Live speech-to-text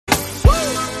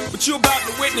What you about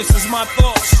to witness is my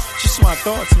thoughts. Just my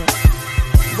thoughts, man.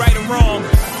 Right or wrong,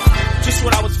 just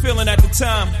what I was feeling at the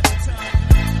time.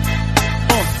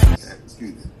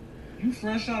 Excuse me. You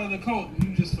fresh out of the coat and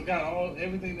you just forgot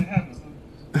everything that happened.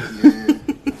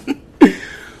 Yeah.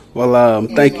 Well,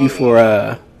 thank you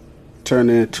for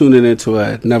tuning into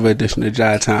another edition of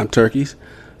Jive Time Turkeys.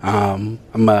 I'm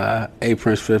A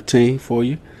Prince 15 for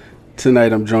you.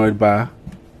 Tonight I'm joined by.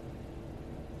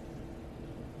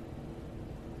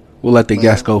 We'll let the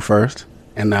guest go first,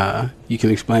 and you can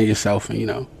explain yourself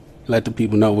and let the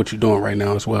people know what you're doing right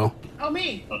now as well. Oh,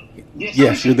 me?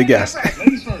 Yes, you're the guest.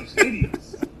 Ladies first,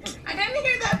 ladies. I didn't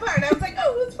hear that part. I was like,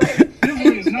 oh, who's first? This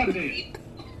way is not dead.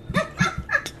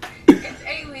 It's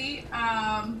A-Lee.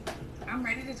 I'm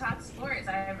ready to talk sports.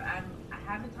 I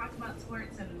haven't talked about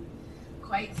sports in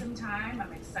quite some time.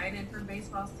 I'm excited for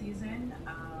baseball season.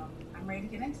 I'm ready to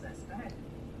get into this. Go ahead.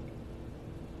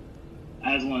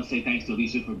 I just want to say thanks to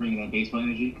Alicia for bringing that baseball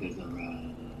energy because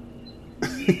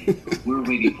we're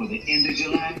waiting for the end of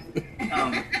July.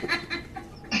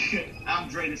 I'm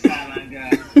Dre, the sideline guy.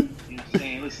 You know what I'm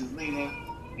saying? This is Lena.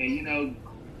 And,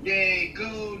 yay,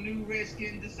 go, new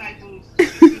Redskin disciples.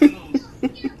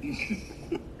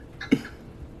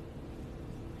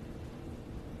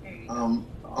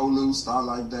 Olu,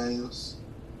 Starlight Daniels,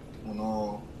 on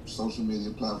all social media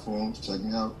platforms. Check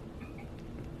me out.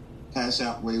 Cash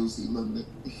out Wales Limited.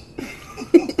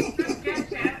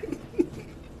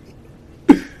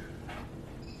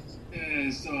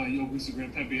 It's your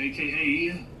Instagram Pepe,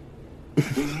 a.k.a.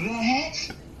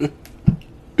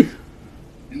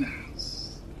 in the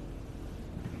house.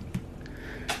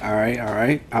 All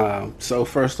right. So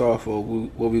first off, what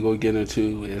we're going to get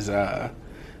into is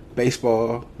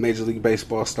baseball. Major League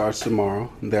Baseball starts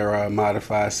tomorrow. Their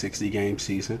modified 60-game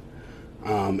season.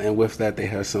 And with that, they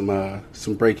have some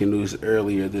breaking news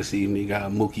earlier this evening.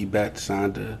 Mookie Betts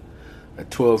signed a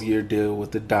 12-year deal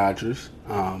with the Dodgers.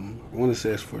 I want to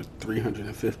say it's for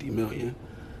 $350 million.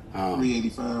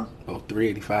 $385. Oh,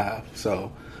 $385.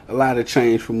 So a lot of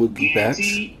change for Mookie Betts.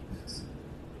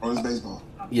 Or it's baseball.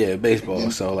 Yeah,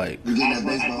 baseball. So you get that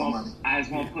baseball money. I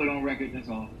just want to put on record. That's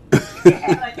all.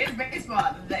 It's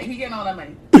baseball. He getting all that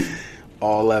money.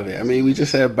 All of it. I mean, we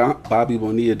just had Bobby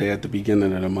Bonilla Day at the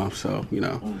beginning of the month, so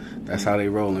that's how they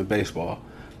roll in baseball.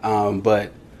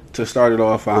 But to start it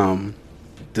off,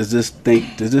 does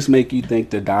this make you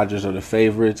think the Dodgers are the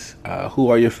favorites?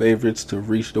 Who are your favorites to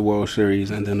reach the World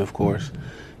Series? And then, of course,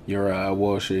 your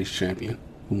World Series champion.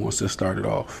 Who wants to start it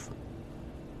off?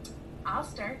 I'll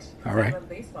start. All right. I love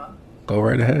baseball. Go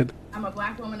right ahead. I'm a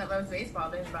black woman that loves baseball.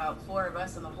 There's about 4 of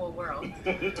us in the whole world.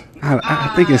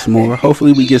 I think it's more.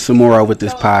 Hopefully we get some more out with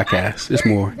this podcast. It's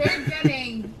more. They're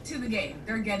getting to the game.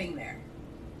 They're getting there.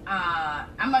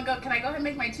 I'm gonna go. Can I go ahead and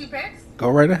make my 2 picks? Go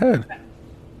right ahead.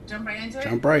 Jump right into it.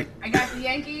 Jump right. I got the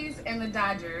Yankees and the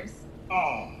Dodgers.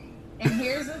 Oh. And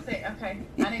here's the thing. Okay,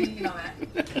 I didn't even know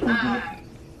that.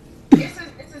 It's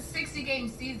a 60-game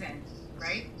season,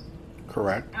 right?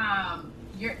 Correct.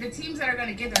 The teams that are going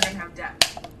to get there, they have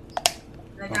depth.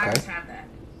 The Dodgers have that.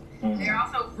 They're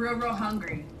also real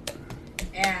hungry.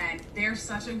 And they're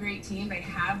such a great team. They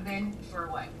have been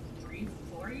for,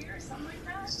 3-4 years, something like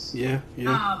that? Yeah.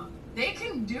 They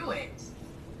can do it.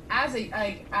 I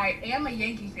am a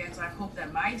Yankee fan, so I hope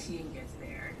that my team gets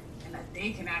there and that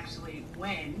they can actually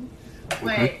win.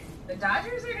 But the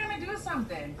Dodgers are going to do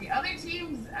something. The other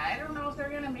teams, I don't know if they're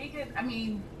going to make it. I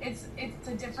mean, it's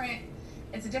a different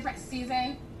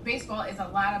season. Baseball is a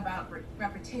lot about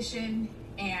repetition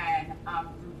and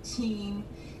routine.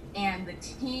 And the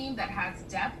team that has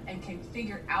depth and can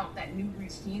figure out that new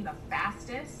routine the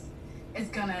fastest is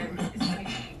gonna get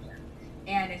there.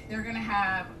 And if they're gonna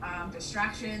have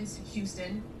distractions,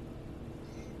 Houston.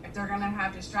 If they're gonna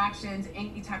have distractions,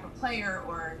 any type of player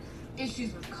or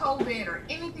issues with COVID or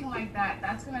anything like that,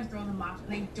 that's gonna throw them off.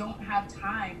 And they don't have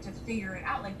time to figure it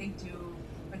out like they do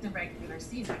with the regular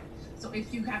season. So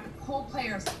if you have to pull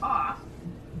players off,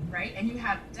 right, and you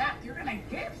have depth, you're gonna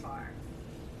get far.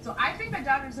 So I think the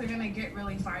Dodgers are going to get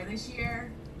really far this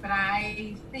year, but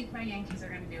I think my Yankees are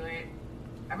going to do it.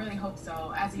 I really hope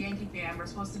so. As a Yankee fan, we're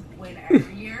supposed to win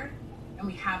every year, and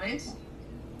we haven't.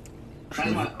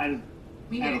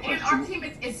 We need to, and our team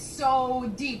is so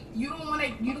deep. You don't want to.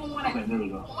 Okay, there we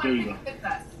go. With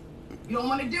us. You don't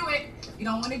want to do it. You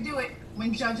don't want to do it.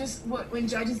 When Judge is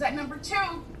at number 2,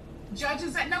 Judge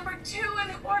is at number 2 in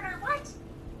the order. What?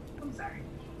 I'm sorry.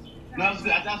 No, that's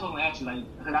what I'm gonna ask you.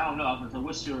 Because I don't know. I was gonna say,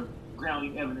 what's your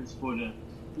grounding evidence for the?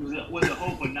 Was it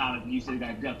hope or not? You said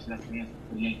that depth. So that's the answer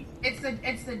for the Yankees. It's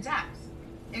the depth.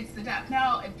 It's the depth.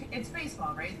 Now it's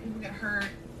baseball, right? People get hurt.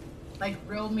 like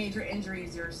real major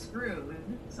injuries, you're screwed.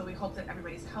 So we hope that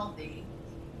everybody's healthy.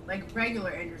 Like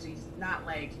regular injuries, not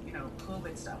like,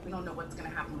 COVID stuff. We don't know what's going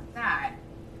to happen with that.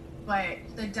 But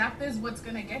the depth is what's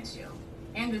going to get you.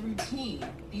 And the routine.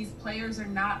 These players are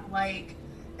not like,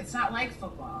 it's not like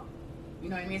football. You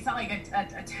know what I mean? It's not like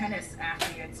a tennis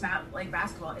athlete. It's not like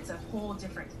basketball. It's a whole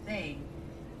different thing.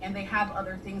 And they have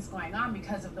other things going on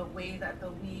because of the way that the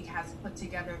league has put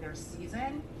together their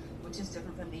season, which is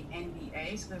different from the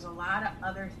NBA. So there's a lot of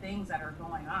other things that are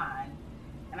going on.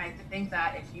 And I think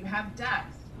that if you have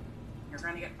depth, you're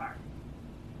going to get far.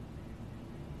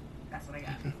 That's what I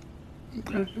got.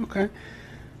 Okay.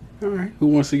 All right. Who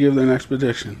wants to give their next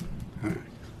prediction? All right.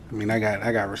 I mean, I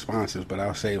got responses, but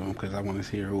I'll save them because I want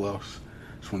to hear who else.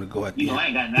 Just want to go at the end. I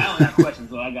ain't got now. I don't have questions,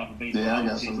 so I got for baseball. Yeah, I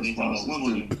got some responses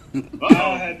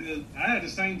too. I had the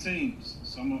same teams,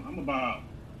 so I'm about.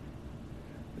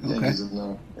 Yankees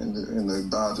and the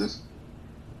Dodgers.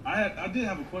 I did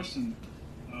have a question,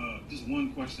 just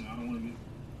one question. I don't want to get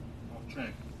off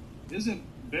track. Isn't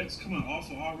Betts coming off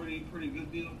of already a pretty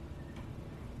good deal?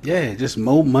 Yeah, just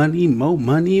more money, more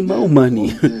money, more money.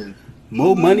 Yeah.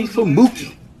 More money for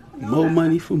Mookie. More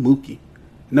money for Mookie.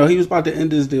 No, he was about to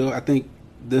end his deal. I think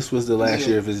this was the last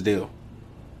year of his deal.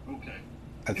 Okay.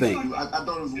 I think. I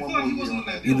thought it was one more year on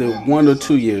that. Either 1 or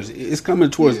 2 years. It's coming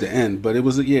towards the end, but it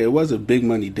was a big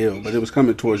money deal, but it was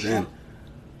coming towards the end.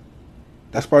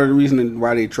 That's part of the reason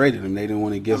why they traded him. They didn't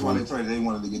want to give That's why him. they traded. They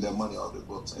wanted to get that money off their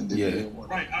books, and they didn't want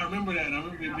it. Right, I remember that. And I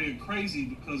remember it being crazy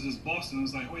because it's Boston.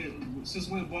 It's like, wait, since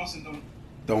when Boston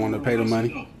Don't want to pay the money?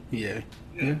 No. Yeah.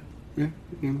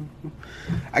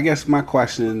 I guess my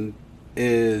question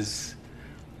is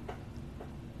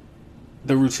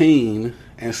the routine,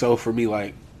 and so for me,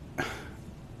 like,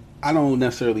 I don't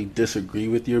necessarily disagree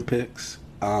with your picks.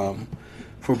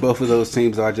 For both of those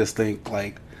teams, I just think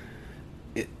like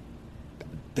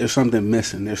there's something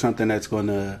missing. There's something that's going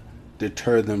to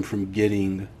deter them from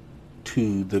getting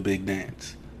to the big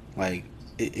dance. Like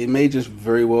it may just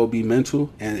very well be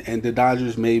mental, and the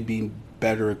Dodgers may be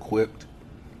better equipped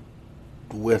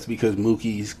with because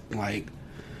Mookie's like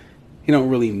he don't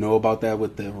really know about that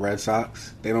with the Red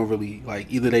Sox. They don't really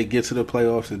like either they get to the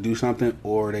playoffs and do something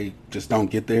or they just don't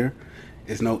get there.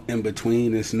 It's no in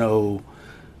between. It's no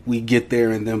we get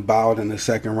there and then bowed in the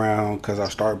second round because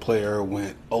our star player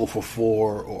went 0 for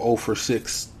 4 or 0 for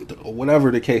 6 or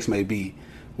whatever the case may be.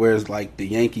 Whereas like the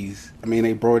Yankees, I mean,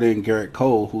 they brought in Garrett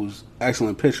Cole, who's an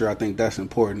excellent pitcher. I think that's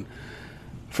important.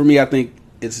 For me, I think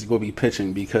it's going to be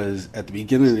pitching because at the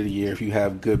beginning of the year, if you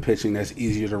have good pitching, that's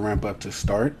easier to ramp up to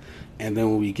start. And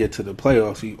then when we get to the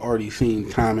playoffs, we've already seen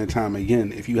time and time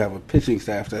again, if you have a pitching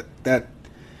staff that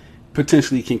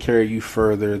potentially can carry you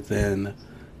further than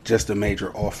just a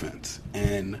major offense.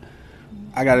 And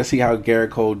I got to see how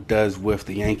Garrett Cole does with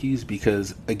the Yankees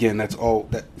because, again, that's all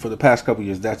that for the past couple of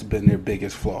years, that's been their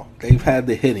biggest flaw. They've had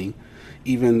the hitting,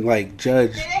 even like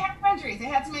Judge. They had injuries. They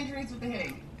had some injuries with the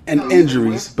hitting. And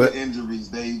injuries, but injuries,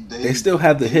 they still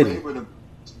have the hitting. They were able to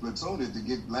platoon it to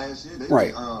get last year.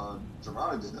 Right.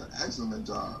 Girardi did an excellent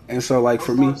job. And so, like,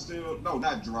 for me... Not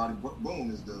Girardi.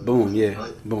 Boone is the... Boone, yeah.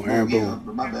 Right? Boone, Aaron Boone.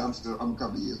 But my bad, I'm a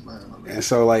couple of years behind. And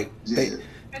so, like, yeah.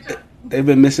 they've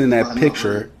been missing that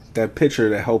pitcher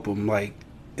to help them, like,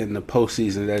 in the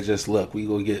postseason that just, look, we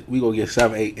gonna get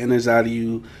 7-8 innings out of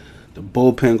you. The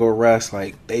bullpen go rest.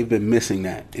 Like, they've been missing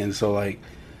that. And so, like,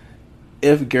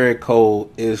 if Garrett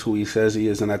Cole is who he says he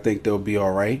is, and I think they'll be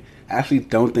all right, I actually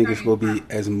don't think it's going to be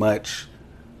as much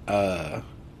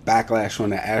backlash on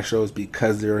the Astros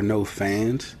because there are no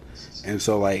fans. And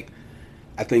so, like,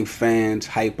 I think fans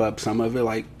hype up some of it.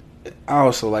 Like, I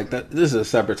also like that. This is a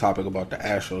separate topic about the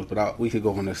Astros, but we could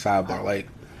go on the sidebar. Like,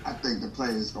 I think the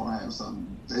players going to have something.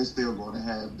 They're still going to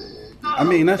have their... I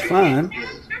mean, that's fine.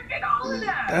 All of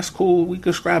that. That's cool. We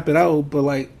could scrap it out, but,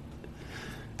 like,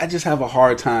 I just have a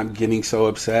hard time getting so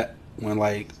upset when,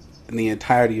 like, in the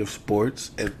entirety of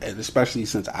sports, and especially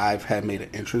since I've made an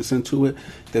entrance into it,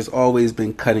 there's always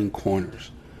been cutting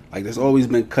corners. Like, there's always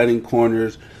been cutting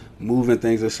corners, moving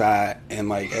things aside, and,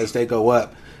 like, as they go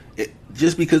up,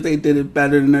 just because they did it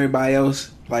better than everybody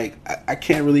else, like, I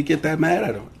can't really get that mad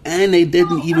at them. And they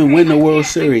didn't even win the World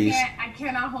Series. I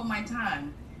cannot hold my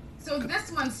tongue. So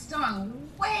this one stung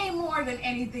way more than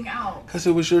anything else. Because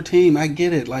it was your team. I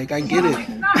get it. Like, I get it. It's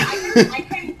not.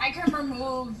 I can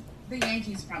remove the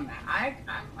Yankees from that. I'm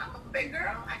a big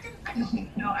girl.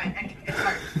 It's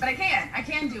hard. But I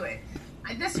can do it.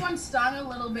 This one stung a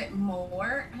little bit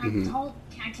more, and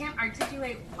I can't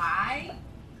articulate why,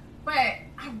 but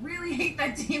I really hate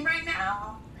that team right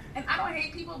now. And I don't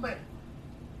hate people, but...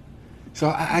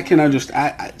 So I can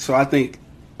understand. So I think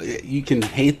you can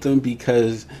hate them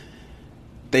because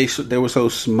they were so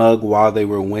smug while they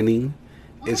were winning.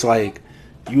 It's like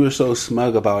you were so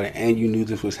smug about it, and you knew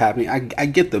this was happening. I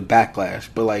get the backlash,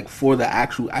 but like for the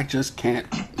actual, I just can't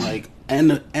like.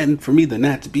 And for me, the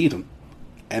Nats beat them,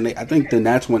 and I think the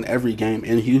Nats won every game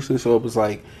in Houston. So it was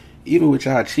like, even with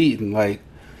y'all cheating, like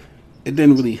it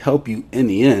didn't really help you in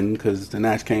the end because the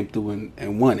Nats came through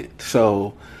and won it.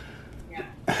 So yeah,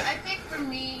 I think for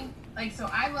me, like, so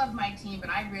I love my team, but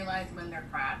I realize when they're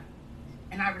crap,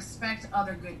 and I respect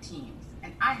other good teams,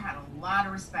 and I had a lot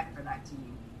of respect for that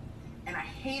team, and I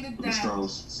hated them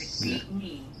to beat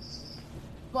me,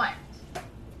 but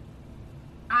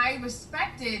I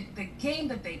respected the game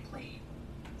that they played.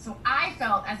 So I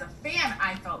felt, as a fan,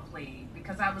 I felt played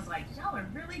because I was like, y'all are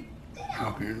really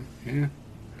down. yeah.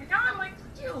 And now I'm like,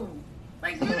 you.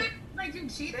 Like, you didn't, like, you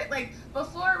cheated. Like,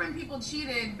 before when people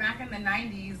cheated back in the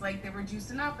 90s, like, they were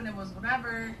juicing up and it was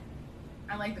whatever.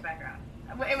 I like the background.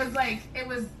 It was like,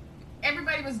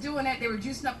 everybody was doing it. They were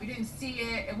juicing up. We didn't see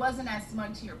it. It wasn't as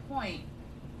smug, to your point.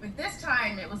 But this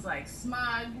time, it was like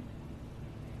smug.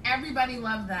 Everybody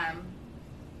loved them.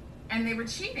 And they were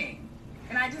cheating.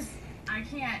 And I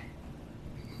can't.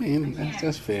 I mean,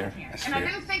 that's fair. That's and fair. I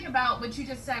didn't think about what you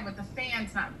just said with the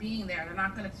fans not being there. They're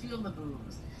not going to feel the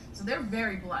boos. So they're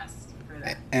very blessed for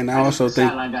that. And I also think.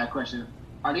 Sideline that question.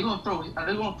 Are they going to throw?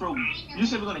 You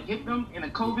said we're going to hit them in a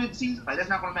COVID season? Like, that's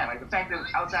not going to matter. Like, the fact that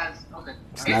outside. Okay.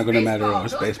 It's not going to matter at all.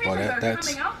 It's Those baseball. pitchers are That's.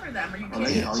 coming out for them. Are you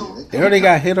kidding? They already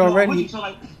got hit already. So,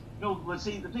 like, no, but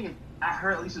see, the thing is, I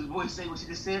heard Lisa's voice say what she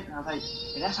just said, and I was like,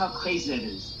 and that's how crazy that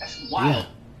is. That's wild.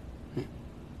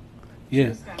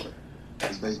 Yeah.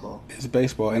 It's baseball. It's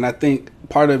baseball. And I think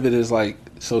part of it is like,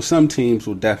 so some teams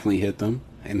will definitely hit them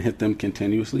and hit them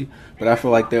continuously. But I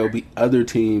feel like there will be other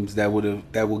teams that would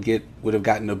have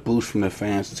gotten a boost from the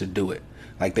fans to do it.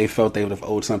 Like they felt they would have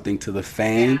owed something to the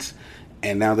fans.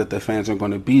 And now that the fans are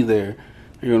going to be there,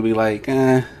 they're going to be like,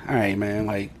 all right, man.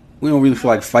 Like, we don't really feel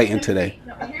like fighting today.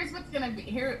 No, here's what's going to be.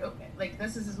 Here, okay, like,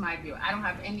 this is just my view. I don't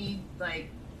have any, like,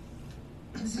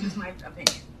 this is just my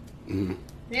opinion. Mm-hmm.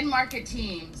 Mid-market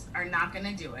teams are not going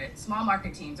to do it. Small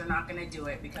market teams are not going to do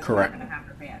it because they're not going to have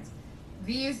their fans.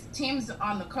 These teams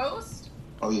on the coast,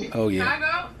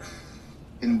 Chicago,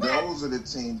 and those are the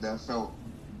teams that felt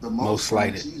the most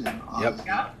slighted. Cheating, yep.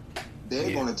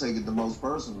 They're going to take it the most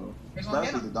personal,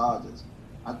 especially the Dodgers.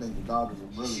 I think the Dodgers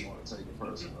are really going to take it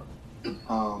personal.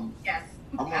 Yes.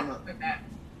 I want to.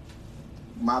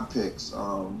 My picks.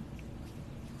 I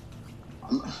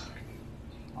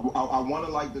want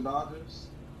to like the Dodgers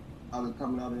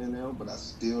coming out of NL, but I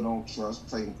still don't trust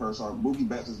Clayton Kershaw. Mookie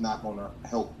Betts is not going to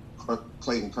help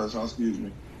Clayton Kershaw. Excuse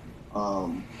me.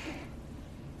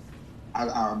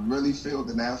 I really feel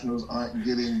the Nationals aren't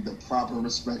getting the proper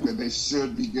respect that they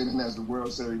should be getting as the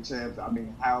World Series champs. I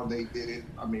mean, how they did it.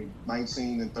 I mean,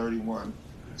 19-31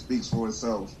 speaks for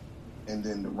itself. And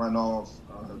then the runoff,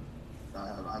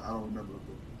 I don't remember.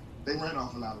 They ran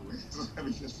off a lot of wins.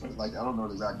 Like, I don't know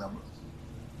the exact number.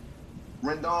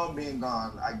 Rendon being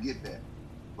gone, I get that.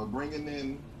 But bringing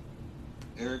in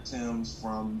Eric Thames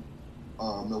from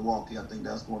Milwaukee, I think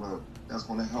that's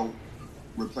gonna help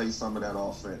replace some of that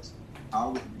offense.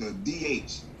 The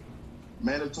DH,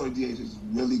 mandatory DH is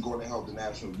really going to help the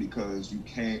Nationals because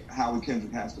Howie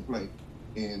Kendrick has to play.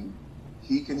 And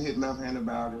he can hit left-handed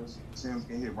batters. Sims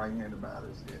can hit right-handed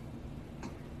batters.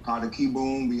 Carter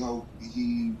Keyboom, we hope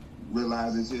he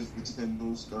realizes his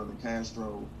potential. Sterling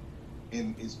Castro,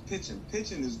 and it's pitching.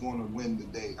 Pitching is going to win the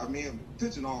day. I mean,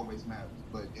 pitching always matters,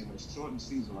 but in a shortened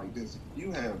season like this, if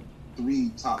you have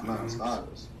 3 top-line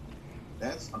starters,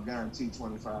 that's a guaranteed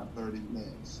 25, 30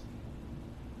 wins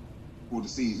for the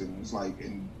season. It's like,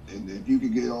 and if you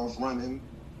could get off running,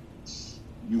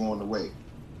 you on the way.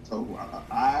 So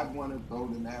I want to throw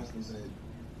the Nationals in,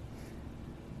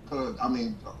 because I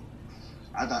mean,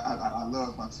 I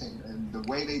love my team, and the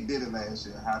way they did it last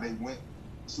year, how they went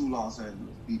to Los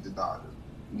Angeles, beat the Dodgers,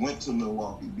 went to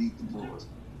Milwaukee, beat the Brewers,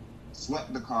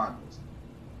 swept the Cardinals.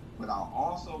 But I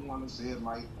also want to shed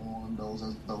light on those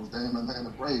damn Atlanta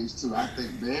Braves too. I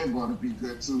think they're going to be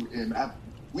good too, and I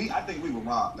think we were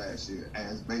robbed last year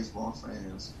as baseball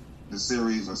fans. A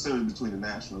series between the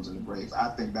Nationals and the Braves. I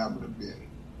think that would have been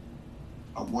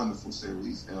a wonderful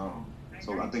series.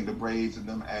 So I think the Braves and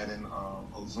them adding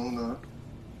Ozuna,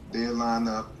 their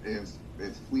lineup,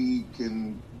 if we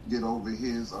can get over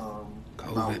his bout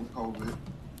with COVID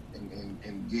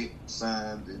and get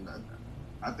signed, and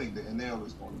I think the NL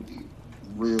is going to be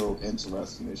real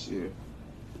interesting this year.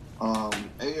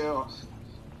 AL,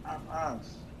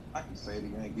 I can say the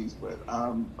Yankees, but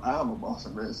I'm a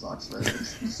Boston Red Sox fan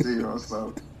still,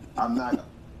 so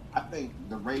I think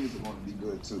the Rays are going to be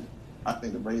good too. I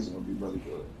think the Rays are going to be really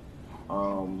good.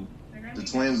 The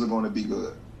Twins are going to be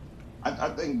good. I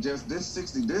think just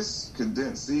this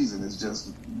condensed season is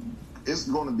just, it's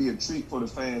going to be a treat for the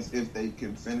fans if they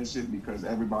can finish it, because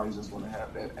everybody's just going to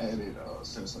have that added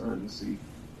sense of urgency,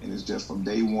 and it's just from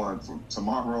day one, from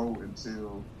tomorrow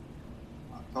until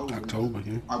October.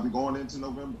 Yeah. Are we going into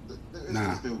November?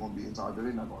 It's still going to be in October.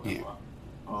 They're not going to far.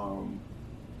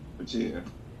 But yeah,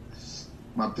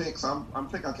 my picks. I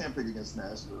can't pick against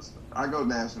Nationals. I go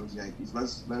Nationals, Yankees.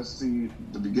 Let's see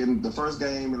the first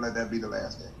game, and let that be the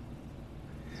last game.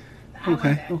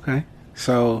 Okay.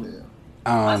 So,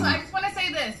 also, I just want to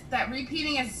say this: that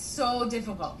repeating is so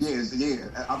difficult. Yeah. I was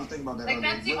thinking about that. Like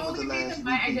that's the only reason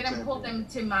why I didn't pull them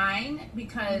to mine,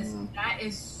 because that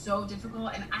is so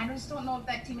difficult, and I just don't know if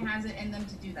that team has it in them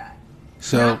to do that.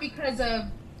 So, not because of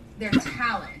their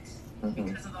talent,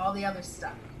 because of all the other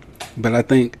stuff. But I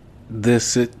think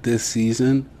this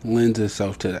season lends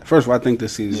itself to that. First of all, I think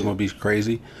this season is going to be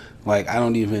crazy. Like, I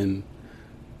don't even...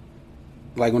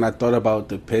 Like, when I thought about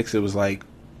the picks, it was like,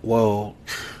 whoa,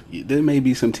 there may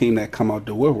be some team that come out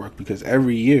the woodwork, because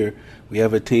every year we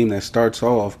have a team that starts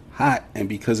off hot, and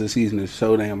because the season is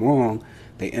so damn long,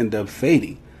 they end up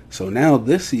fading. So now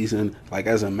this season, like,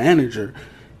 as a manager,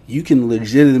 you can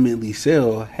legitimately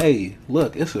sell, hey,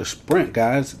 look, it's a sprint,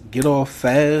 guys. Get off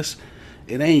fast.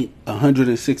 It ain't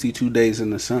 162 days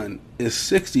in the sun. It's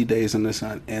 60 days in the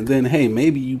sun. And then, hey,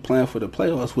 maybe you plan for the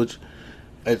playoffs, which...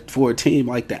 for a team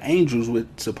like the Angels, with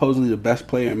supposedly the best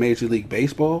player in Major League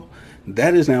Baseball,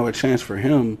 that is now a chance for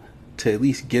him to at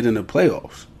least get in the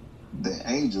playoffs. The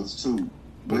Angels too,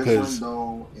 because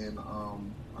Rendon and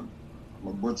I'm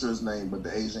gonna butcher his name, but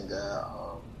the Asian guy.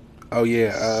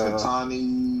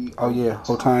 Shatani.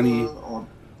 Hotani.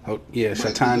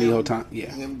 Shatani.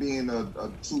 Yeah. Him being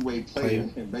a two-way player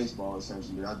in baseball,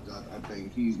 essentially, I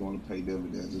think he's going to pay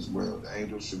dividends as well. The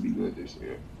Angels should be good this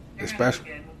year,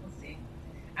 especially.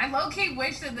 I low-key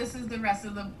wish that this is the rest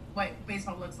of what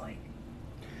baseball looks like.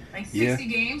 Like 60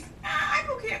 games. I'm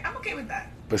okay with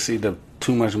that. But see,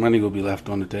 too much money will be left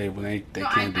on the table. They can't do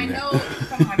that. I know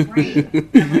from my brain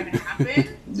that's not going to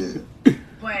happen. Yeah.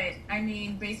 But, I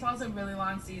mean, baseball's a really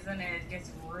long season, and it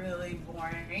gets really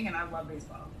boring, and I love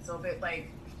baseball. So if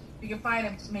we can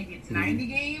find maybe it's 90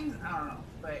 games, I don't know.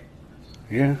 But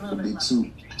yeah. It'll be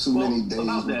too many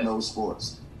days with no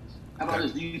sports. How about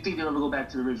this? Do you think they'll ever go back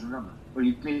to the original number? Or do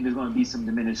you think there's going to be some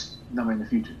diminished number in the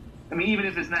future? I mean, even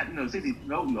if it's not, 60,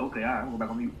 no, okay, all right, we'll go back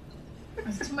on mute.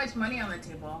 There's too much money on the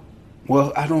table.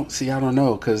 Well, I don't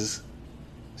know, because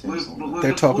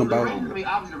they're talking about... I mean,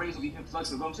 obviously the rates will be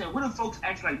inflexible, but I'm saying, what if folks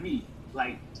act like me,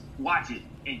 like, watch it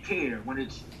and care when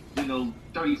it's,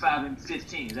 35 and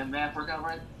 15? Does that math work out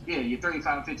right? Yeah, you're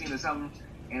 35 and 15 or something,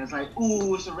 and it's like,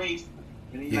 ooh, it's a race,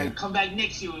 and then you come back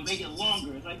next year and make it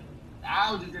longer. It's like,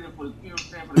 I was just in it for,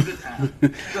 for the good time.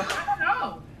 So, I don't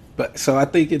know. But so I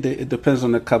think it depends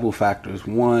on a couple factors.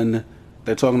 One,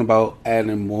 they're talking about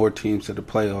adding more teams to the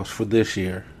playoffs for this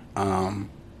year. I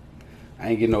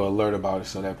ain't get no alert about it,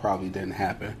 so that probably didn't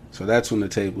happen. So that's on the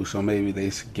table. So maybe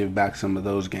they give back some of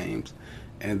those games.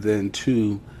 And then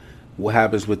two, what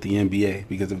happens with the NBA?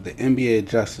 Because if the NBA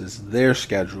adjusts their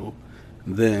schedule,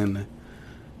 then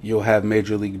you'll have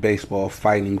Major League Baseball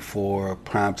fighting for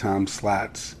primetime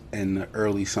slots in the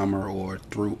early summer or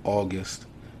through August.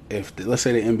 Let's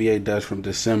say the NBA does from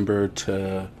December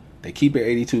to, they keep it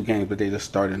 82 games, but they just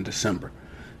start in December.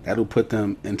 That'll put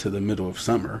them into the middle of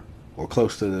summer or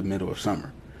close to the middle of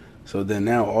summer. So then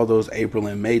now all those April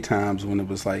and May times when it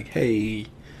was like, hey,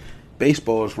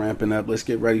 baseball is ramping up, let's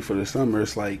get ready for the summer.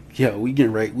 It's like, we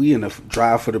getting ready. We in a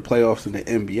drive for the playoffs in the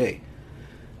NBA.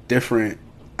 Different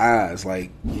eyes.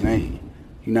 Like, you're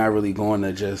not really going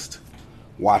to just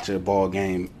watch a ball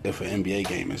game if an NBA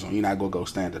game is on. You're not going to go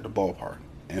stand at the ballpark.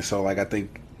 And so, like, I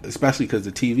think, especially because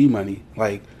the TV money,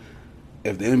 like,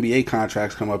 if the NBA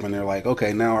contracts come up and they're like,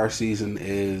 okay, now our season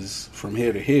is from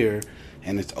here to here,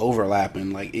 and it's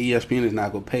overlapping, like, ESPN is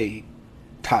not going to pay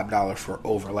top dollar for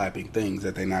overlapping things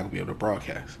that they're not going to be able to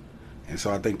broadcast. And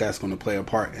so I think that's going to play a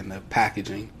part in the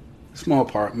packaging. Small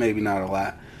part, maybe not a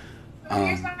lot. So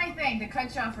here's my thing, to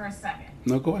cut you off for a second.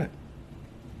 No, go ahead.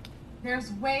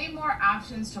 There's way more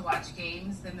options to watch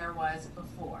games than there was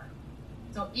before.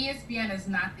 So ESPN is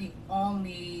not the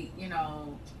only,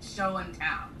 show in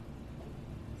town.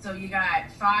 So you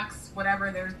got Fox,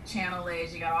 whatever their channel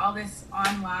is. You got all this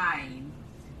online.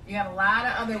 You got a lot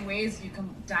of other ways you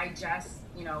can digest,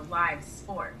 live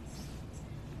sports.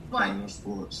 But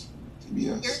sports.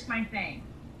 Yes. Here's my thing.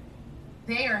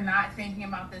 They are not thinking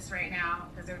about this right now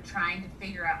because they're trying to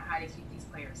figure out how to keep these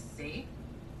players safe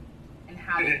and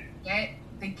how to get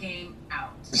the game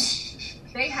out.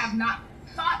 They have not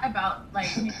thought about like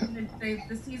making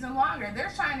the season longer.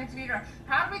 They're trying to figure out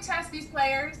how do we test these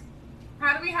players.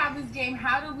 How do we have this game?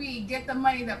 How do we get the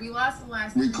money that we lost the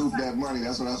last? Recoup that money.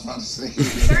 That's what I was about to say.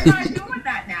 They're not doing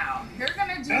that now. They're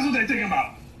gonna do. That's what they're thinking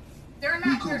about. They're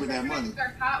not. Recouping that money.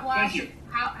 They're hot watching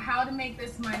how to make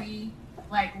this money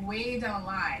like way down the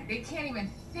line. They can't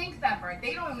even think that far.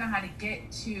 They don't even know how to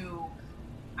get to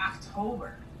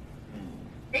October.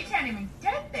 They can't even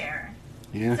get there.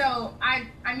 Yeah. So I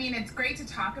mean, it's great to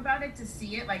talk about it, to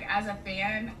see it. Like as a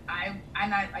fan, I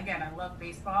love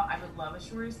baseball. I would love a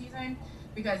shorter season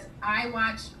because I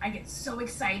get so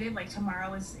excited. Like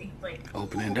tomorrow is like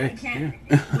opening day. I can't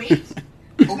wait.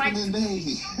 Opening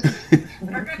day.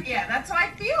 Yeah, that's how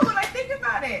I feel when I think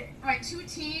about it. My two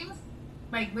teams,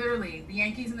 like literally, the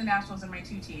Yankees and the Nationals are my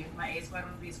two teams. My A squad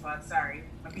and my B squad. Sorry,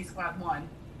 my B squad won.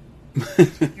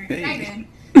 You're excited.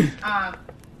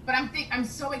 But I'm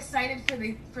so excited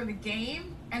for the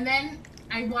game, and then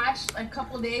I watched a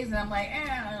couple of days, and I'm like,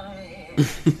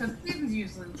 because the season's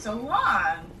usually so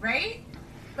long, right?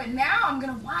 But now I'm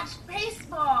gonna watch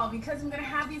baseball because I'm gonna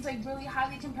have these like really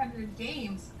highly competitive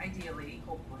games, ideally,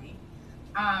 hopefully.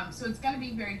 So it's gonna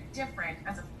be very different.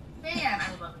 As a fan, I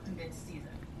would love a condensed season,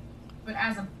 but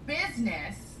as a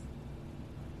business,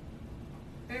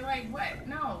 they're like, what?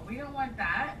 No, we don't want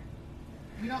that.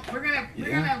 We're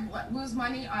gonna lose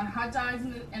money on hot dogs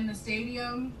in the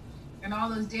stadium and all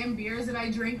those damn beers that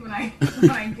I drink when I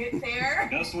get there.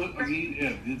 That's what I mean.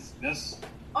 Yeah, that's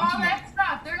all that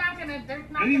stuff. They're not gonna.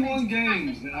 81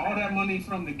 games and all that money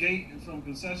from the gate and from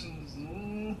concessions.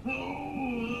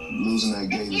 Losing that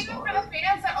game. Even for the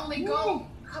fans that only go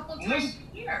a couple times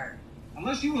a year.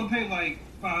 Unless you want to pay like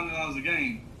 $500 a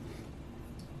game.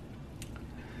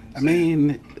 I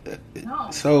mean,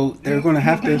 No. so they're going to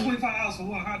have to. $25 for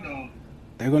one hot dog.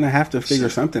 They're going to have to figure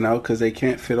something out because they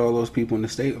can't fit all those people in the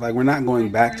stadium. Like, we're not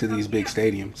going back to these big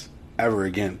stadiums ever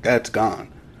again. That's gone.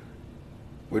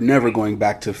 We're never going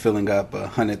back to filling up a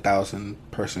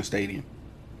 100,000 person stadium.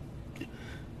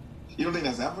 You don't think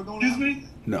that's ever going to Excuse happen? me?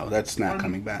 No, that's not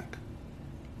coming back.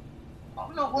 Oh,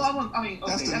 no, well, I mean,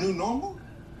 okay, That's the new normal?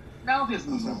 No, there's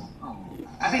new normal.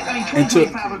 I think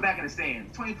 2025 we're back in the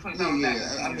stands. 2025 we're back in the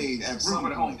stands. I mean, at we're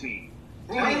the home team.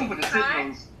 We're for the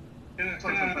Signals. Can I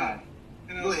 2025.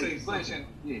 Go say ahead, something? Shan.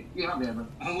 Yeah, I'm there, bro.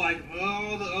 Unlike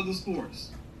all the other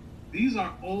sports, these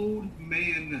are old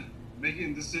men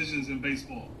making decisions in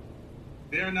baseball.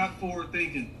 They are not forward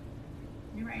thinking.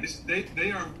 You're right.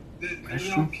 They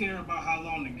don't care about how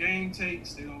long the game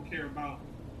takes. They don't care about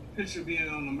the pitcher being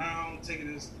on the mound, taking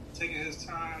his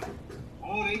time.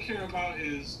 All they care about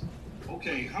is,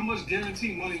 okay, how much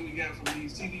guaranteed money we got from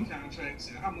these TV contracts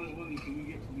and how much money can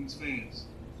we get from these fans?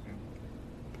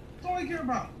 That's all they care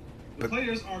about. The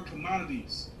players are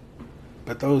commodities.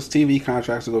 But those TV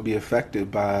contracts are going to be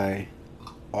affected by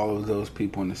all of those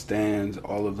people in the stands,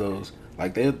 all of those.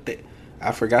 Like,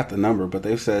 I forgot the number, but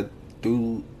they've said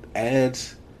through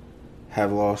ads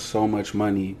have lost so much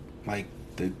money. Like,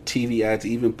 the TV ads,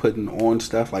 even putting on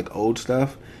stuff, like old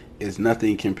stuff, is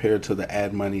nothing compared to the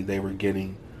ad money they were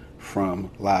getting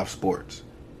from live sports.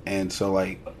 And so,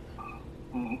 like,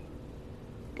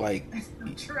 That's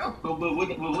true. But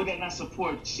would that not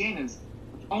support Shannon's?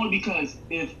 Only because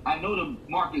if I know the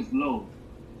market's low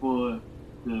for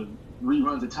the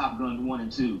reruns of Top Gun 1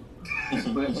 and 2,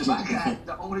 but if I got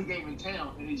the only game in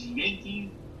town and it's Yankees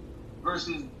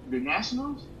versus the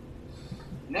Nationals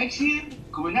next year,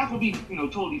 because we're not going to be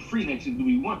totally free next year, do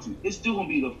we want to? It's still going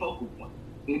to be the focal point.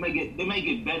 They may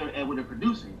get better at what they're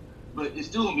producing, but it's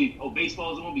still going to be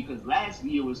baseball's on, because last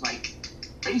year was like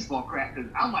baseball crap,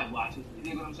 because I might watch it.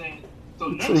 You know what I'm saying? So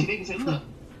next year they can say, look,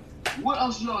 what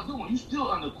else y'all doing? You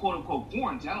still under quote unquote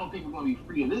quarantine. I don't think we're going to be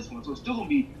free of this one. So it's still going to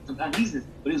be some uneasiness,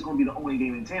 but it's going to be the only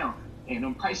game in town. And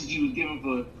them prices you was giving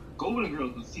for Golden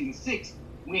Girls in season 6,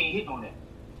 we ain't hitting on that.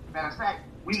 Matter of fact,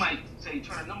 we might say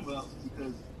turn a number up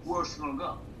because where's going to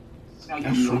go? Now,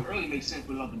 you early makes sense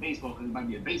with the baseball because it might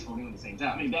be a baseball game at the same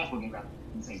time. I mean, basketball game at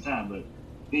the same time, but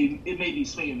it may be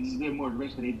swaying their more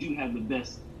direction, but they do have the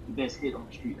best hit on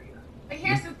the street right now. But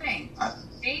here's the thing.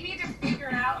 They need to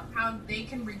figure out how they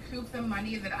can recoup the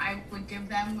money that I would give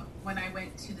them when I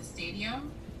went to the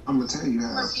stadium. I'm going to tell you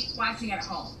For people watching at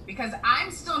home. Because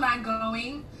I'm still not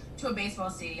going to a baseball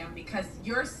stadium because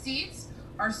your seats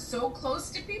are so close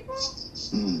to people.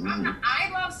 Mm-hmm. I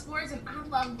love sports and I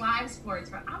love live sports,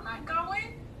 but I'm not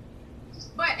going.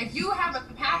 But if you have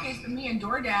a package for me and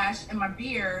DoorDash and my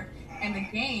beer and the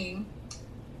game,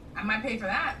 I might pay for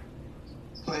that.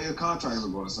 Player contracts are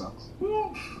going to suffer.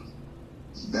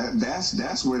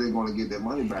 That's where they're going to get their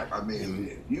money back. I mean,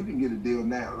 if you can get a deal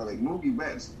now, like Mookie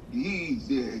Betts, he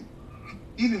did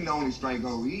he didn't only strike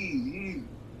gold. He's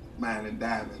mining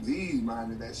diamonds. He's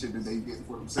mining that shit that they get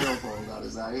for them cell phones out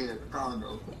of Zaire in the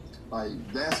Congo. Like,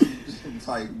 that's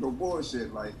like no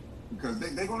bullshit. Like, because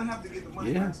they're going to have to get the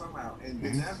money back somehow. And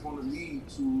then that's going to lead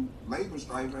to labor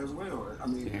strife as well. I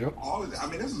mean, all of that. I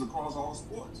mean, this is across all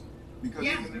sports. Because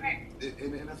in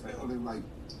the NFL, they're like,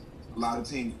 a lot of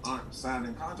teams aren't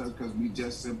signing contracts because we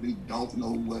just simply don't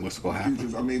know what's going to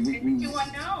happen. I mean, we too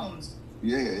unknowns.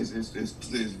 Yeah, it's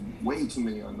way too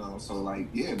many unknowns. So, like,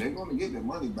 yeah, they're going to get their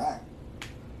money back.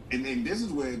 And then this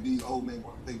is where these old men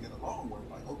want to think in the long run.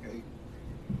 Like, okay,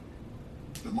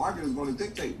 the market is going to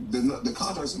dictate. The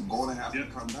contracts are going to have to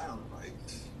come down. Like,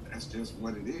 that's just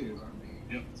what it is.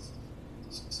 I mean,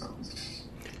 so.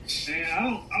 And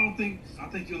I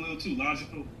think you're a little too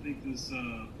logical. I think this,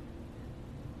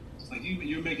 like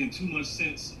you're making too much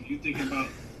sense. You thinking about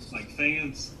like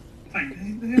fans, like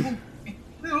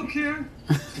they don't care.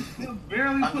 They'll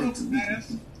barely put up the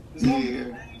ass. There's no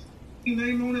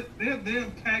name on it.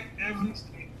 They'll pack every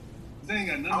state. They ain't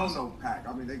got nothing. I don't know pack.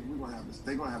 I mean, they're gonna have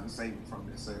to save it from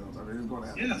their sales. I mean, it's gonna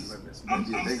have to be limits. I'm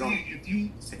saying if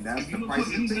you put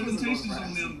any limitations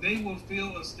on them, they will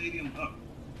fill a stadium up.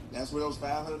 That's where those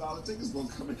 $500 tickets gonna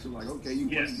come into. Like, okay, you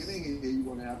want to get in here, you're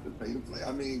gonna have to pay to play.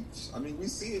 I mean, we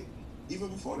see it even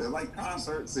before they're like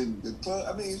concerts and the club.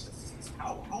 I mean,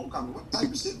 homecoming. What type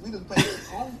of shit we done paid at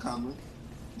homecoming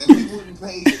that we wouldn't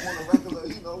pay on a regular,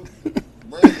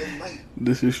 random night?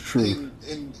 This is true.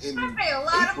 I pay a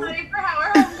lot of money for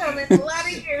our homecoming. A lot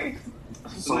of years.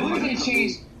 So what did they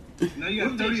change? Now you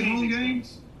got 30 home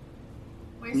games.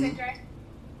 What you say, Dre?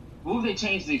 What would they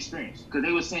change the experience? Because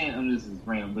they were saying, this is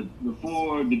random, but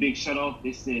before the big shutoff,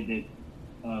 they said that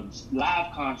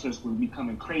live concerts were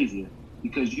becoming crazier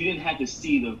because you didn't have to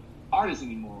see the artists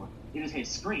anymore. They just had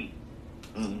screen.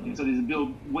 Mm-hmm. And so they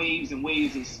build waves and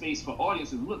waves of space for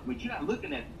audiences to look. But you're not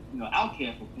looking at,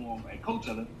 Outkast perform at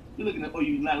Coachella. You're looking at,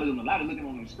 you're not looking on the live, you're looking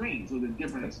on the screen. So it's a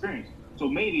different experience. So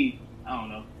maybe, I don't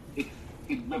know, it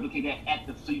could replicate that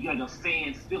so you got a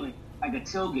fan feeling like a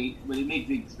tailgate, but it makes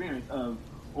the experience of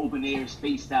open air,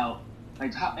 spaced out,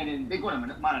 like how, and then they're going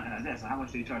to monetize that. So how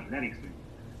much do they charge for that experience?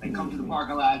 Like come to the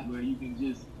parking lot where you can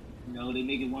just, they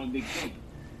make it one big thing.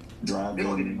 Driving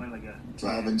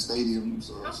stadiums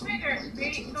or something like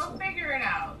that. Go figure it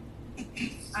out.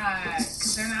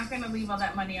 Because they're not going to leave all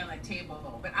that money on the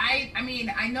table. But I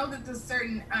mean, I know that there's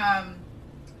certain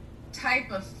type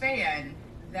of fan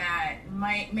that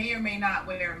may or may not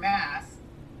wear a mask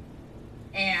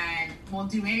and will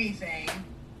do anything.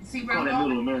 See where I'm going?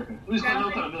 Middle America. We just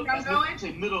call it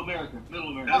say Middle America. Middle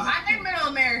America. Oh, I'm in Middle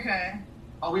America.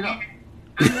 Oh, we know.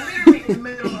 I'm literally in the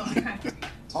middle of the country.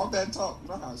 Talk that talk.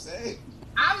 No, say it.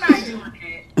 I'm not doing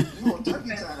it. You on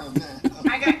turkey time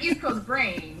now. I got East Coast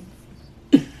brain.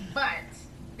 But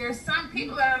there's some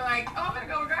people that are like, I'm going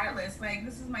to go regardless. Like,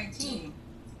 this is my team.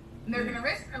 And they're going to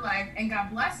risk their life, and God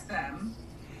bless them.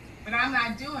 But I'm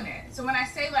not doing it. So when I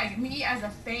say, like, me as a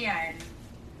fan,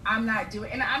 I'm not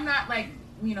doing it. And I'm not, like,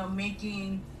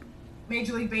 making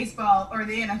Major League Baseball or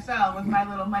the NFL with my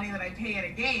little money that I pay at a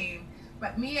game.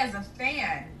 But me as a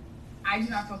fan, I do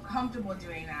not feel comfortable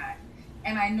doing that.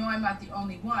 And I know I'm not the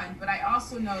only one, but I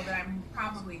also know that I'm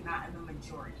probably not in the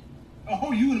majority.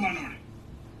 Oh, you in the minority.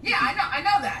 Yeah, I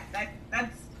know that.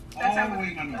 That's how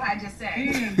I just said.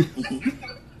 And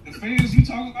the fans you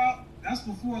talk about, that's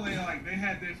before they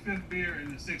had their fifth beer in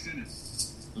the 6th inning.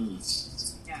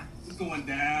 Yeah. It's going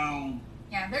down.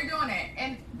 Yeah, they're doing it.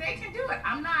 And they can do it.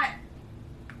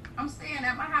 I'm staying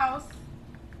at my house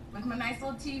with my nice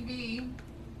little TV.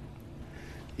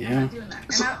 Yeah. I'm not doing that.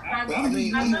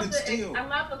 And I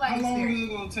love the life How long experience. is it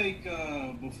going to take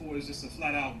before it's just a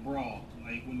flat-out brawl?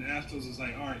 Like, when the Astros is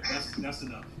like, all right, that's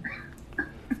enough.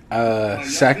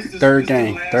 Third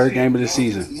game of the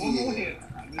season.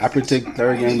 I predict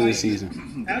third game of the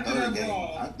season. After that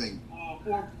brawl, I think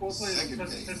four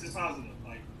players tested positive.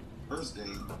 Like, first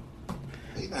game,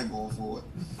 they not going for it.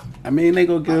 I mean, they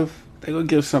gonna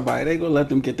give somebody. They gonna let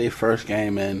them get their first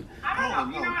game in. I don't know.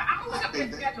 I'm gonna look up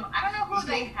their schedule. I don't know who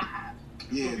they have.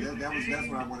 Yeah, that's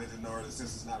what I wanted to know.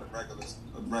 Since it's not a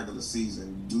regular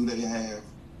season, do they have?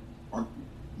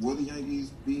 Will the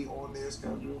Yankees be on their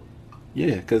schedule?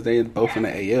 Yeah, because they both in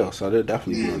the AL, so they'll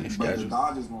definitely be on their but schedule. The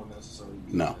Dodgers won't necessarily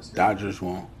be. No, Dodgers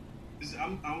won't.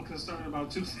 I'm concerned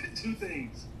about two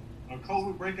things: a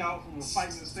COVID breakout from a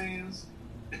fight in the stands,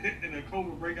 and a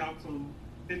COVID breakout from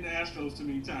hitting the Astros too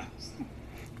many times.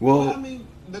 Well, I mean,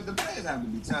 the players have to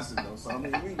be tested though, so I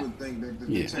mean, we would think that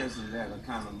the chances of that are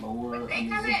kind of lower. They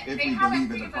haven't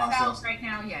figured this out right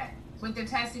now yet with the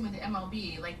testing with the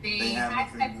MLB. Like they had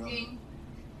testing.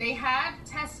 They have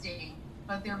testing,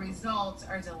 but their results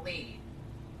are delayed.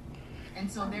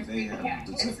 And so they're They have yeah.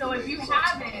 the And so if you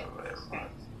have it,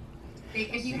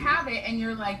 if you have it, and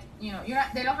you're like, you know, you're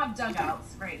not. They don't have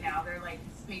dugouts right now. They're like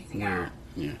spacing out.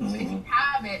 Yeah. So if you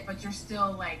have it, but you're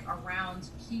still like around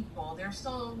people, they're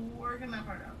still working that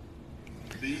part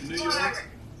out. New York.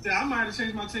 Yeah, I might have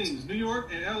changed my teams. New York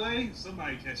and LA.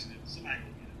 Somebody catching it. Somebody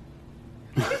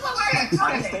gonna get it. People are I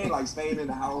excited. stay staying in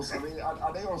the house. I mean,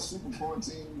 are they on super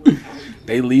quarantine?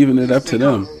 They leaving it up to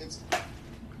them.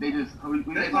 They just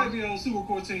They might be on super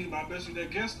quarantine, but I bet you their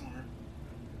guests are.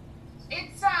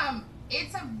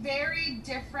 It's a very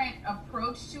different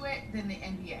approach to it than the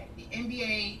NBA. The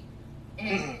NBA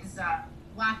is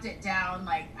locked it down.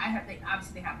 Like they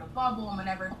obviously have the bubble and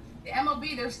whatever. The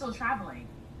MLB, they're still traveling.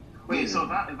 Wait, so if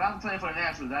I'm playing for the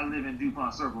Nationals, I live in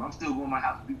DuPont Circle. I'm still going to my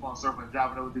house in DuPont Circle and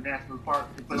driving over to National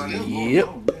Park to play my game. Yep.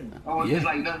 Oh, Yeah. it's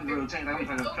like nothing really changed. I mean,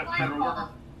 like a federal worker.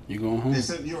 You going home?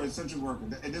 You're an essential worker.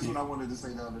 And this is what I wanted to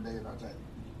say the other day in our chat.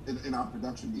 In our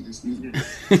production meeting, excuse me.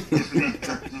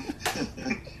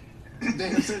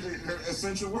 They're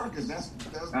essential workers. That's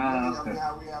really, I mean,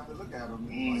 how we have to look at them.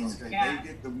 Like, okay, they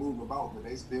get to move about, but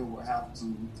they still will have to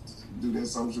do their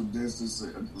social distance.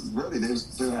 Really, they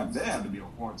have to be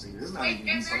on quarantine. It's not even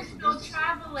And they're social still distance.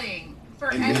 traveling for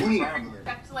And they're everywhere. traveling.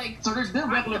 Except like So they're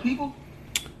regular people.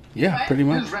 Yeah, What? pretty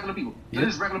They're much. just regular people. They're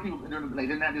just regular people. They're like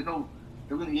there's no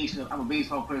delineation of I'm a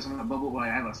baseball player, so I'm in a bubble, or I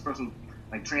have a special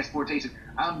like transportation.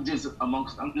 I'm just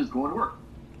going to work.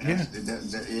 Yeah. That's what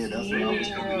I was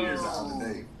coming here the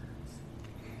other day.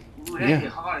 Ooh, that Yeah.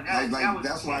 hit hard.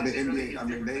 That's why the NBA. I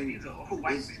mean,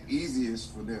 it's they.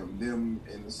 easiest for them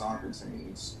and the soccer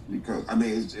teams because I mean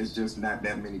it's just not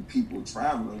that many people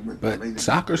traveling. But I mean,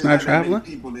 soccer's there's not that many traveling?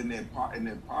 People in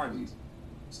their parties.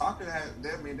 Soccer has.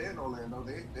 They're in Orlando.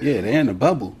 Yeah, they're in a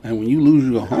bubble, and when you lose,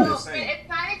 you go No, home. but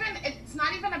it's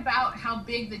not even about how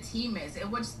big the team is. It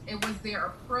was their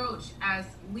approach as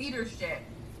leadership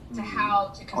to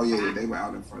how to combat. Oh yeah, they were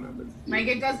out in front of it. Yeah. Like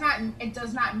it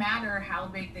does not matter how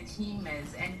big the team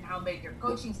is and how big your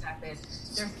coaching staff is.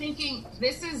 They're thinking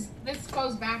this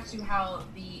goes back to how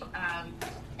the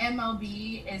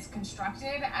MLB is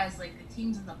constructed as like the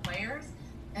teams and the players,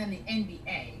 and the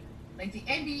NBA. Like the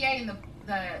NBA and the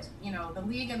the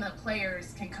league and the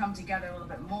players can come together a little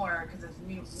bit more because it's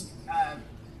mutually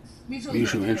Mutual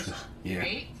interest, beneficial, yeah.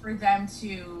 right? For them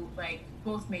to like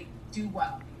both do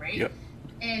well, right? Yep.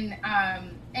 In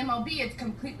MLB, it's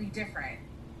completely different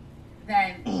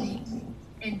than the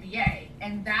NBA,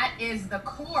 and that is the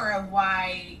core of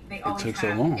why they always took so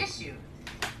have long. issue.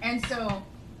 And so,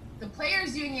 the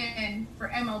players' union for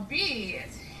MLB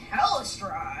is hella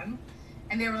strong,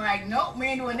 and they were like, "Nope, we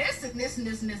ain't doing this and this and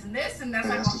this and this and this," and that's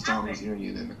And not that's the gonna happen. strongest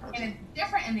union in the country. And it's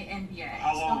different in the NBA.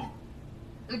 How long?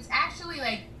 So it's actually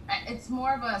like it's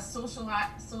more of a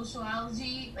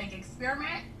sociology like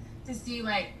experiment to see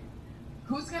like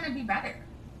who's gonna be better.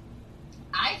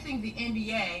 I think the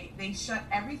NBA, they shut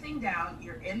everything down.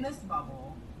 You're in this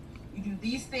bubble. You do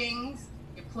these things.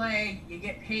 You play. You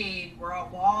get paid. We're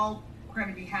all going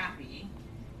to be happy.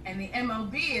 And the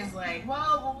MLB is like,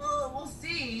 well, we'll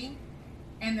see.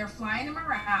 And they're flying them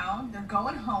around. They're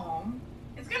going home.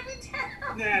 It's going to be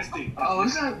terrible. Nasty. Oh,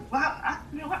 it's not. Well,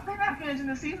 you know what? They're not finishing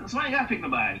the season, so I ain't got to pick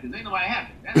nobody because ain't nobody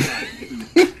happy.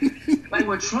 That's not like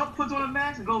when Trump puts on a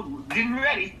mask and goes, "Getting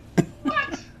ready."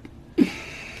 What?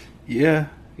 Yeah.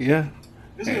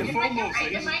 This Hey. is It four might, months. not,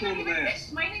 Like, it, this might is not cool even, ass.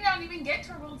 it might not even get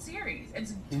to a World Series.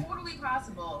 It's totally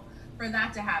possible for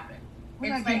that to happen. We're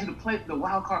not It's getting like to the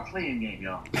wild card playing game,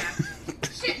 y'all.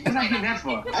 shit. We're not getting that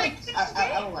far.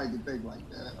 I don't like to think like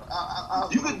that.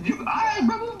 You all right,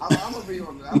 brother? I'm gonna be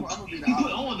on. I'm gonna be the You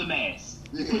put opposite. on the mask.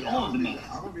 You Yeah, put on the mask.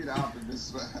 I'm gonna be the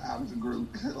optimist out of the group.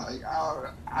 Like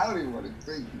I don't even want to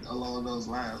think along those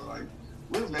lines. Like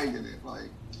we're making it. Like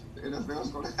the NFL's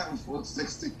gonna have a full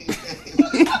 16 games.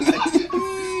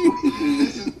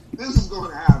 this is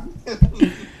gonna happen.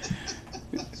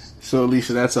 So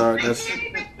Alicia, that's I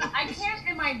can't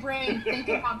in my brain think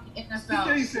about the You can't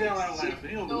NFL say out loud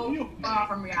laughing. You so don't- far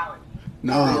from reality.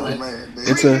 no. Man,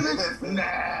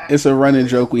 It's a running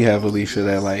joke we have, Alicia,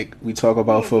 that like we talk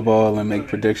about football and make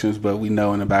predictions, but we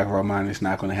know in the back of our mind it's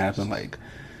not going to happen. Like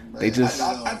they just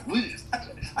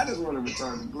I just want to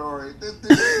return to glory.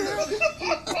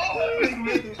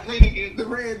 The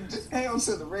red, hell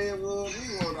to the redwood.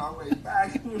 We on our way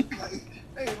back. Like,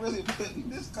 they really putting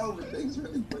this COVID thing's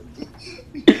really putting.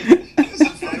 This is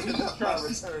fucking up our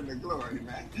return to glory,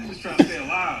 man. You just trying to stay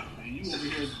alive, man. You over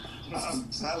here. I'm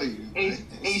telling you,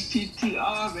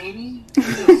 HTTR, baby.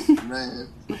 man.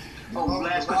 Oh,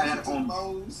 last the question I had Washington on.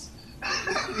 Moles.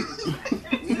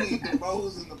 We need the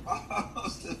moles and the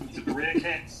balls. The red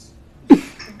cats.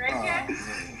 Red Cat?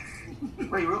 Oh,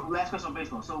 Wait, last question on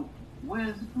baseball. So,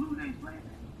 Where's the Blue Jays playing?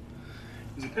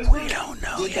 Is it Pittsburgh? We don't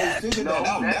know Did they yet. figure No, that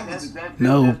out? that- That was that-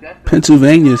 No, that-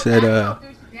 Pennsylvania said, That's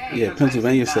today. yeah,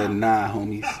 Pennsylvania said, nah,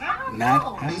 homies. I don't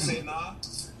Not know. He said, nah.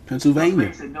 Pennsylvania.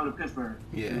 They said no to Pittsburgh.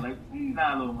 Yeah. They're like,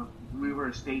 nah, little, we were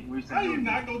a state. We said How no you to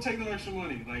not gonna take no extra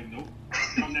money? Like, nope.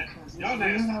 Y'all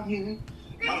nasty.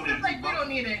 It's like we don't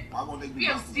need it. Why won't they do We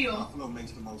have Buffalo? steel. Buffalo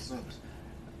makes the most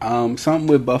sense. Something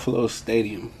with Buffalo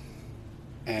Stadium.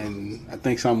 And I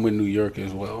think something with New York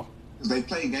as well. They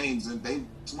play games, and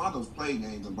Toronto's played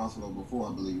games in Buffalo before,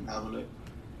 I believe, haven't they?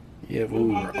 Yeah, What when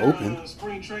we were about their open.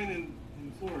 spring training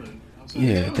in Florida?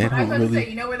 Yeah, they I was don't about to say, really.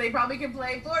 you know where they probably can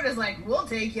play? Florida's like, we'll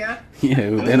take you. Yeah, they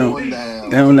Going don't. down.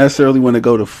 They don't necessarily want to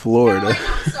go to They're Florida. like,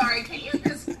 I'm sorry, can you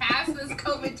just pass this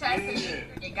COVID test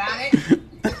and you got it?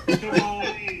 Come on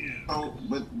in. Oh,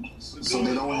 but so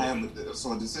they don't have.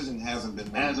 So a decision hasn't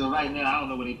been made, As of right now, I don't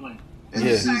know where they playing. and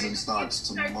Yeah. the season starts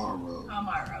tomorrow.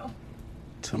 Tomorrow.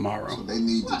 Tomorrow. So they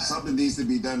need to, something needs to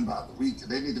be done by the weekend.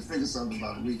 They need to figure something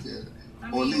by the weekend,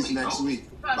 or at least next week.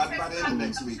 By the end of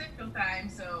next week. Central time,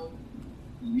 so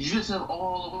You just have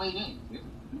all away games.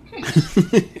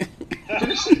 Okay.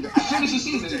 Finish the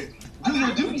season. I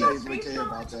think the Jays would care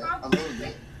about that a little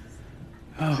bit.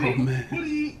 Oh What man. do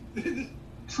you?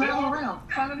 Travel around.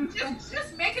 Find a new place.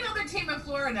 just make another team in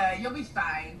Florida. You'll be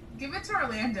fine. Give it to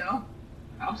Orlando.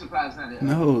 I'm surprised not.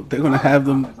 No, they're gonna have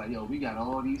them. It's like, yo, we got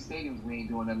all these stadiums we ain't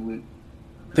doing nothing with.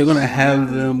 They're gonna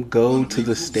have them go to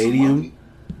the stadium.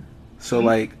 So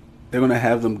like, they're gonna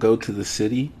have them go to the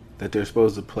city that they're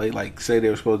supposed to play. Like, say they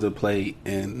were supposed to play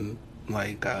in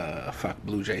like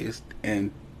Blue Jays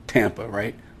in Tampa,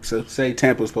 right? So say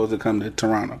Tampa's supposed to come to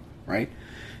Toronto, right?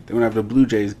 They're gonna have the Blue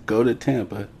Jays go to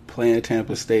Tampa, play in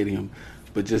Tampa Stadium,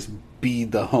 but just be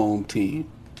the home team.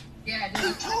 Yeah,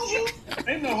 dude.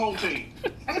 Ain't no home team.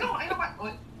 I know.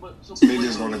 So They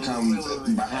just gonna come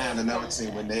behind another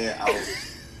team when they're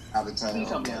out of town. Please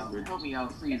help me out. Help me out,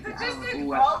 please. It's just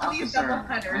in all I'm these double concerned.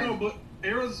 cutters. No, but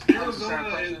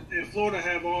Arizona and Florida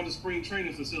have all the spring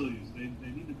training facilities. They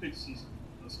need to pick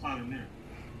a spot in there.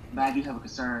 But I do have a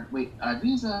concern. Wait, are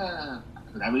these I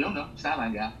really don't know.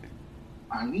 Sideline guy.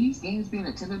 Are these games being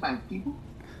attended by people?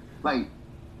 Like,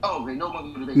 oh, okay, no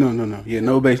one going to No. Yeah,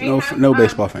 no They have,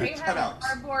 baseball They fans. have Cutouts.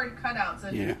 cardboard cutouts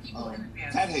of Yeah. people in the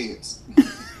Cat fans. heads.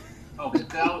 Okay,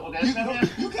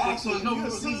 that's You can actually no, you're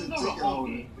a season ticket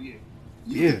holder. Yeah.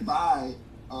 You Yeah. can buy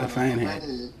A fan a head. head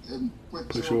and put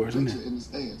Put your yours in picture there. in the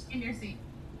stands. In your seat.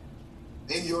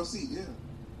 In your seat, yeah.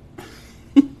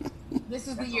 This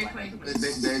is the year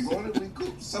 2020. They're going to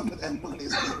recoup some of that money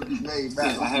is going to be made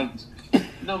back. Yes, I have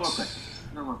no more questions.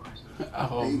 No more questions.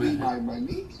 Oh Maybe man. my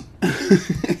money.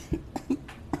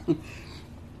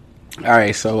 All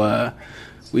right, so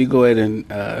we go ahead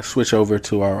and switch over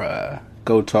to our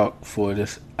Go Talk for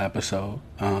this episode.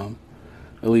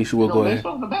 Alicia, we'll go ahead.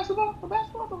 Baseball, the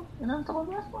basketball. You know, talk about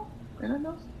basketball. Anything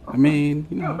else? I mean,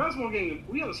 you Yeah, know, basketball game.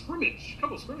 We had a scrimmage,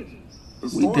 couple scrimmages. We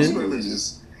Four did.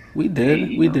 scrimmages. we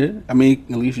did. I mean,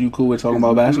 Alicia, you cool with talking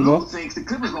about basketball? Thinks the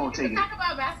Clippers gonna take it. Talk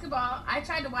about basketball. I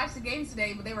tried to watch the games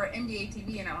today, but they were NBA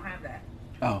TV, and I don't have that.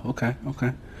 Oh, okay.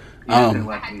 I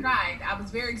had tried. I was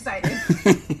very excited.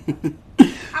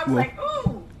 I was Well- like,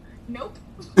 ooh, nope.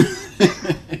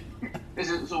 Is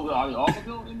it so? Are they all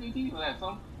still NBA TV? Or have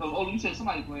some? Oh, you said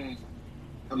somebody playing.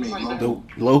 I mean, The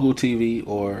local TV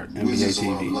or NBA Wizards or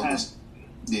TV. locals.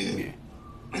 Yeah.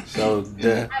 Yeah. So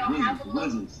the I don't have a local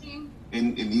Wizards. team.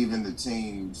 And even the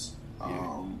teams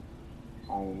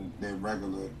on their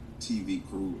regular TV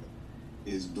crew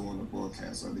is doing the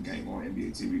broadcast of the game on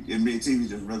NBA TV. NBA TV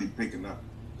just really picking up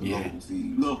the Yeah. local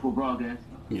feed. Local broadcast.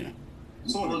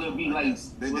 Will it be like?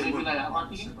 Will it be like a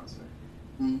hockey?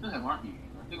 They'll have hockey.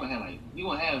 They're gonna have like you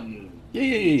gonna have your.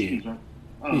 Yeah. Right?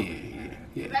 Oh,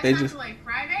 Yeah. That's They not just till like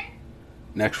Friday.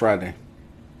 next Friday.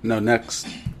 No, next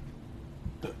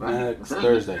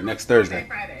Thursday. Next Okay, Thursday.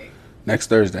 Friday. Next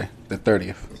Thursday, the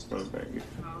 30th. It's Thursday.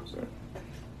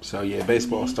 So yeah,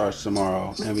 baseball starts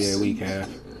tomorrow. NBA weekend.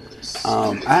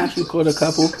 I actually caught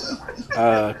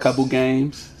a couple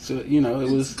games. So you know, it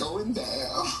was Going down.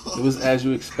 it was as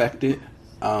you expected.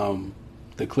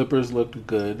 The Clippers looked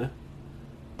good,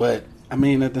 but I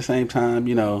mean at the same time,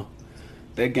 you know,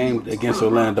 that game against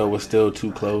Orlando was still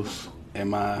too close in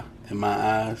my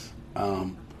eyes.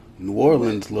 New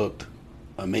Orleans looked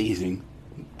amazing.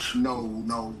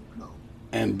 No.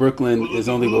 And Brooklyn is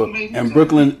only going,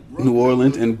 New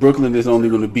Orleans, and Brooklyn is only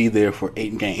going to be there for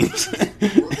 8 games.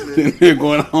 Then they're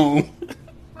going home.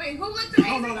 Wait, who looked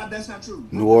No, amazing? that's not true.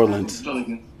 New Orleans,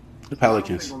 Pelicans. the I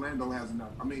Pelicans. don't think Orlando has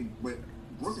enough. I mean, but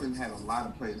Brooklyn had a lot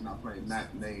of players not playing,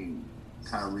 not named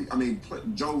Kyrie. I mean,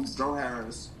 Joe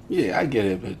Harris, Yeah, I get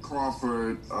it, but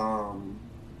Crawford,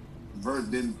 Vert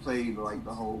didn't play like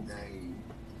the whole game.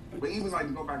 But even like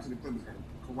to go back to the Clippers game,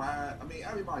 Kawhi. I mean,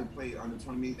 everybody played under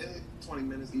 20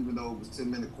 minutes, even though it was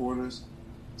 10-minute quarters.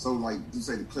 So like you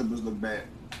say, the Clippers look bad.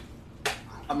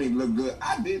 I mean, look good.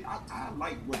 I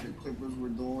like what the Clippers were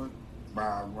doing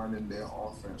by running their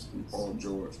offense through Paul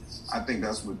George. I think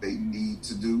that's what they need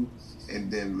to do,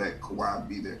 and then let Kawhi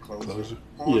be their closer.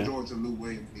 Paul George and Lou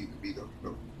Williams need to be the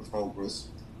focus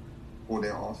for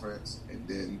their offense, and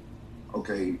then,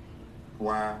 okay,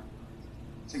 Kawhi,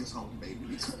 take us home, baby,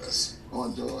 because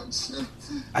Paul George.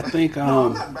 I think no,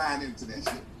 I'm not buying into that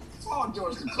shit. Paul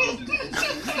George can close the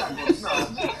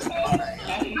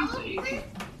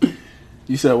game.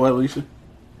 You said what, Alicia?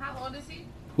 How old is he?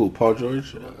 Who, Paul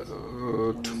George?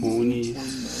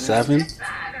 27? This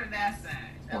side or that side?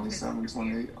 27,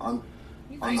 28. No,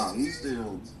 he's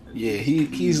still. Yeah,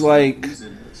 he's like. He's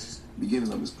in his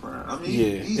beginning of his prime. I mean,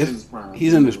 yeah, he's in his prime.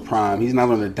 He's in his prime. He's not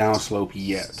on the downslope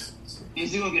yet.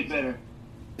 Is he gonna get better?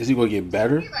 Is he gonna get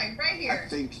better? He's like right here. I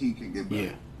think he can get better.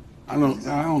 Yeah, I don't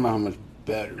know how much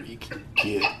better he can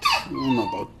get. I don't know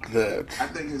about that. I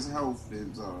think his health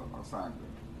is a factor.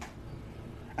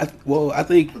 I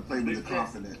think to play with the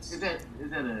confidence. Is that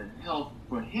a help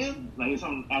for him? Like it's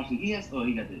something actually he has? Oh,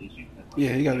 he got the issue.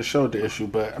 Yeah, he got a shoulder issue,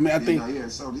 but I mean, I think he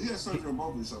had surgery on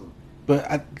both his shoulders.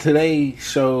 But today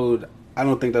showed. I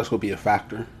don't think that's going to be a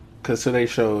factor because today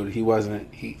showed he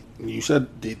wasn't. You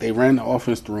said they ran the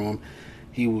offense through him.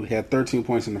 He had 13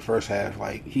 points in the first half.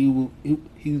 Like he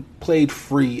played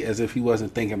free as if he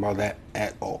wasn't thinking about that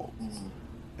at all. Mm-hmm.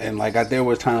 And like there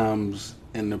were times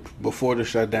before the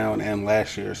shutdown and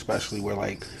last year especially where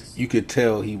like you could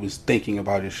tell he was thinking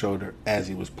about his shoulder as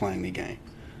he was playing the game.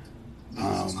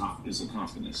 It's a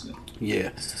confidence thing. Yeah.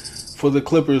 For the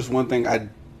Clippers, one thing I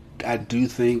do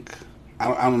think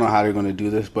I don't know how they're going to do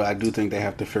this, but I do think they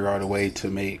have to figure out a way to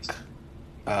make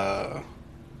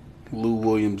Lou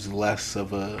Williams less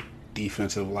of a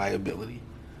defensive liability.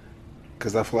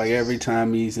 Because I feel like every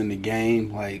time he's in the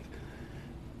game, like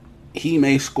he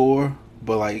may score,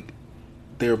 but like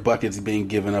there are buckets being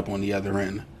given up on the other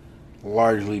end,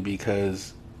 largely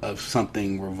because of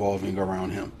something revolving around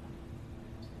him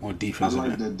on defensive end. I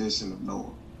like end. the addition of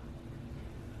Noah.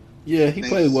 Yeah, he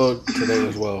played well today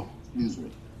as well. Excuse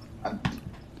me.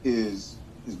 His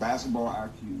basketball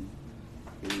IQ,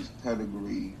 his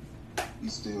pedigree,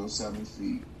 he's still 7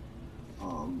 feet.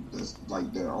 That's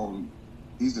like their own.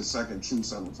 He's the second true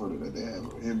 7-footer that they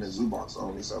have. Him and Zubac are the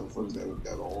only 7-footers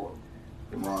that are on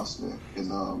the roster.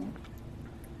 And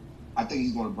I think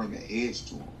he's going to bring an edge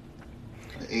to him,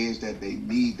 an edge that they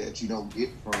need that you don't get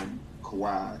from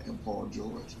Kawhi and Paul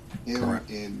George. Him Correct.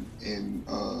 and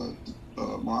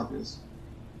Marcus.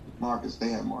 They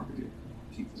have Marcus here.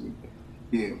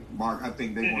 Yeah, Mark. I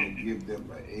think they want to give them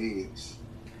an edge.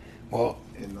 Well,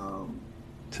 and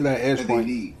to that edge point,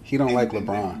 he don't like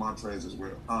LeBron. And Montrez as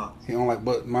well. He don't like,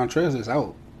 but Montrez is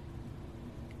out.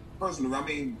 Personally, I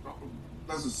mean,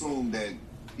 let's assume that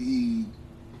he's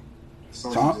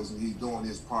doing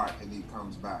his part and he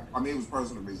comes back. I mean, it was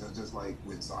personal reasons, just like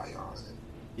with Zion.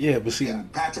 Yeah, but see,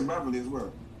 and Patrick Beverly as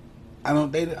well. I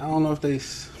don't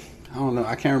know.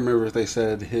 I can't remember if they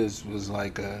said his was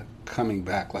like coming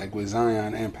back. Like with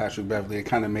Zion and Patrick Beverly, it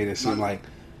kind of made it seem like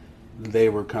they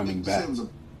were coming back. It was a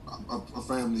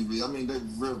family reason. I mean, they're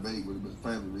real vague with it, but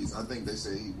family reason. I think they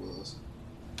said he was.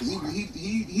 He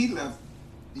left.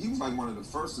 He was like one of the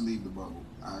first to leave the bubble,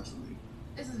 actually.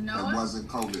 This is Noah? That wasn't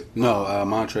COVID. No,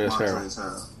 Montrezl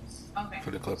Harrell. Okay.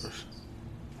 For the Clippers.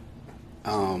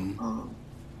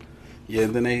 Yeah,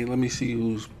 and then let me see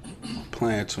who's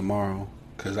playing tomorrow.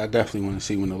 Because I definitely want to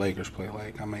see when the Lakers play.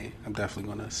 Like, I'm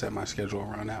definitely going to set my schedule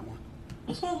around that one.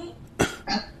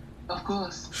 Of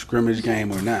course. Scrimmage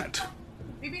game or not.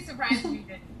 We'd be surprised if you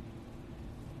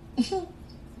didn't.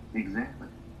 Exactly.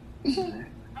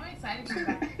 I'm excited for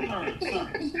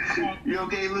that. You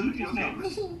okay, Luke? You okay?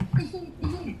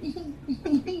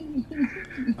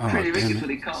 Pretty Rick is what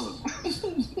they call him.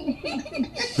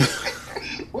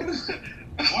 Why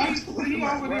are you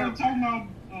over there talking about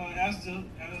as the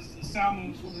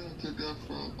Salmon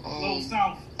Low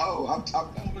South? Oh, I'm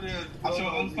over there.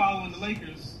 I'm following the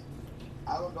Lakers.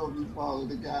 I don't know if you follow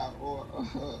the guy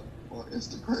on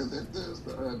Instagram that does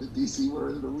the DC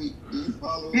word of the week. Do you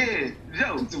follow? Yeah,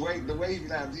 Joe. The way he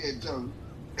laughs, yeah, Joe.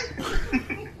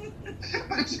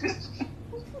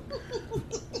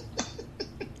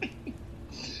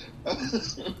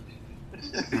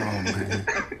 Oh man.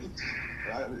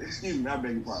 Excuse me, I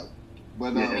beg your pardon.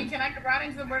 But I mean, can I combine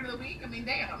into the word of the week? I mean,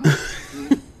 damn.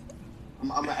 I'm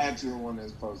gonna add you on one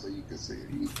that's post so you can see it.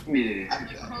 Yeah.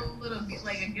 Like a whole little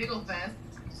like a giggle fest.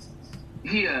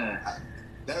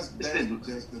 That's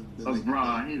just the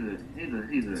LeBron. He's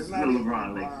a it's real not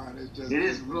LeBron. LeBron. It's just It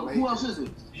is the real. Lakers. Who else is it?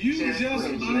 You Shannon just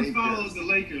Sharpe. unfollowed the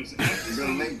Lakers. The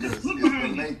Lakers. Look It's behind the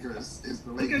you. Lakers. It's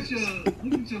the Look Lakers.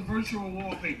 at your virtual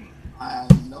wallpaper. I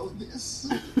know this.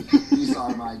 These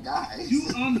are my guys. You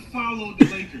unfollowed the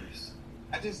Lakers.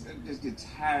 I just get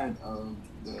tired of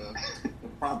the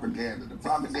propaganda. The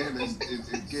propaganda is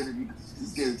getting.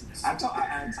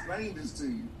 I explained this to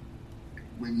you.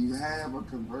 When you have a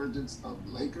convergence of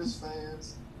Lakers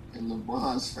fans and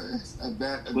LeBron's fans,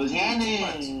 What's it's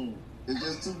happening?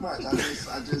 just too much. I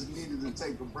just needed to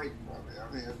take a break from it.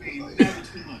 I mean, like, Never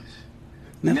too much.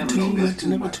 Never too much.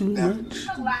 Never much. too Definitely. much. It's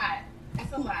a lot.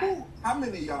 It's a lot. How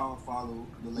many of y'all follow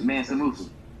the Lakers? Mansa page? Musa.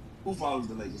 Who follows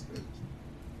the Lakers page?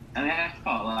 I mean, I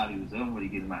follow a lot of these. I don't really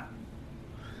get them out.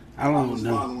 I I was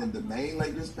don't know. following the main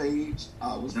Lakers page.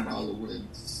 I was following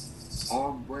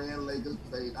off-brand Lakers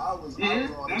page. I was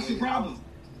on That's the your way. problem.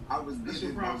 I was That's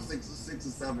getting your about problem. six or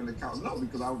seven accounts. No,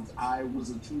 because I was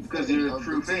a true Because fan you're a of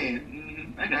true the team.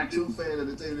 fan. I I'm a got true you. fan of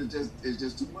the team. It's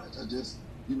just too much. I just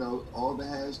all the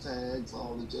hashtags,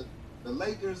 the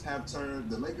Lakers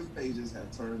pages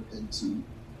have turned into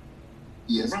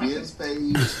ESPN's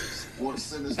page, Sports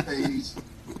Center's page,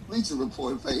 Bleacher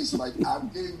Report page. Like I'm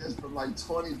getting this from like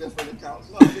 20 different accounts.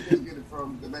 No, I can just get it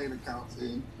from the main accounts,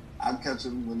 and I catch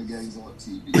them when the game's on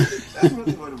TV. That's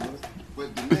really what it was.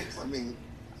 But the Knicks, I mean,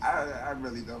 I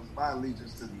really don't. My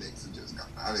allegiance to the Knicks is just gone.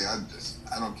 I mean,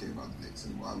 I don't care about the Knicks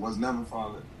anymore. I was never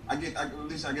following. At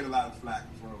least I get a lot of flack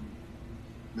from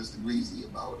Mr. Greasy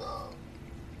about all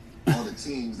the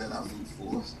teams that I root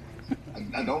for.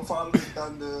 I don't follow the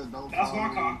Thunder. Don't That's follow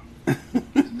my car. the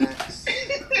Nets.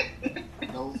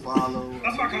 Don't follow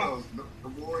That's my car. the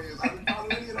Warriors. I didn't follow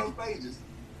any of those pages.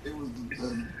 It was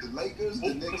the Lakers,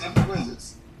 the Knicks, and the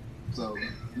Wizards. So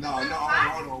no,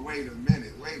 hold on, wait a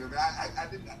minute. I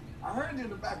didn't. I heard you in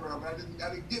the background, but I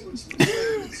didn't get what you were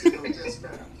saying until just now.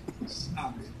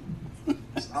 Stop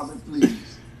it,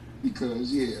 please,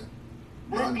 because y'all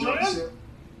jump ship.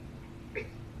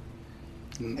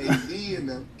 AD and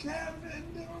them Kevin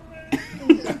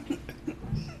Durant.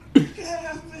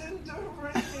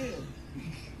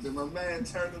 Then my man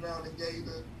turned around and gave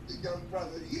the young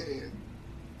brother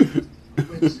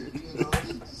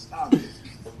just stop it.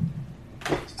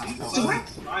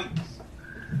 Right.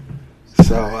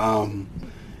 So,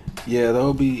 yeah,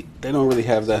 they don't really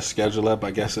have that schedule up. I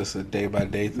guess it's a day by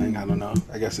day thing. I don't know.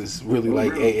 I guess it's really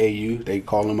like AAU. They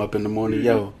call them up in the morning.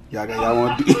 Yo, y'all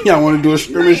want to do a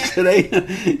scrimmage today?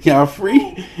 Y'all free?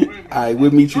 All right,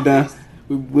 we'll meet you down.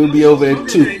 We'll be over at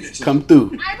 2. Come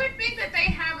through. I would think that they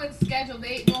have a schedule.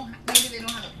 Maybe they don't have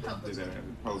a public. They gotta have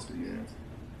it posted, yeah.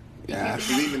 Yeah,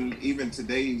 Because even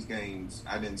today's games,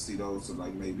 I didn't see those till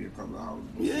like maybe a couple of hours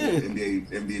before. Yeah. The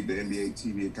NBA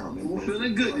TV account. We're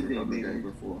feeling good like a today, couple of baby. days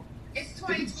before. It's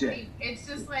 2020. It's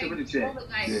just like roll Give it a check. the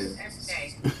dice Yeah. every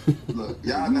day. Look,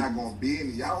 y'all not gonna be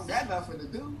in. Y'all don't got nothing to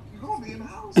do. You're gonna be in the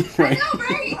house. I Right. know,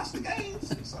 right? Watch the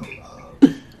games. So,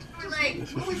 Or like,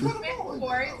 what we put them on?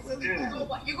 sports. Really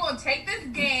You're gonna take this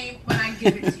game when I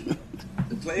give it to you.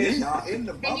 The players, y'all in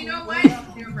the bubble. And you know what what? y'all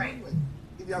gonna You're be right. doing?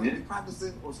 If y'all gonna be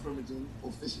practicing or scrimmaging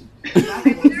or fishing. I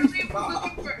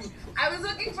was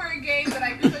looking for a game that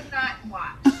I could not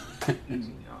watch.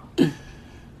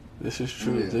 This is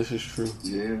true. Yeah. This is true.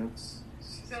 Yeah.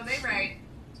 So they right.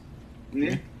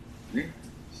 Yeah.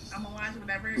 I'm gonna watch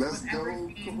whatever. Let's whatever go,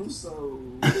 game. Caruso.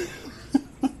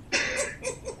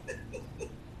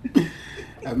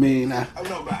 I mean, Oh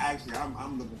no, but actually,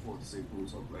 I'm looking forward to seeing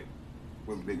Caruso play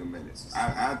with bigger minutes.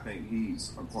 I think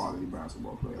he's a quality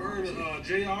basketball player. Heard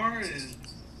JR and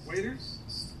Waiters.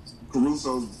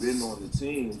 Caruso's been on the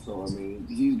team, so I mean,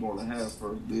 he's going to have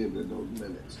first dibs at those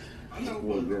minutes. I know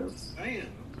Well, what yeah. I'm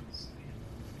saying.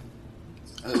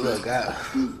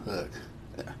 look.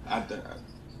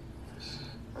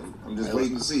 I'm just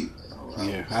waiting to see.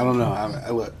 Yeah, I don't know.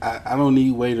 I don't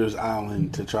need Waiters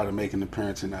Island to try to make an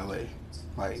appearance in LA.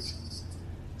 Like,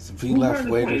 if he left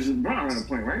Waiters, Brown ran a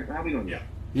point, right? How we gonna do?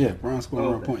 yeah, Brown's scoring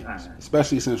more Okay, points, all right.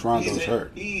 especially since Rondo's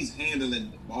hurt. He's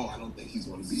handling the ball. I don't think he's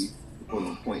going to be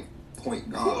point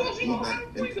Who guard. else you gonna run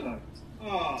a point guard?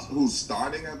 Who's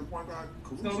starting as the point guard?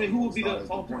 Caruso No, I mean, who would be the starts as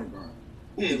all-time? point guard?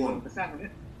 Who's Yeah, going but aside from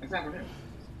him.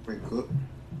 Quinn Cook?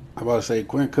 I'm about to say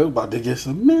Quinn Cook about to get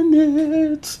some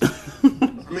minutes. I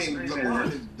mean,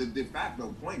 LeBron is the de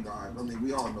facto point guard. I mean,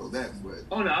 we all know that, but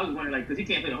Oh no, I was wondering because he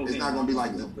can't play the whole it's game. not going to be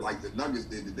like the Nuggets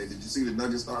did today. Did you see the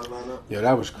Nuggets starting lineup? Yo,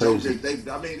 that was crazy. I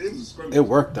mean, it was a scrimmage. It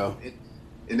worked though.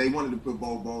 And they wanted to put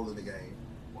Bol in the game.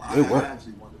 Well, It worked. I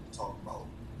actually wanted to talk about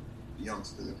the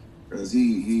youngster because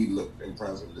he looked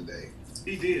impressive today.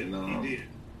 He did. No. He did.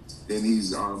 and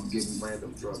he's getting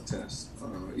random drug tests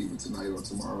either tonight or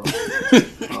tomorrow.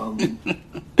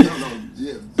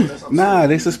 Yeah. Nah,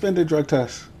 they suspended drug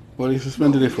tests. Well, they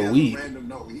suspended it for weed.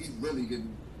 He's really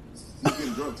getting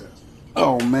drug tests.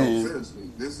 Oh man. Seriously,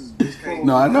 this came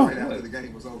I know. right after the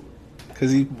game was over.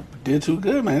 Cause he did too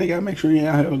good, man. They gotta make sure he ain't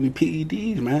out here on the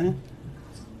PEDs, man.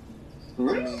 I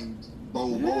mean,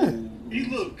 he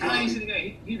looked good.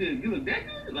 He looked that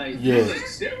good? Like, yeah.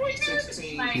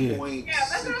 16 Like, points,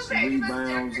 that's what I'm 6 saying.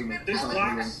 rebounds, and a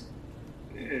blocks.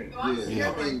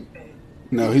 Yeah. I mean,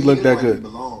 No, he looked that good.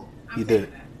 Belong. He did.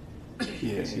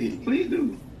 Yeah, please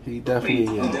do. he definitely.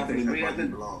 He definitely looked like he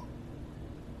belonged.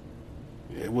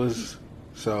 It was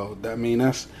so. I mean,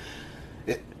 that's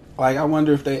it. Like, I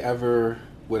wonder if they ever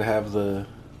would have the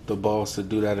balls to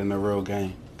do that in a real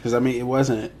game. Because I mean, it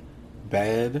wasn't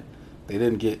bad. They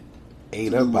didn't get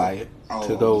ate up by it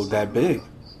to go that big.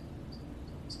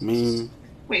 I mean,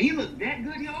 wait, he looked that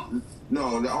good, y'all?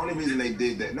 No, the only reason they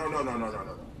did that. No.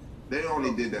 They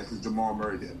only did that because Jamal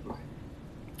Murray didn't play.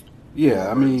 yeah,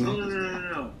 I mean,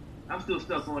 No. I'm still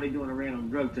stuck on they doing a random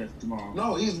drug test tomorrow.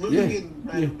 No, he's really getting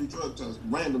randomly drug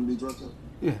tested.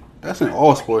 yeah, that's in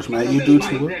all sports, man. You do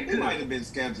too. He might have been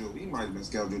scheduled.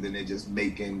 And they're just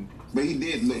making. But he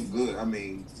did look good. I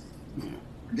mean,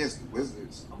 against the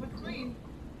Wizards.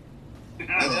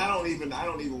 I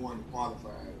don't even want to qualify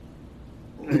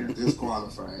it or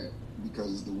disqualify it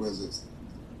because the Wizards.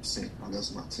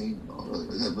 That's my team.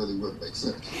 That really wouldn't make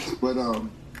sense. But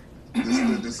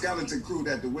the skeleton crew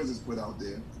that the Wizards put out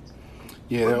there.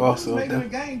 Yeah, they're also making a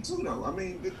game too, though. I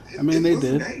mean, they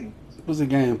did. It was a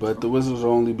game, but the Wizards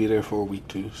will only be there for a week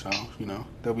too. So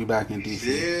they'll be back in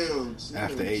DC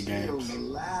after 8 games.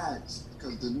 Relax,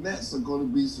 because the Nets are going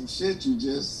to be some shit. You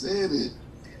just said it.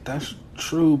 That's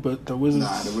true, but the Wizards.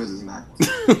 Nah, the Wizards not.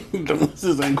 The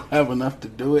Wizards ain't gonna have enough to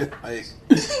do it. Like,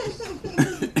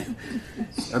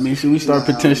 I mean, should we start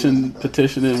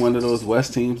petitioning one of those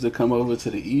West teams to come over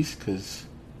to the East because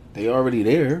they already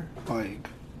there? Like,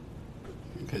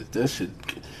 because this should.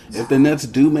 If the Nets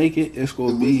do make it, it's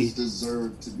gonna be. The Wizards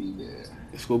deserve to be there.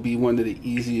 It's gonna be one of the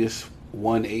easiest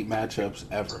 1-8 matchups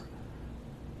ever.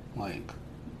 Like,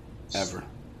 ever.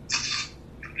 If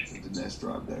the Nets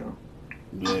drop down.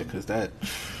 Yeah, because that.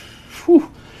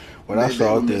 Whew, what I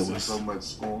saw out there was so much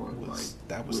scoring.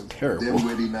 That was terrible.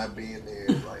 Dinwiddie not being there,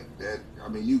 like that. I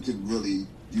mean, you could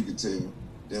tell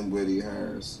Dinwiddie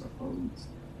has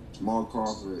Jamal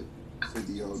Crawford,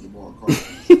 50-year-old Jamal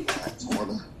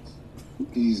Crawford.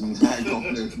 He's not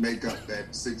going to make up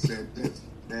that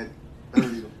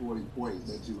 30 to 40 points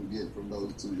that you would get from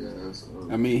those two guys.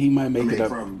 I mean, he might make it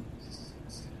up.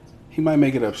 He might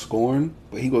make it up scoring,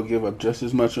 but he gonna give up just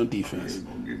as much on defense. He's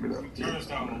gonna give it up. Turns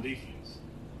down on defense.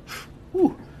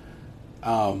 Whew.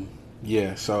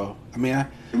 Yeah. So I mean,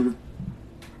 it would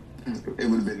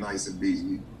have been nice if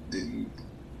he didn't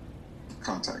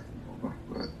contact him,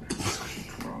 but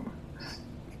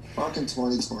fucking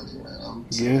 2020, man.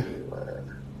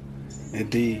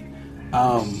 Indeed.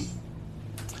 I'm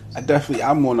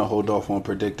gonna hold off on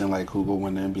predicting like who will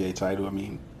win the NBA title. I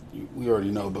mean, we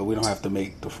already know, but we don't have to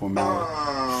make the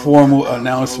formal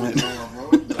announcement.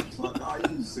 Are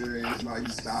you serious? Like,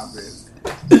 stop it.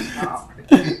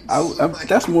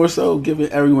 That's more so giving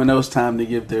everyone else time to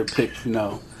give their pick.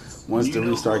 Once the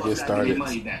restart gets started.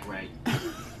 Money back, right?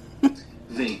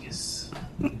 Vegas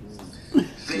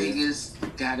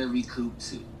gotta recoup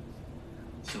too.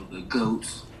 So the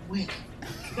GOATs win.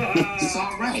 It's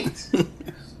all right.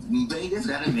 Vegas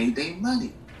gotta make their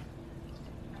money.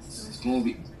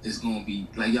 It's gonna be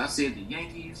like y'all said. The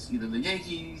Yankees, either the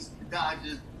Yankees, the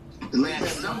Dodgers.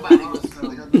 Somebody was.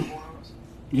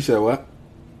 You said what?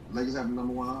 Lakers have the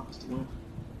number 1 odds to win.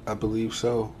 I believe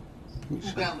so. Who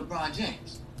got LeBron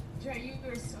James? Dre, you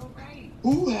were so right.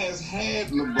 Who has had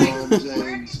LeBron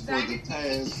James for the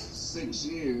past 6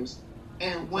 years?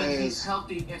 And when he's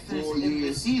healthy and finished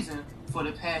the season, for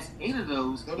the past 8 of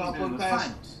those, he's in the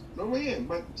finals. No, yeah,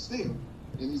 but still.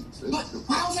 But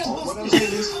how's that? What I'm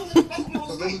saying is, listen to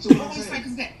what I'm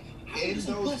saying. In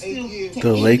those 8 years,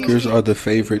 the Lakers are the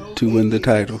favorite to win the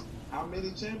title. How many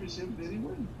championships did he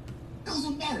win?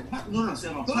 Doesn't matter. No.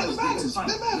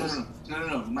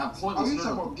 My point was,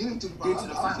 talking about getting to the finals.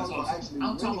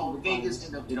 I'm talking about Vegas.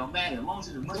 It don't matter. As long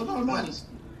as the money.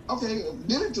 Okay,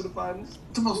 getting to the finals.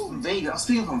 I'm talking about Vegas. I'm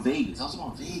speaking from Vegas. I was talking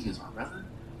about Vegas, my brother.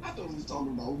 I thought we was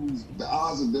talking about who's the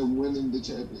odds of them winning the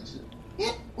championship.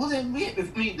 Yeah, well then,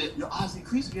 the odds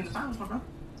increase to get the finals, my brother.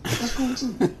 That's cool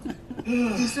too.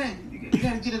 Just saying, you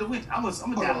gotta get it a win. I'm a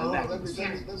down back. Let me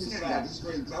slide this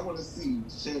straight because I want to see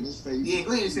Shannon's face. Yeah,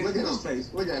 go ahead. Look at his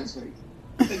face. Look at his face.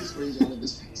 Take a screenshot of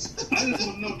his face. I just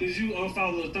want to know, did you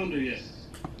unfollow the Thunder yet?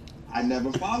 I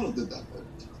never followed the Thunder.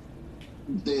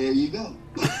 There you go.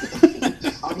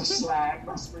 I'm a slide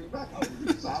my screen back over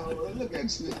because I don't want to look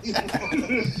at you.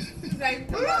 He's like,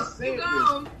 But I said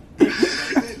gone.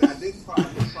 I didn't follow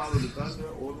the Thunder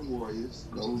or the Warriors.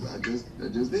 Those I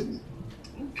just didn't.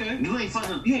 Okay. You ain't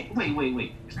follow.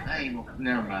 Wait. I ain't gonna.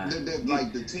 Never mind.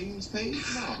 Like the team's page?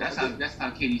 No. That's how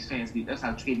KD's fans get. That's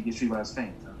how KD gets treated by his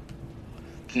fans.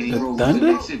 KD The rolls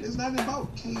Thunder? that shit. It's not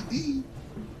about KD.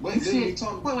 Wait, You then we said-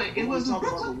 talk. wait, it was talk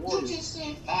about the Brooklyn. You Warriors. just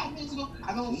said 5 minutes ago.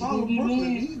 I don't follow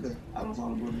Brooklyn either.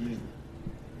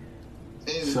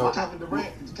 And So- Kevin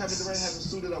Durant hasn't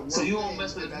suited up. So you don't game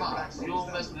mess with in his that mom. Black You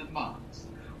don't mess with his mom.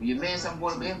 When your man said I'm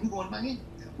going to Miami, we going to Miami.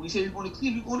 When he said you're going to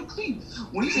Cleveland, you're going to Cleveland.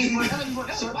 When he said you're going to LA, you're going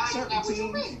to LA. Why not with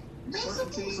your man? Certain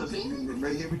teams, Man,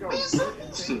 right here we go. Man,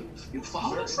 Certain so teams, you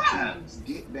follow the certain tribe. teams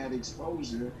get that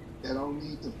exposure that don't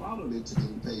need to follow their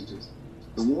team pages.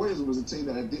 The Warriors was a team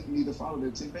that I didn't need to follow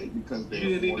their team page because they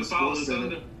You didn't need to follow the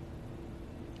Thunder.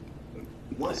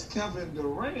 Once Kevin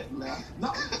Durant left,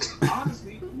 no,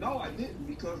 honestly, no, I didn't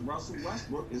because Russell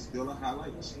Westbrook is still a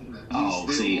highlight machine. Oh,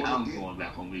 He's still see, gonna I'm get- going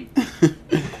back on me.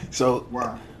 So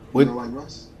Why? What- You don't like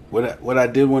Russ? what I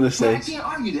did want to But I say, can't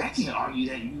argue that. I can't argue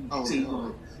that you Oh, say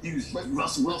no. you But-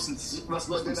 Russell Wilson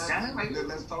But then sound like then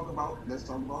let's talk about the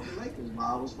Lakers.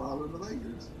 Why I was following the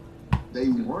Lakers. They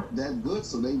weren't that good,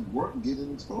 so they weren't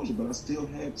getting exposure. But I still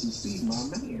had to see my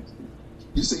man.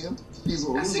 You see him? He's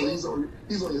on your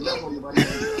left, on your right.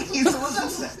 he's the one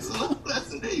that's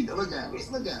there you go. Look at him.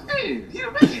 Look at him. Hey, you're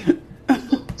a man.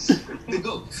 The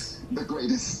GOAT. The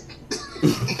greatest.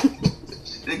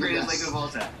 The greatest Laker of all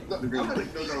time. No. The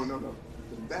greatest. The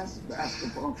best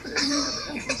basketball player.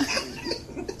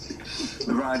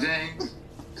 LeBron James.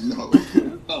 No,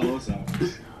 Oh, I'm sorry.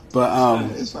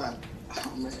 but it's fine.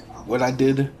 Oh man. what I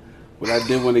did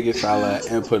want to get y'all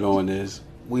input on is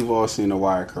we've all seen The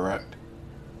Wire, correct?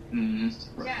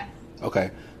 Mm-hmm. Yeah.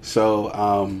 Okay, so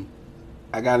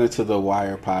I got into the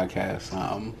Wire podcast.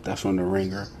 That's on the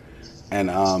Ringer, and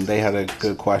they had a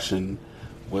good question.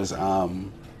 Was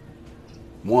one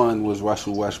was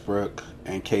Russell Westbrook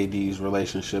and KD's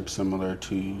relationship similar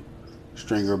to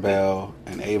Stringer Bell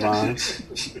and Avon,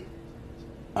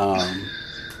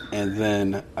 and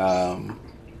then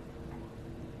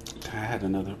I had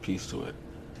another piece to it.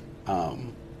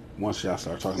 Once y'all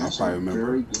start talking, I'll That's probably a remember.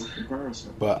 very good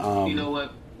comparison. But You know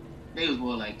what? They was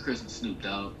more like Chris and Snoop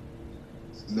Dogg.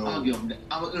 No, I'm gonna give them.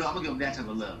 I'm gonna give them that type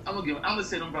of love. I'm gonna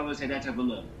say them brothers had that type of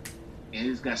love, and it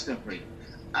just got separated.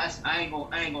 I ain't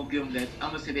gonna give them that.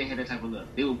 I'm gonna say they had that type of love.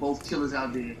 They were both killers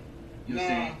out there. You know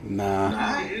what I'm saying? nah.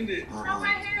 I ended. How my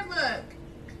hair look?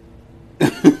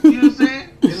 You know what I'm saying?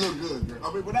 it looked good, girl.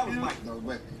 I mean, but that was Mike though.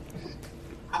 But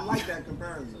I like that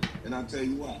comparison, and I'll tell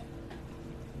you why.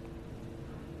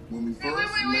 When we Wait,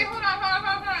 first wait. Hold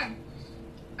on.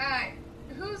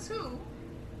 Who's who?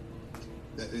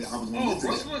 I was gonna Oh,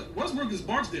 get to that. Westbrook is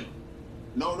Barksdale.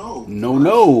 No. No.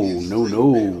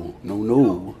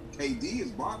 KD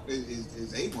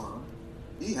is Avon.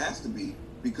 He has to be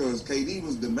because KD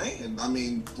was the man. I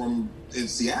mean, in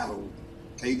Seattle,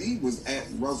 KD was at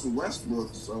Russell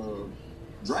Westbrook's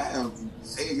draft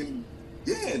saying,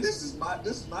 "Yeah, this is my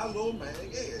little man."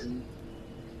 Yeah,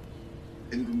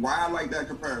 and why I like that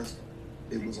comparison,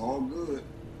 it was all good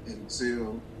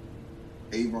until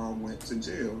Avon went to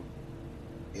jail.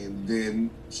 And then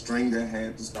Stringer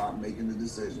had to start making the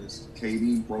decisions.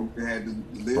 KD had to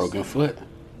listen. Broken foot.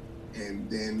 And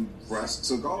then Russ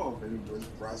took off, and it was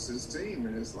Russ's team.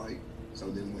 And it's like, so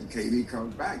then when KD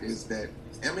comes back, it's that,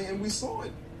 I mean, and we saw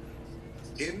it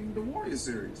in the Warriors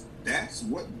series. That's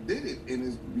what did it. And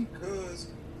it's because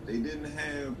they didn't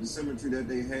have the symmetry that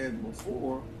they had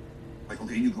before. Like,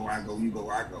 okay, you go, I go, you go,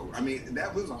 I go. I mean,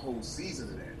 that was a whole season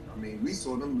of that. I mean, we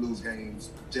saw them lose games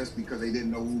just because they didn't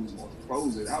know who was going to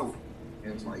close it out.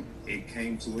 And it's like, it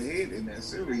came to a head in that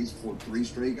series for 3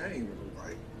 straight games. And it was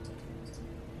like,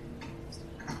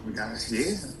 we got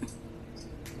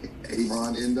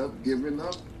Avon ended up giving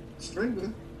up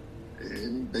Stringer,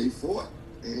 and they fought.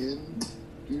 And,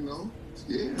 I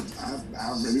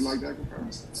really like that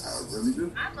comparison. I really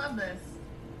do. I love this.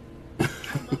 I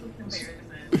love this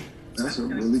comparison. That's a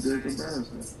really good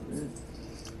comparison. Yeah.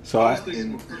 So I I was thinking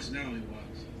more personality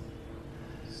wise.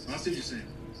 I see what you're saying.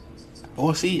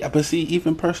 but see,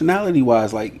 even personality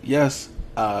wise, like yes,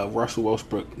 Russell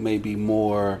Westbrook may be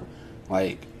more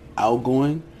like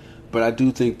outgoing, but I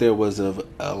do think there was a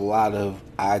lot of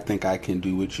I think I can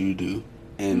do what you do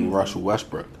in Russell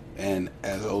Westbrook. And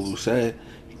as Olu said,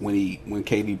 when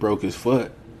KD broke his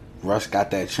foot, Russ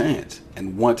got that chance.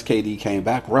 And once KD came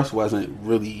back, Russ wasn't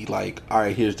really like, all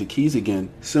right, here's the keys again.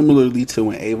 Similarly to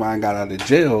when Avon got out of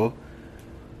jail,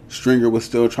 Stringer was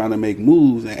still trying to make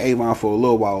moves, and Avon for a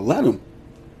little while let him.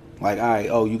 Like, all right,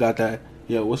 oh, you got that?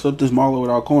 Yo, what's up this Marlo with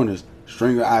our corners?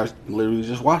 Stringer, I literally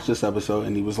just watched this episode,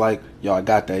 and he was like, yo, I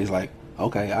got that. He's like,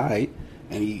 okay, all right.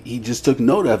 And he just took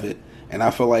note of it. And I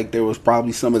feel like there was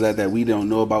probably some of that we don't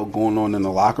know about going on in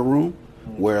the locker room,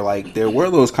 where, like, there were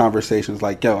those conversations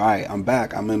like, yo, all right, I'm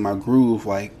back. I'm in my groove,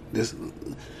 like, this.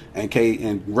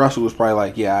 And Russell was probably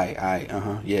like,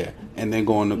 yeah, yeah. And then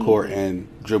go on the court and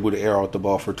dribble the air out the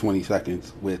ball for 20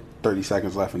 seconds with 30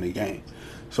 seconds left in the game.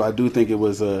 So I do think it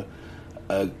was a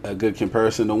good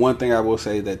comparison. The one thing I will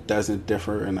say that doesn't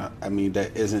differ, and I mean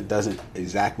that doesn't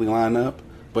exactly line up,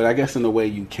 but I guess in the way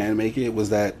you can make it, was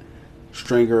that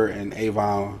Stringer and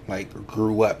Avon like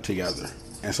grew up together,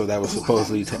 and so that was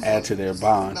supposedly to add to their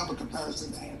bond.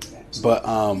 But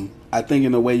I think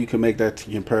in a way you can make that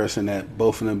comparison that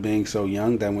both of them being so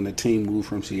young that when the team moved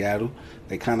from Seattle,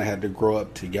 they kind of had to grow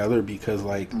up together because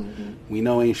like we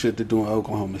know ain't shit to do in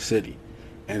Oklahoma City.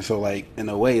 And so, like, in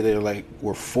a way, they're like,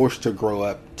 were forced to grow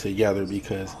up together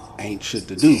because ain't shit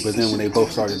to do. But then when they both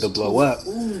started to blow up,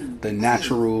 their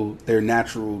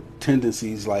natural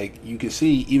tendencies, like, you could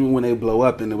see, even when they blow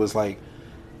up and it was like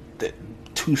the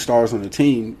two stars on the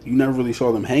team, you never really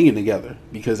saw them hanging together.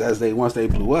 Because once they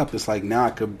blew up, it's like, now I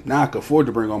could afford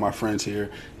to bring all my friends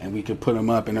here and we could put them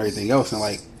up and everything else. And,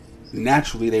 like,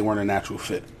 naturally, they weren't a natural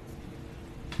fit.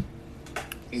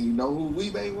 And you know who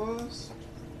Weebay was?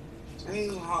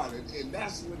 James Harden, and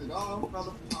that's when it all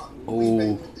fell apart.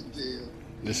 Oh,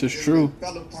 this is true. It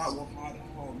fell apart with Harden.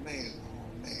 Oh man,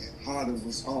 Harden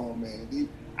was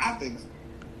I think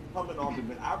coming off the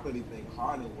bench, I really think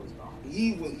Harden was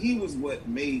he was what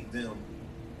made them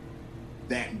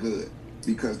that good,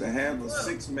 because to have a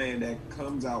six man that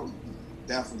comes out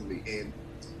definitely, and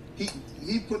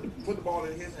he put the ball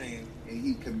in his hand and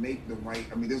he could make the right.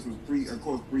 I mean, this was pre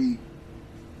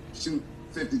shoot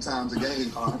 50 times a game,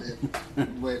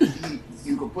 but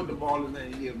you could put the ball in there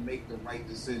and he'll make the right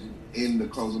decision in the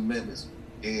closing minutes.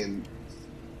 And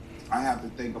I have to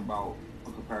think about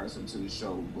a comparison to the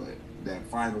show, but that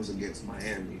finals against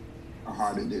Miami,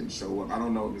 Harden didn't show up. I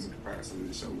don't know if it's a comparison to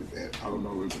the show with that. I don't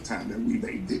know if it's a time that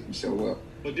Weebay didn't show up.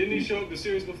 But didn't he show up the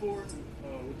series before with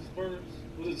the Spurs?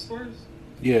 Was it the Spurs?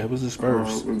 Yeah, it was the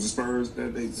Spurs. It was the Spurs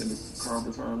that they in the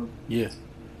conference final. Yeah,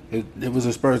 it was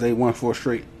the Spurs. They won 4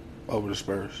 straight over the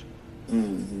Spurs.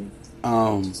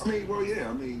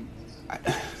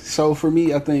 So for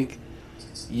me, I think,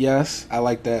 yes, I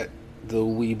like that the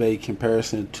Weebay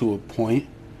comparison to a point,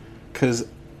 because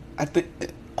I think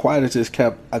Quiet just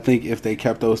kept. I think if they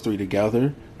kept those three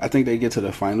together, I think they get to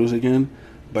the finals again.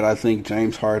 But I think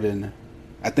James Harden,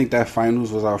 I think that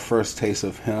finals was our first taste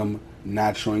of him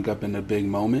not showing up in the big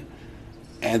moment,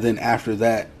 and then after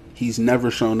that, he's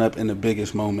never shown up in the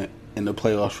biggest moment in the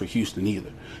playoffs for Houston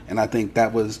either. And I think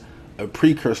that was a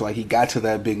precursor. Like, he got to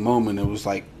that big moment, it was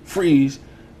like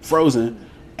frozen,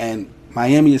 and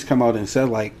Miami has come out and said,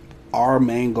 like, our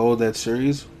main goal of that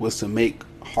series was to make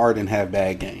Harden have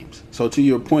bad games. So to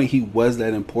your point, he was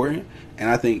that important, and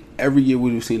I think every year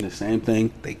we've seen the same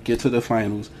thing. They get to the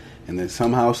finals, and then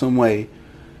somehow, some way,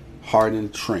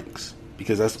 Harden shrinks,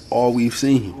 because that's all we've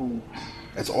seen.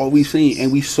 That's all we've seen,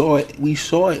 and we saw it. We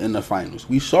saw it in the finals.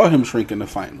 We saw him shrink in the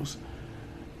finals,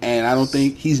 and I don't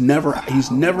think he's never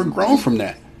grown from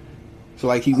that. So,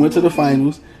 like, he went to the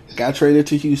finals, got traded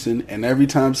to Houston, and every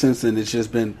time since then, it's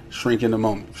just been shrinking the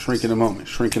moment. Get the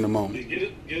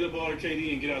ball to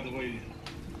KD and get out of the way.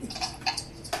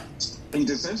 And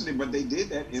essentially, but they did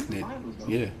that in the finals, though.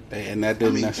 Yeah, and that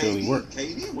didn't necessarily work.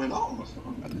 KD went off.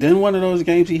 Then one of those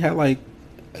games, he had like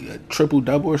a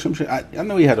triple-double or some shit. I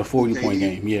know he had a 40-point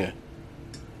game, yeah.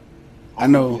 I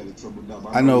know,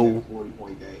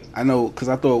 because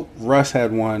I thought Russ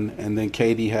had one, and then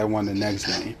KD had one the next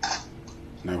game.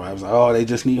 And everybody was like, oh, they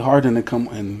just need Harden to come,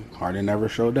 and Harden never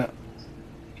showed up.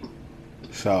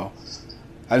 So,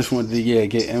 I just wanted to,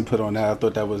 get input on that. I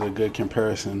thought that was a good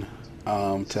comparison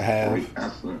to have.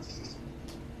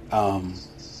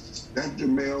 That's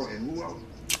Jamel and who else?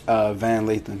 Van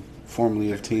Lathan,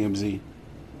 formerly of TMZ.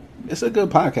 It's a good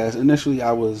podcast. Initially,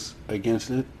 I was against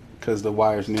it because The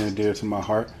Wire's near and dear to my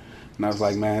heart, and I was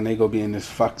like, man, they gonna be in there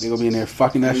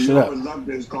fucking that shit up. Love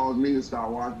this caused me to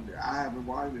start watching it. I haven't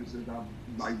watched it since I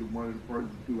like one of the first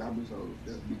 2 episodes,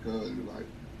 just because like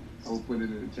I was putting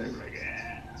it in the check like,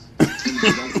 yeah.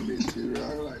 That's a bit shit.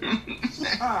 I was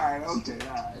like, all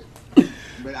right.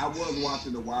 But I was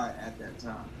watching The Wire at that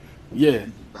time. Yeah.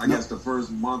 I guess the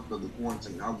first month of the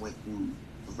quarantine, I went through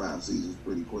the 5 seasons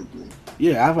pretty quickly.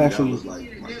 Yeah, I've actually. That was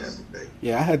like every day.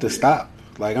 Yeah, I had to stop.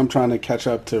 Like, I'm trying to catch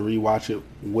up to rewatch it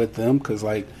with them because,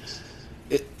 like,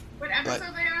 What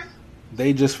episode they on?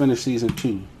 They just finished season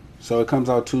 2. So it comes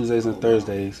out Tuesdays and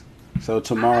Thursdays. So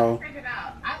tomorrow. I check it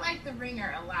out. I like The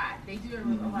Ringer a lot. They do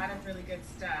a lot of really good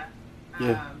stuff.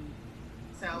 Yeah.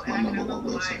 So, and I love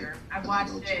The Wire. I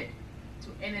watched it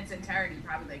in its entirety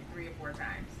probably like 3 or 4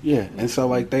 times. Yeah, and so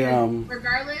like they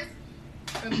regardless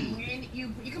of when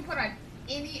you can put on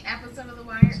any episode of The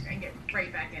Wire and get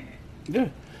right back in it. Yeah.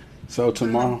 So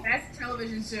tomorrow. One of the best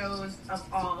television shows of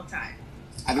all time.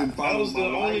 I didn't follow the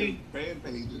only fan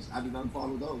pages. I did not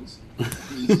follow those.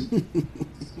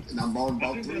 And I'm on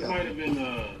about I think 3 that of might them. have been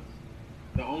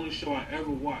the only show I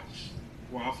ever watched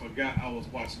where I forgot I was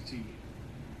watching TV.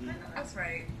 That's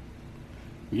right.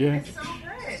 Yeah. It's so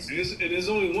good. There's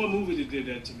only one movie that did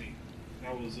that to me.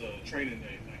 That was Training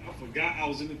Day. Like I forgot I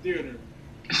was in the theater.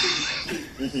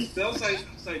 So I was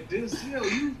like,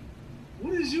 Denzel,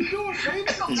 what is you doing,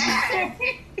 baby?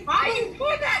 Why are you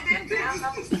doing that,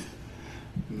 Denzel?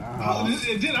 Nah.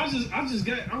 And then I was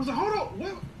like, hold up,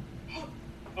 what?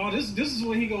 Oh, this is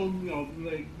when he gonna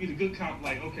like be the good cop.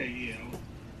 Like, okay, yeah.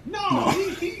 No,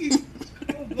 he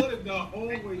blooded the whole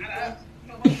way.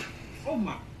 Oh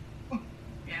my.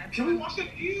 Yeah, Can we watch it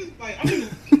again? Like, I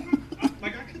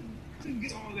couldn't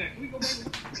get all that. Can we go back?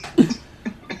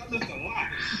 I missed a lot.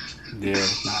 Yeah.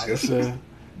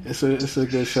 It's a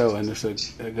good show and it's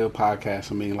a good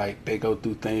podcast. I mean, like they go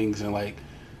through things and like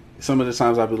some of the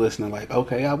times I'll be listening like,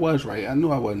 okay, I was right. I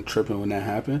knew I wasn't tripping when that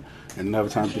happened. And another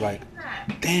time be like,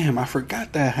 damn, I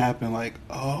forgot that happened. Like,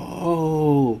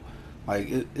 oh, like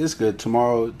it's good.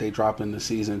 Tomorrow they drop in the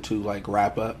season 2 like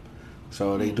wrap up.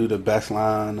 So they do the best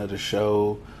line of the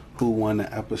show, who won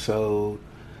the episode.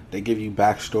 They give you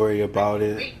backstory about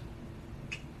it.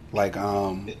 Like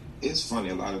It's funny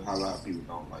how a lot of people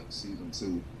don't like season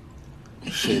 2.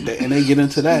 Shit, and they get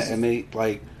into that, and they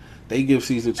give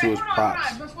season 2 its props.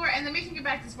 Hold on. Before, and then we can get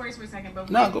back to sports for a second. But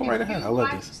No, go right ahead. I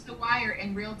love this. The Wire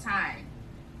in real time,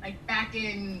 like back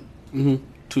in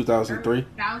 2003.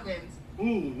 2000s.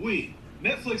 Ooh, wait.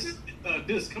 Netflix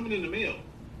disc coming in the mail.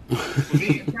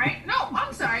 Right? No,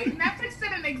 I'm sorry. Netflix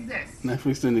didn't exist.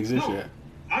 Netflix didn't exist No. yet.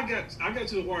 I got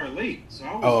to the Wire late, so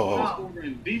I was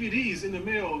ordering DVDs in the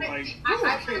mail. But Like,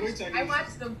 I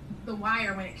watched the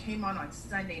Wire when it came on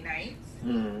Sunday nights.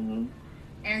 Mm-hmm.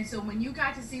 And so when you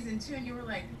got to season 2 and you were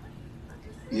like,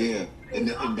 Yeah, and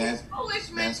that's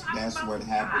that's what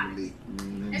happened to me.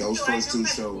 And Those so first 2 that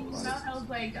shows. That was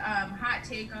like hot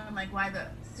take on like why the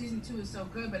season 2 is so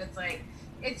good, but it's like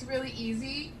it's really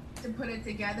easy to put it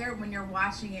together when you're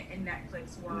watching it in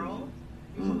Netflix world.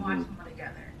 You can watch them all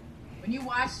together. When you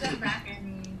watched them back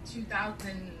in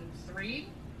 2003,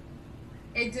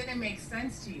 it didn't make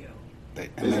sense to you. They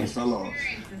fell off.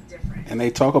 Experience is different. And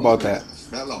they talk about that.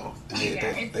 Fell off.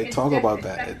 They talk about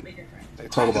that. Definitely different. They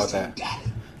talk about that.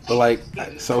 But like,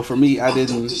 so for me, I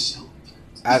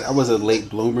was a late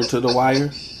bloomer to The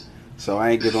Wire, so I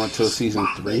ain't get on till season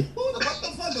 3.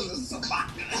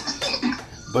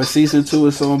 But season 2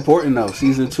 is so important though.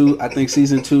 I think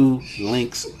season 2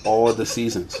 links all the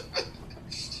seasons.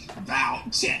 Wow,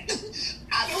 check.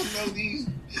 I don't know these.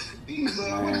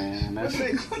 Man, what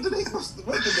did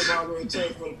the Marvel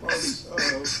return for the police?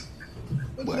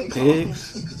 What,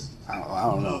 pigs? I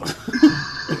don't know.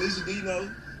 Alicia Dino.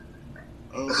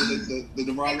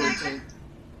 The Marvel return.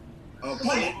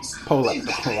 Pollock. Wait,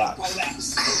 I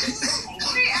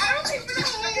don't think we're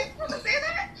supposed to say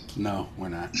that. No, we're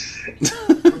not.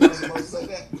 We're not supposed to say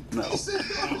that? No.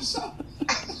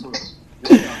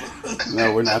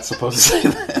 No, we're not supposed to say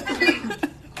that.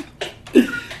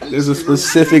 There's a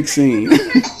specific scene.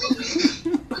 It's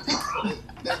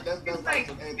like,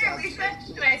 here, Lisa,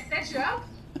 should I set you up?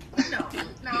 No,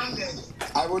 I'm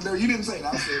good. No, you didn't say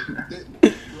that. I said,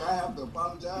 do I have to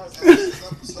apologize after this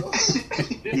episode?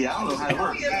 Yeah, I don't know how it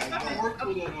works.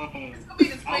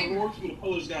 I worked with a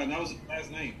Polish guy, and that was his last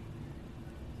name.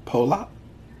 Pollock?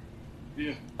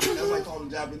 Yeah. That's like calling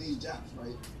Japanese Japs,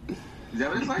 right? Is that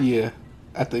what it's like? Yeah,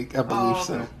 I believe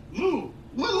so. Lou.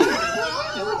 What?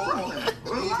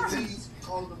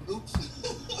 Calling them Loops.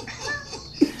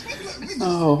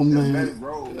 Oh man.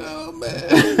 Oh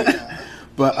man.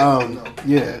 But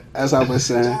yeah, as I was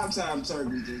saying,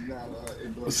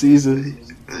 season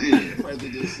 2. Did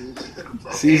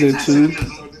he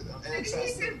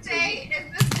just say, is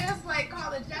this just like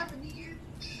call the Japanese?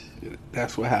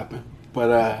 That's what happened. But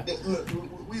look,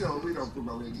 we don't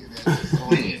promote any of that.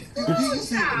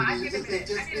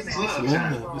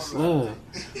 It's love.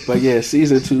 But yeah,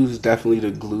 season 2 is definitely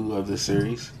the glue of the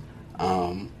series.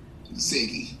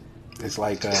 Ziggy. It's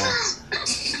like yeah.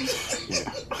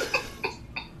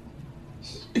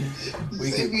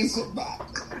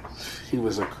 He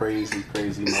was a crazy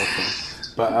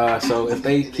motherfucker. But so if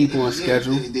they keep on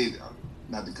schedule,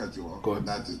 not to cut you off, Go ahead.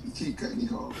 not to keep cutting you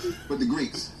off, but the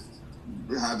Greeks,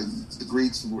 how the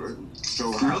Greeks were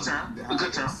show how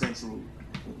central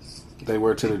They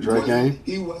were to the Drake game.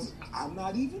 He was. I'm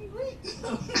not even Greek.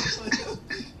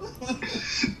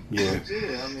 Yeah.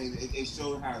 Yeah, I mean, it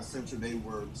showed how essential they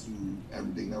were to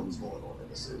everything that was going on in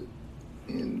the city.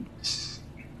 And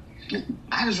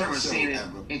I just remember seeing it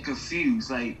and confused,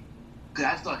 like, because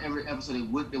I thought every episode they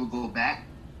would go back.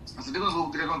 I said they're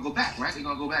gonna go back, right? They're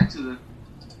gonna go back to the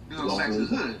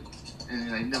hood,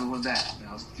 and they never went back. And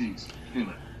I was confused.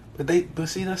 Anyway. But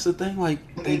see, that's the thing. Like,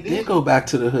 they did go back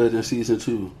to the hood in season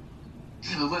 2.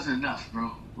 Yeah, but it wasn't enough, bro.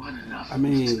 It wasn't enough. I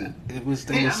mean, it was.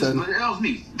 They were setting. That was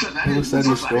me. It was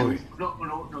setting the story. No, you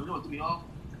know what threw me off?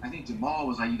 I think Jamal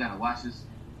was like, "You gotta watch this."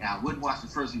 And I wouldn't watch the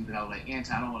first season, but I was like,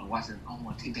 "Anti, I don't want to watch it. I don't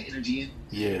want to take that energy in."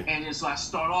 Yeah. And then so I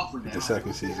start off with that. The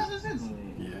second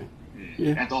season.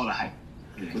 Yeah. After all the hype.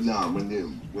 But no, when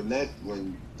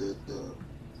the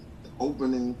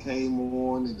opening came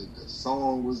on and the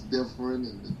song was different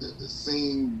and the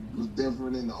scene was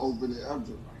different in the opening, I'm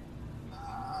just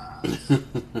like,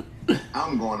 nah,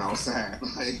 I'm going outside.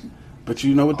 Like, but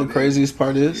you know what the craziest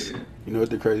part is? Yeah. You know what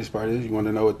the craziest part is? You want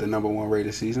to know what the number 1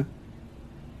 rated season?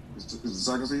 Is the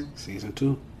second season? Season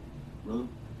 2. Really?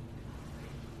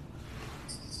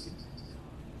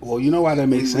 Well, you know why that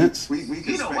makes sense? We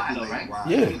can know why, though, right? Why.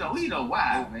 Yeah. We know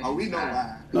why, man. Oh, we know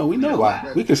why. No, we know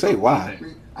why. We can say why.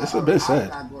 That's what been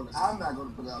said. I'm not going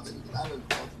to put it out there because I didn't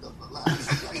talk stuff a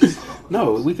lot.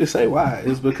 No, we can say why.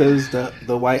 It's because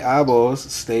the white eyeballs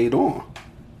stayed on.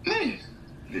 Man.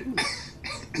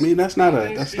 I mean, that's not.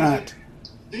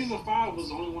 Season 5 was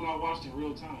the only one I watched in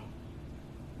real time.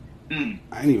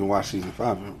 I didn't even watch season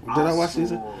 5. Did I watch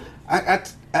season? I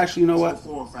actually, you know what?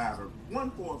 4 and 5.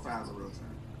 1, 4, and 5 in real time.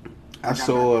 I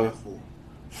saw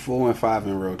 4 and 5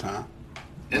 in real time.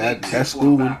 That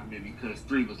school one. Because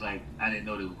 3 was like, I didn't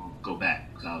know they were going to go back.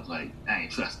 Because I was like, I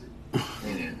ain't trusted. And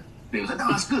then they was like, no,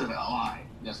 it's good. Like, oh, all right.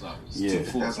 That's what I was. Yeah. 2,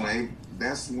 4,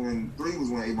 That's when 3 was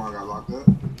when Avon got locked up.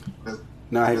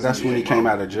 That's when he came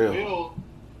out of jail.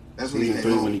 That's when season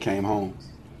 3 when he came home.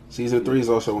 Season 3 is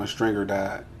also when Stringer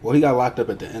died. Well, he got locked up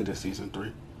at the end of season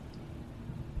 3.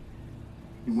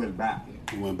 He went back in.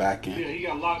 He went back in. Yeah, he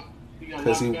got locked.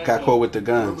 Because he got caught with the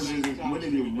guns. When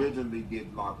did he originally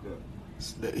get locked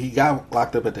up? He got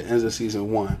locked up at the end of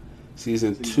season 1.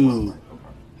 Season 2,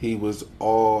 he was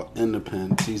all in the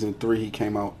pen. Season 3, he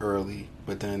came out early,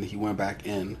 but then he went back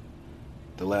in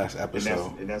the last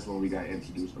episode. And that's when we got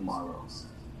introduced to Morrow.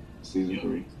 Season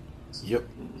 3. Yep.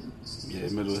 Yeah,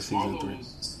 middle of season 3.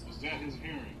 Was that his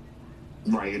hearing?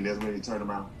 Right, and that's when he turned him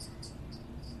out.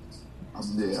 I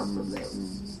remember that.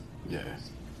 Yeah.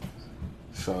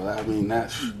 So, I mean,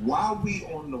 that's... While we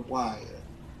on the wire,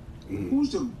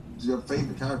 who's your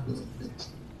favorite character?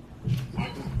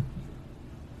 Michael.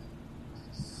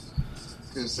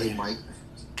 Could say Mike.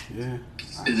 Yeah.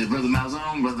 Is it Brother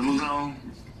Malzone? Brother Muzone?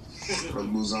 Brother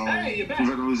Muzone. Hey, you're back.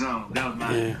 Brother Muzone. That was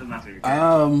my favorite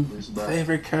character.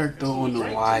 Favorite character on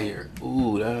the wire.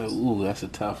 Ooh, that's a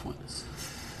tough one.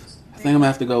 I think I'm gonna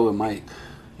have to go with Mike.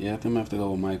 Yeah, I think I'm gonna have to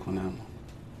go with Mike on that one.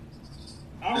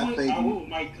 I went with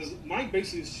Mike because Mike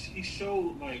basically he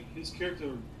showed like his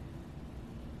character.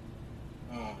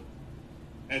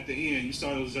 At the end, you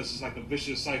saw it was just like a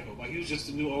vicious cycle. Like he was just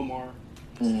a new Omar.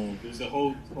 It was the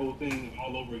whole thing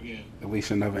all over again.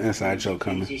 Alicia, another inside joke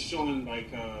coming. He was just showing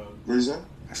like. What is that?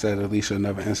 I said, Alicia,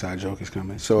 another inside joke is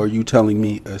coming. So, are you telling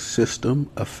me a system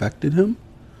affected him?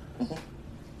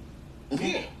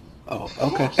 Yeah. Oh,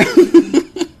 okay.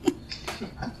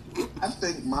 I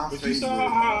think my but favorite.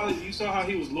 You saw how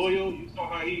he was loyal. You saw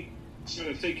how he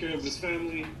trying to take care of his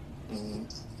family.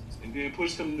 And then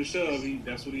push come to shove,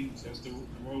 that's the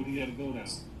road he had to go down.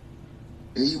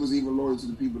 And he was even loyal to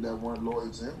the people that weren't loyal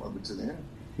to him up until the end.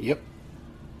 Yep.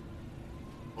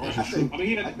 Right. I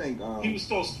think he was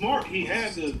so smart. He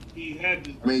had to. I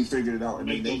mean, he figured it out, and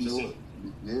they knew it.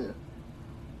 Yeah.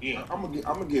 Yeah. I'm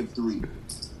gonna give 3.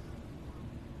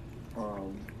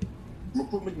 I'm gonna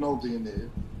put McNulty in there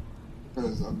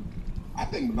because I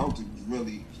think McNulty was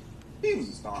he was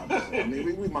a star. I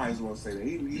mean, we might as well say that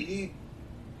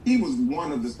he was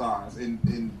one of the stars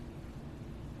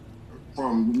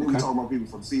from we talking about people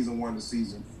from season 1 to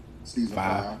season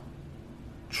 5.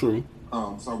 True. So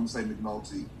I'm gonna say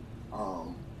McNulty,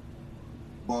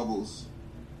 Bubbles.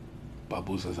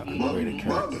 Bubbles is an underrated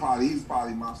character. He's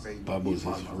probably my favorite. Bubbles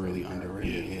is really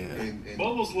underrated. Yeah. And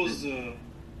Bubbles was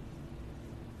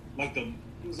like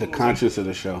the conscience of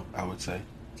the show, I would say.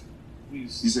 You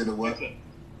said the what?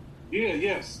 Yeah,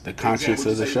 yes. The conscience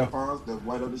of the show. The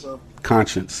what of the show?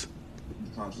 Conscience.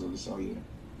 The conscience of the show, yeah.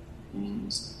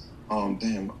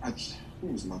 Damn. Who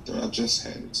was my third? I just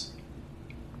had it.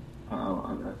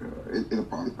 It'll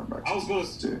probably come back. I was gonna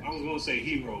say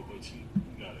hero, but you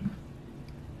got it.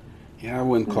 Yeah, I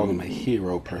wouldn't call him a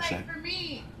hero per se. Like for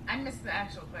me, I missed the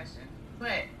actual question,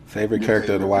 but Favorite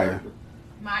character of The Wire?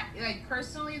 my like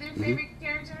personally, their favorite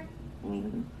character.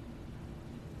 Mm-hmm.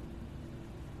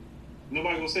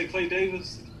 Nobody gonna say Clay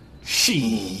Davis.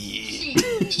 Shit.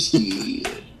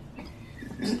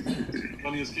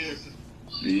 Funniest character.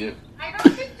 Yeah. I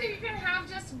don't think that you can have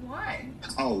just one.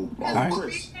 Alright.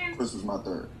 Chris. Chris was my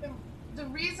third. The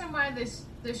reason why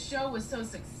the show was so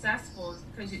successful is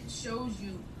because it shows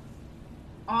you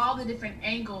all the different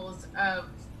angles of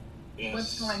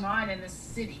what's going on in the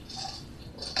city.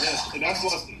 Yes, and that's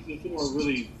why season 4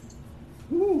 really.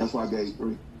 That's why I gave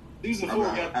 3. Season 4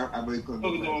 got I really couldn't.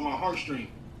 on my heartstring.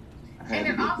 And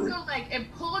it also like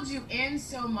it pulled you in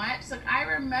so much. Like I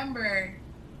remember,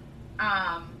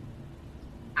 I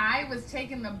was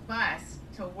taking the bus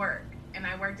to work, and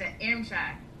I worked at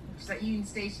Amtrak, which was at Union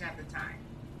Station at the time.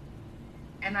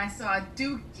 And I saw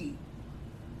Dookie.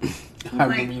 I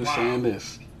remember you saying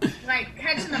this. Like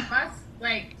catching the bus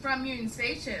like from Union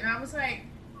Station, and I was like,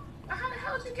 well, "How the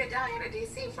hell did you get down here to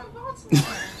DC from Baltimore?"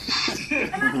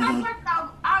 And I thought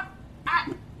myself, I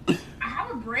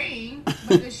have a brain,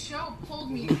 but the show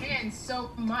pulled me in so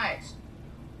much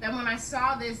that when I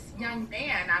saw this young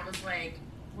man, I was like,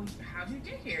 well, how'd you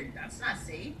get here? That's not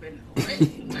safe. And what?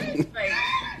 Like,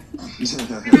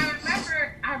 and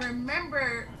I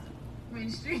remember when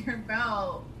Stringer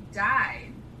Bell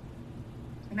died,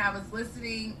 and I was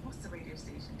listening. What's the radio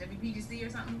station? WPGC or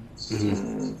something?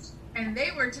 Mm-hmm. And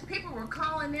people were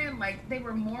calling in like they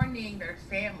were mourning their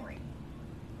family.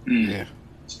 Yeah.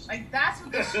 Like that's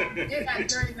what the show did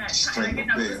during that time. Like,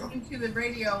 I was listening to the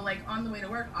radio like on the way to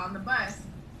work on the bus,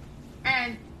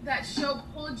 and that show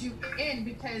pulled you in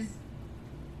because,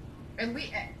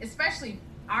 especially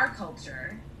our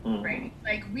culture, right?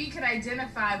 Like we could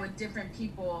identify with different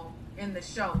people in the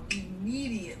show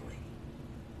immediately,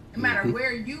 no matter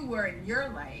where you were in your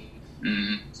life.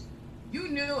 Mm-hmm. You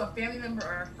knew a family member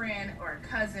or a friend or a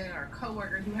cousin or a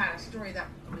coworker who had a story that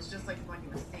was just like the one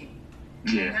you were seeing.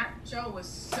 Yeah. And that show was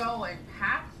so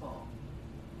impactful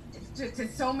to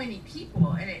so many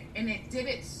people, and it did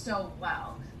it so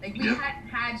well. Like we hadn't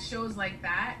had shows like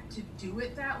that to do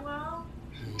it that well.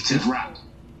 Since Rock.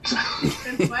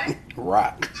 Since what?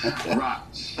 Rock.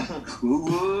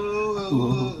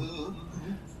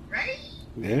 Right?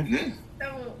 Yeah.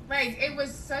 So like it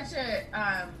was such a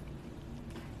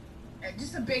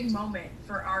just a big moment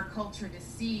for our culture to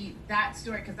see that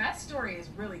story, because that story is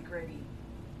really gritty.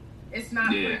 It's not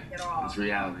pretty at all. It's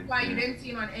reality. That's why you didn't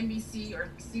see it on NBC or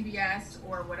CBS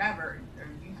or whatever, or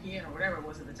UPN or whatever it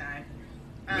was at the time.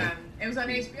 It was on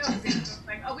HBO. It was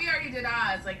like, oh, we already did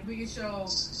Oz. Like, if we could show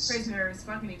prisoners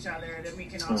fucking each other, then we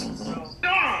can also show.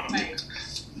 Like, I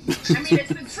mean, it's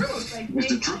the truth. Like, it's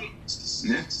the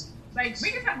truth. Like,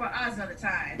 we can talk about Oz another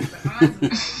time, but Oz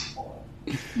is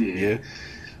like, yeah.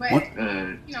 But,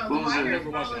 you know, the Wire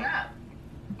followed up.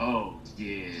 Oh,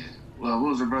 yeah. Well, what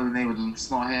was her brother's name with the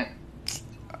small hat?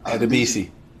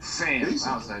 Adebisi. Sam. I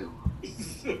was like,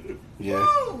 yeah.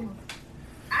 Woo!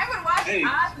 I would watch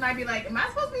Oz and I'd be like, am I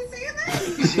supposed to be seeing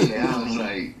this? Yeah, I was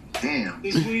like, damn.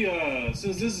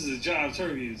 Since this is a Jive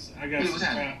Turkeys, I got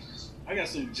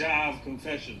some Jive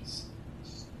confessions.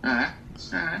 Alright.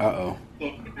 Uh-oh.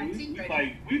 So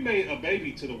we made a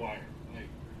baby to the Wire.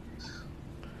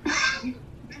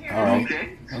 All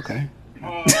right. Okay.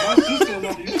 My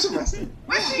sister-in-law used to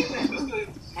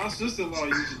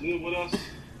live with us,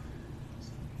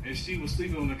 and she was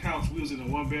sleeping on the couch. We was in a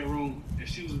one-bedroom, and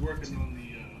she was working on the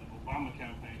Obama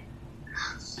campaign.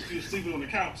 She was sleeping on the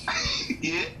couch.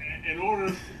 Yeah. In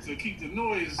order to keep the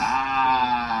noise,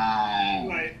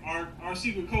 like our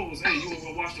secret code was, hey, you want to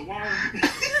go watch The Wire?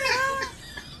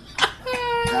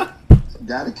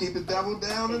 Gotta keep the devil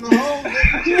down in the hole.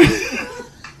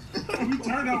 We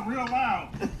turned up real loud.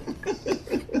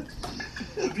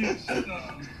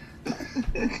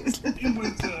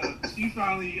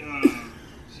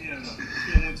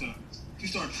 She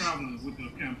started traveling with the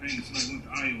campaign. She went to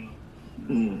Iowa.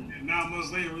 And 9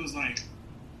 months later, it was like,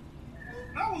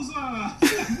 that was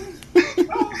the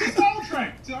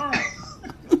soundtrack to our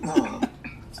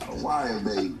A Wire,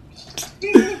 baby.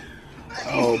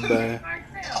 Oh, man.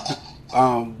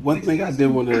 One thing I did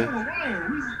want to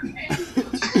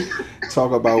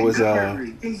talk about was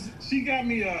she got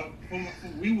me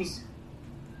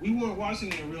we weren't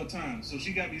watching it in real time, so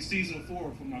she got me season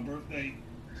 4 for my birthday,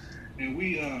 and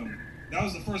we that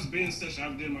was the first binge session I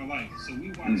ever did in my life. So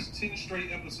we watched 10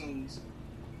 straight episodes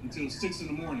until 6 in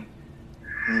the morning.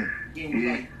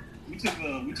 Then we we took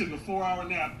a 4-hour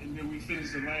nap and then we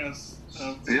finished the last.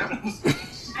 Yeah.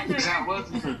 I know That was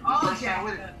the you're all first time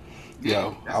with jacked it. up.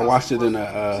 Yo, That's I how watched it in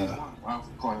Season 1. Wow,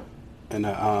 go ahead.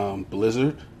 a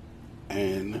Blizzard,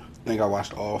 and I think I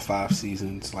watched all 5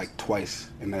 seasons like twice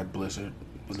in that Blizzard.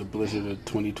 Was the Blizzard of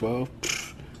 2012?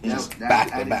 Just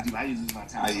back to back. I used my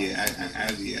time. I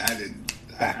didn't.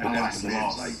 Back I to never back. did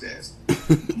Lost. like that.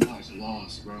 You watched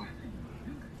Lost, bro.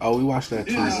 Oh, we watched that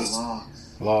too. Yeah.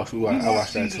 Lost. Lost. We I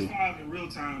watched that season too. 5 in real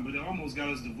time, but it almost got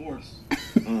us divorced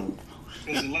Mm.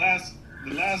 because the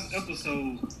last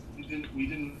episode we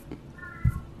didn't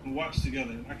watch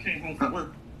together. I came home from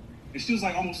work and she was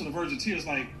like almost on the verge of tears,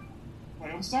 like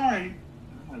I'm sorry.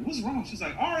 I'm like, what's wrong? She's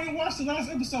like, I already watched the last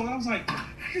episode. And I was like, how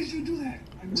did you do that?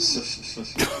 Like, we're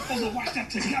supposed to watch that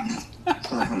together.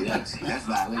 That's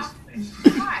violation.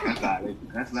 Why? That's violation.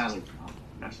 That's violation.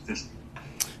 That's just.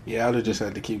 Yeah, I'd have just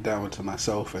had to keep that one to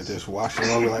myself and just watch it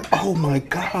all. Like, oh my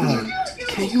god,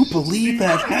 can you believe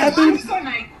that happened?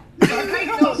 Like,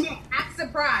 act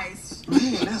surprised.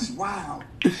 Man, that's wild.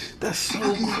 That's so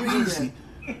How can you do crazy.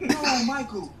 that? No,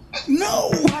 Michael. No.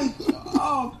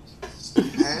 Oh,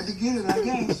 had to get it, I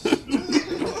guess.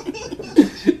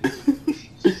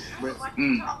 But Like,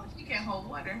 you can't hold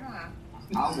water, huh?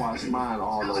 I watched mine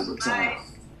all over time.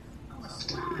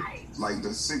 Why? Like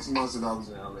the 6 months that I was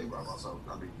in LA by myself,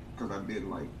 I mean, because I didn't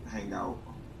like hang out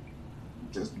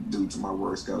just due to my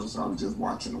work schedule. So I was just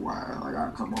watching The Wire. Like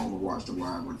I come home and watch The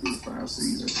Wire, went through the 5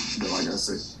 seasons. But like I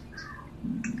said,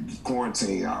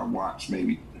 quarantine, I watched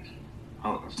maybe.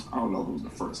 I don't know if it was the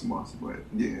first month, but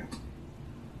yeah,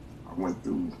 I went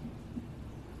through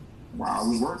while I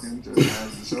was working to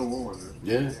have the show on.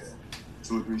 Yeah.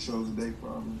 2 or 3 shows a day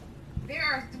probably. There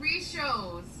are 3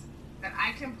 shows that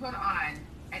I can put on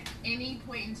at any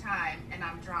point in time and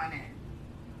I'm drawn in.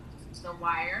 The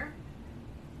Wire,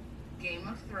 Game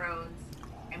of Thrones,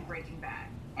 and Breaking Bad.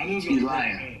 I knew it was He's gonna be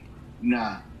lying. bad.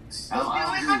 Nah. the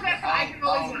only ones that I can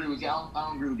always agree with you. I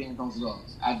don't agree with Game of Thrones at all.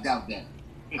 I doubt that.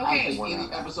 I Okay, think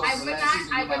any episode I from would the last not.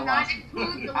 season I you would might not watch.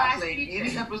 include the I last played any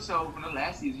season. episode from the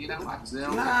last season. You never watched it.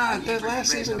 Nah, that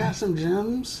last season got some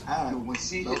gems. When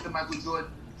she hit the Michael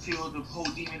Jordan, killed the whole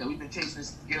demon that we've been chasing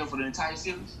this girl for the entire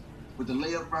series with the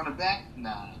layup around the back.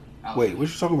 Nah. Wait, what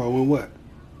you talking about? When what?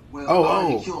 Well,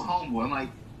 Oh. he killed homeboy. I'm like,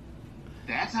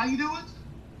 that's how you do it?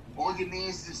 Organ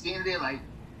man's just standing there like,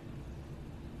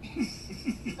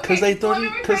 Because they so thought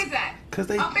let me it. rephrase that. Because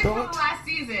they Up until the thought. last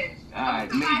season, Alright,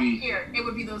 up until last maybe. year, it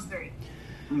would be those 3.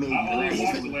 maybe I only the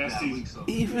watched last the last season. season. So,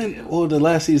 Even yeah. well, the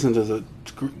last season is a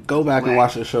go back and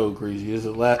watch the show, Greasy. Is I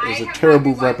a have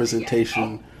terrible not rewatched it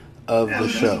representation of Yeah, the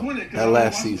that's show. disappointing, 'cause That I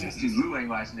last watched season. it. See, you ain't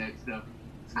watching that stuff.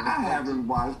 I haven't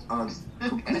watched a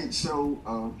complete show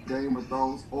of Game of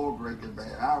Thrones or Breaking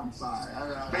Bad. I'm sorry.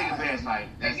 Breaking Bad's like,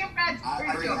 that's, Breaking Bad's I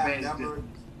pretty Breaking good. have Bad's never,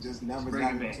 just never Breaking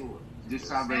got Bad. into it. just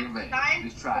try Breaking Spend Bad. time,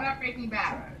 Just but try not it. Breaking Bad.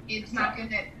 Try it. It's Try not it.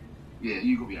 gonna. Yeah,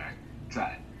 you gonna be alright. Try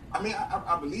it. I mean,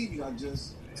 I believe you. I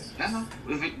just I know.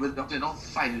 If it, but don't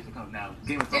fight it if it comes now.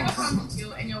 Game of It'll Thrones come comes. to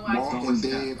you and you'll watch it. Walking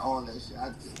Dead, all that shit. I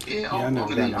just, Yeah, Yeah, I never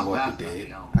okay, got in I'm the Walking laughing, Dead. you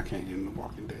know. I can't get in the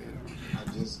Walking Dead. I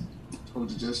just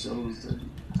told you just shows that.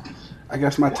 I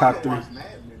guess my top 3. Watch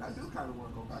Mad Men. I do kind of want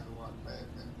to go back and watch Mad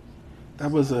Men.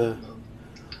 That was a.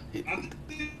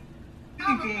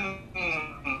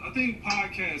 I think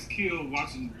podcasts kill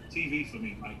watching TV for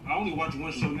me. Like I only watch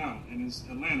one show now, and it's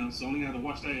Atlanta, so I only have to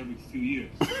watch that every few years.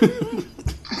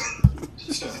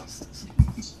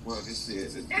 Well, this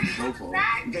is It's Snowfall.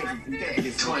 back, You can't get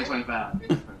 2025.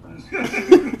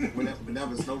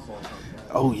 whenever Snowfall comes back.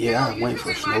 Oh yeah, I you went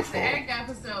should for rewatch the Snowfall. Egg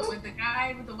episode with the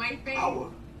guy with the white face.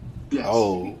 Yes.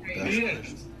 Oh, that's Yeah.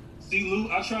 See,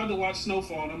 Lou, I tried to watch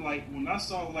Snowfall, and I'm like, when I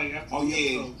saw like after Oh, the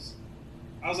yeah. episodes,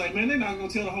 I was like, man, they're not gonna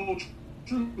tell the whole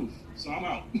truth, so I'm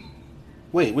out.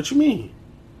 Wait, what you mean?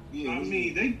 Yeah, I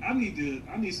mean,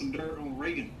 I need some dirt on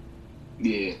Reagan.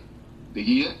 Yeah. The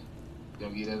year?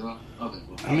 Don't get that on? Okay.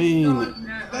 Well. I mean,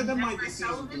 that might be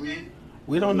season 3.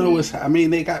 we don't know what's. I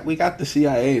mean, we got the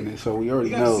CIA in it, so we already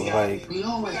We got know. the CIA. Like, We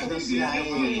always get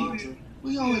CIA.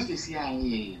 We always get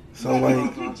CIA. so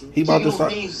like, he about to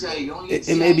start.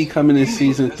 It may It be coming in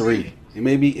season 3. It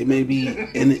may be.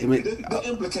 And The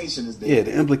implication is there. yeah,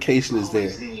 the implication is there.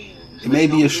 It may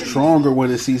be a stronger one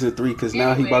in season 3 because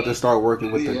now he about to start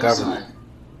working with the government.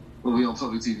 Well, we on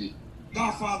public TV.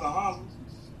 Godfather Harlem.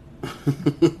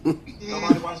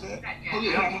 Nobody watch that? Oh,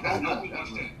 Yeah, yeah, I would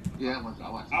watch that. Yeah, I watch that.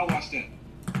 I'll watch that.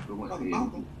 The one- Brother yeah.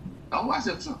 Malcolm. I watch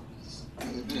that too.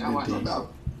 Yeah, I watch No that.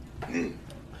 doubt. Yeah.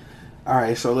 All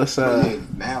right, so let's. But yeah,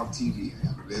 now TV,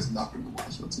 there's nothing to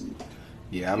watch on TV.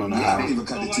 Yeah, I don't know I how. don't even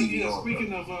cut So the like, TV yeah, on.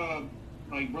 speaking of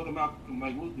like Brother Malcolm,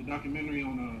 like what the documentary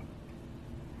on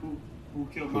Who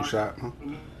killed Who Mark? shot? Huh?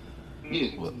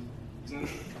 Yeah. What?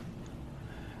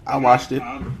 I watched it.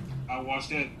 I watched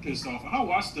that pissed off. I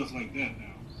watch stuff like that now.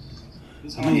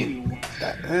 It's I hard for me mean, to watch.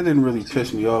 that didn't really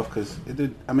piss me off because it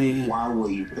did. I mean, Why were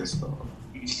you pissed off?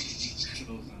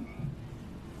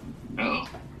 Oh.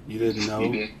 you didn't know.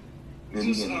 You did.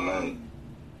 Didn't Just get a leg.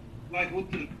 like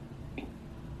with the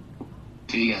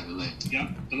You got the leg.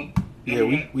 hello?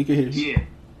 Yeah, we can hear you. Yeah.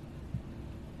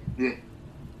 Yeah.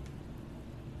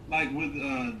 Like with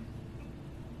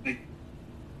like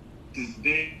the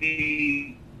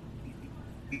day.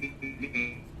 I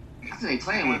think they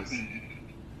playing with us.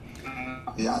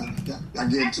 Yeah, I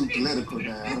get too political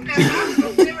now.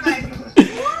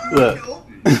 Look,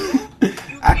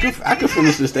 I could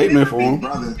finish the statement for him.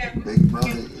 Big brother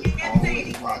is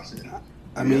always watching.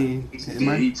 I mean, it Yeah,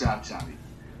 might. he choppy.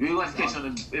 You want to catch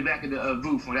on the back of the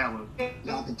booth on that one.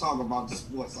 Y'all can talk about the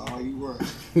sports all you want.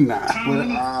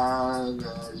 Nah,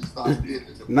 You start getting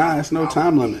it. nah, it's no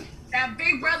time limit. That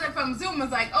big brother from Zoom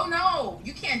was like, "Oh no,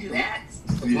 you can't do that.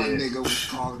 One nigga was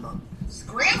calling up,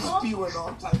 Scramble." spewing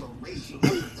all type of racial.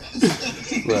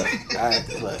 Look,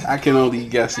 I can only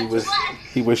guess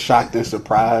he was shocked and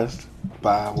surprised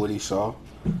by what he saw.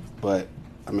 But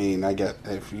I mean, I guess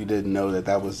if you didn't know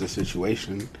that was the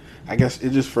situation, I guess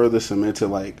it just further cemented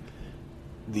like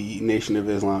the Nation of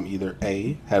Islam either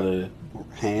A, had a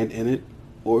hand in it,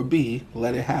 or B,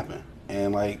 let it happen.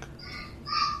 And like,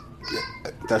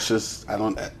 that's just, I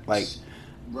don't like.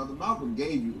 Brother Malcolm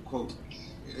gave you the quote.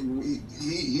 And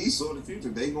he saw the future.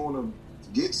 They gonna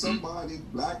get somebody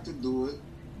black to do it,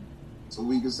 so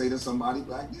we can say that somebody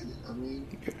black did it. I mean,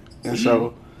 and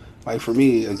so, like for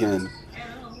me again,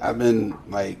 I've been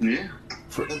like,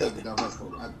 for,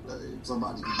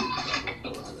 somebody can get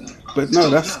it. but no,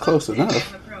 that's close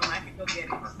enough.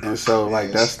 And so,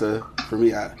 like, that's for me,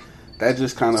 that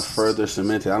just kind of further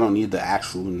cemented. I don't need the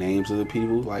actual names of the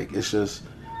people. Like, it's just,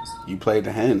 you played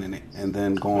the hand in it. And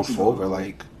then going forward,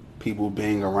 like, people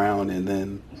being around and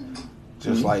then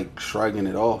just, like, shrugging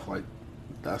it off. Like,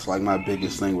 that's, like, my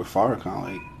biggest thing with Farrakhan.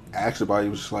 Like, everybody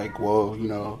was just like, well, you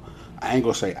know, I ain't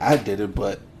gonna say I did it,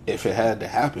 but if it had to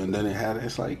happen, then it had.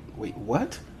 It's like, wait,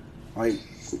 what? Like,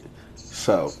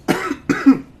 so,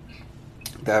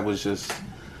 that was just...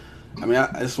 I mean,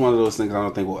 it's one of those things I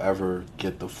don't think we'll ever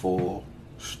get the full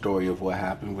story of what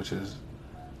happened, which is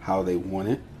how they won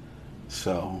it.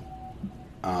 So,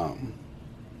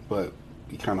 but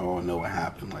we kind of all know what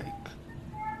happened. Like,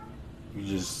 we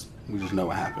just know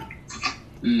what happened.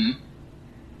 Mm-hmm.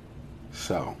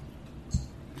 So,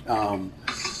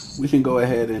 we can go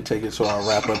ahead and take it to our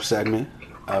wrap-up segment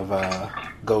of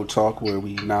Go Talk, where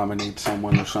we nominate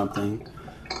someone or something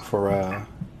for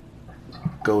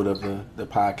GOAT of the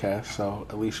podcast. So,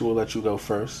 Alicia, we'll let you go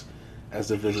first as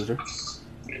the visitor.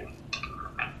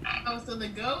 Oh, so the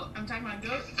GOAT? I'm talking about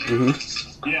GOAT?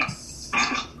 Mm-hmm. Yes.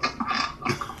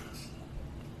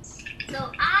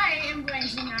 So I am going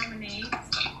to nominate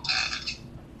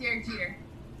Derek Jeter.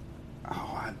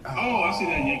 I see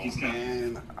that Yankees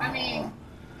man. I mean,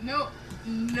 no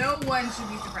one should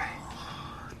be surprised.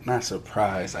 Not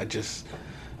surprised. I didn't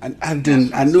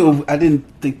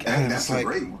think. That's like, a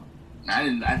great one. I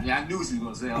knew what she was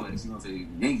gonna say. She was gonna say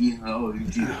Yankee. Oh,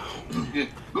 Jeter. Yeah,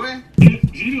 go ahead.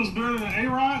 Jeter was better than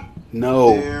A-Rod?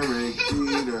 No. Derek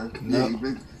Jeter.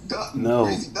 No. Duck. No.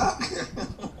 Crazy duck.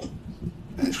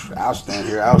 I'll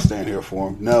stand here for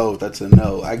him. No, that's a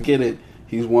no. I get it.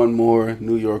 He's won more,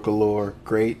 New York allure,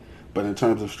 great. But in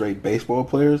terms of straight baseball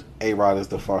players, A-Rod is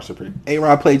the far superior.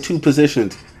 A-Rod played two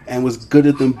positions and was good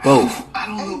at them both. I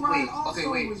don't know. Wait.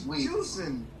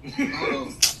 Juicing.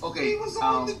 Okay. He was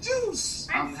on the juice.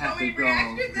 I'm gonna have to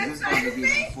go. This is That's going to be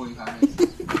like 45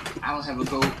 minutes. I don't have a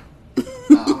goal.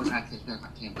 I was not catch back my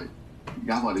team, but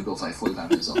y'all want to go for like 45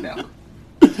 minutes on that one.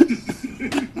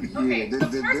 Okay, Yeah, so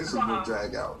this first is of gonna all,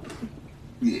 drag out.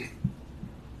 Yeah.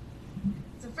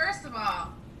 So first of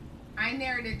all, I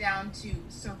narrowed it down to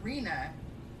Serena.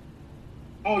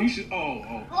 Oh, you should. Hold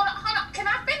on. Can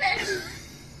I finish?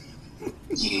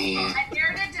 Yeah. I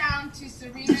narrowed it down to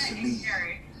Serena and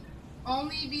Derek,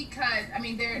 only because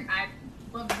I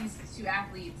love these two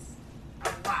athletes a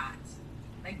lot,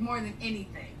 like more than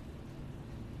anything.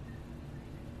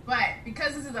 But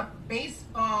because this is a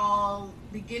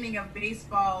beginning of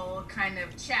baseball kind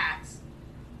of chat,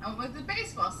 I went with the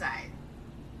baseball side.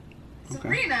 Okay.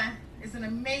 Serena is an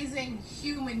amazing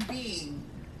human being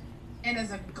and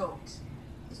is a GOAT.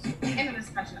 End of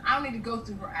discussion. I don't need to go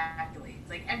through her accolades.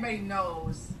 Like, everybody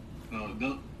knows.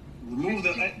 Remove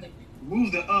the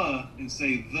and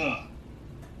say the.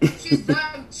 She's the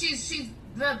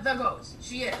GOAT.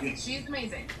 She is. Yes. She's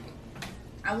amazing.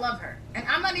 I love her. And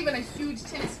I'm not even a huge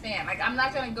tennis fan. Like, I'm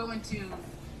not going to go into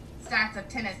stats of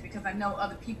tennis because I know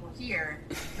other people here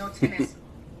know tennis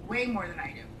way more than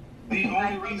I do. The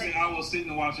only reason I will sit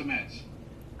and watch a match.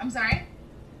 I'm sorry?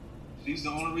 She's the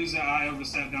only reason I ever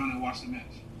sat down and watched a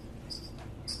match.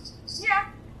 Yeah,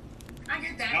 I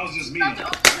get that. That was just me. That's the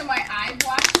only reason why I've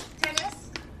watched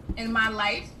tennis in my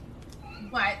life.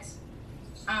 But,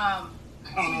 I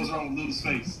don't know what's wrong with Luda's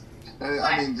face.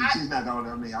 I mean, she's not the only.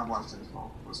 I mean, I watched tennis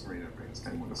for Serena Williams.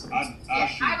 Came with the same.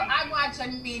 I watched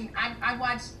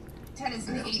tennis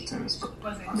in the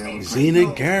 80s.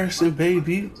 Zena Garrison,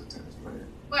 baby.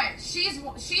 But she's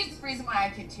the reason why I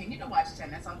continue to watch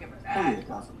tennis. I'll give her that. Oh, yeah,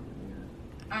 definitely.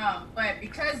 Yeah. But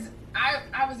because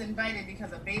I was invited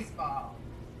because of baseball,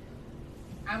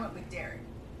 I went with Derek.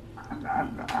 I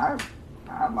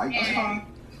like that.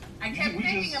 I kept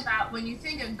thinking about when you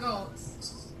think of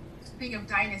GOATs, think of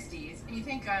dynasties, and you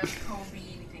think of Kobe,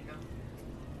 and you think of,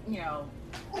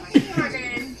 Michael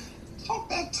Jordan. Talk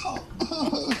that talk.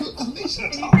 And you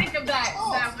think of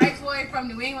that white boy from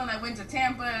New England that went to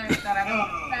Tampa that I don't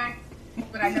respect,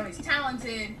 but I know he's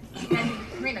talented. And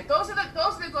Serena. Those are the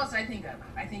GOATs that I think of.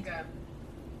 I think of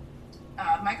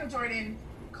Michael Jordan,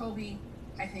 Kobe.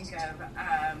 I think of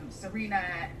Serena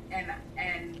and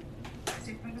did I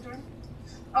say Michael Jordan?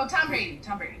 Oh, Tom Brady.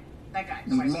 That guy.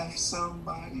 You left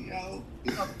somebody out.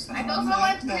 I'm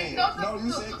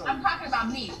talking about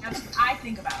me. That's what I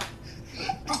think about.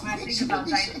 When I think about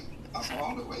dynasty. I'm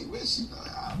all the way with you.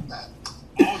 I'm not.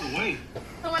 All the way.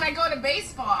 So when I go to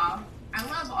baseball, I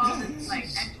love all this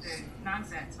extra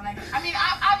nonsense.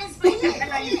 Obviously,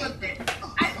 and I flipped it.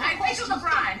 I think of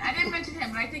LeBron. I didn't mention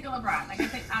him, but I think of LeBron. I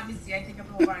think of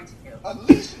LeBron too.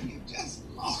 Alicia, you just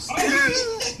lost.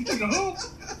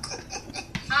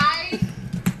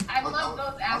 I love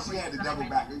those athletes. She had to double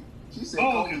back. She said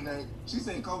Kobe's name. She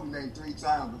said Kobe's name 3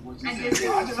 times before she said.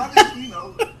 I just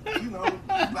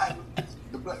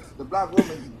the black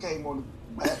woman came on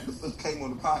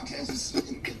the podcast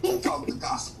and talked the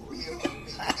gospel. You know what I mean?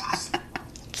 Gospel.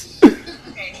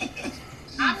 Okay.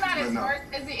 I'm not as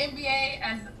versed as the NBA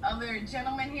as other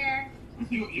gentlemen here.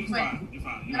 You're fine.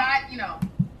 But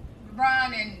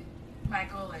LeBron and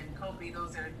Michael and Kobe,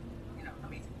 those are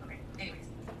amazing. Okay. Anyways.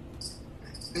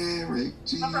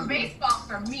 But for baseball,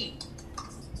 for me,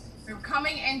 for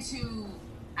coming into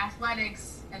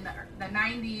athletics in the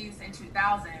 90s and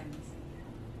 2000s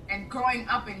and growing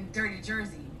up in Dirty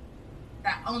Jersey,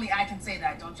 that only I can say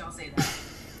that. Don't y'all say that.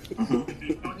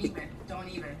 Don't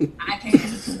even. I can't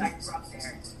because I grew up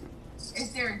there.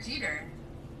 It's Derek Jeter.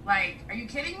 Like, are you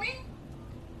kidding me?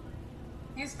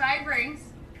 He has 5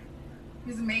 rings.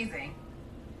 He's amazing.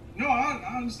 No,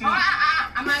 I understand.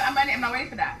 I'm not ready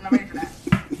for that.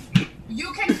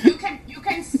 You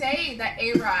can say that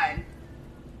A-Rod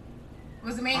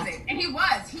was amazing, and he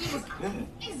was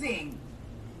amazing.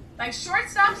 Like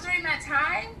shortstops during that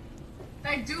time,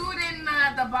 that dude in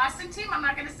the Boston team. I'm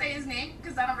not gonna say his name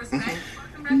because I don't respect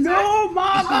him. No,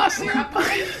 Mama.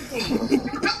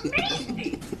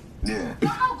 Amazing. Yeah. You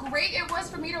know how great it was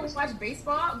for me to watch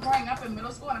baseball growing up in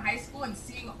middle school and high school and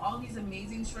seeing all these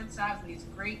amazing shortstops and these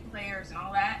great players and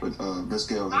all that. But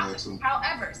Vizquel and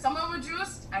however, some of them were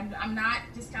juiced. I'm not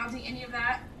discounting any of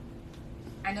that.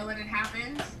 I know that it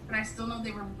happened, but I still know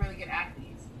they were really good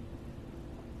athletes.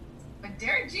 But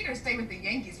Derek Jeter stayed with the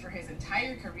Yankees for his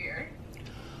entire career.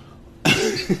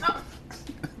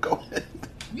 Go ahead.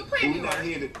 You played New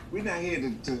York. We're not here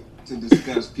to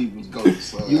discuss people's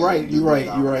goals. You're right. We're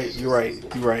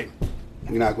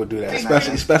not gonna do that,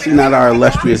 especially not our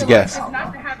illustrious guest.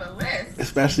 Not to have a list.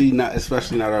 Especially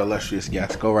not our illustrious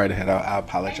guest. Go right ahead. I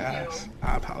apologize.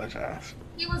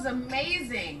 He was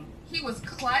amazing. He was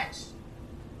clutch.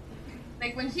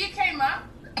 Like when he came up,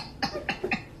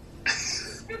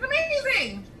 he was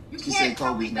amazing. You can't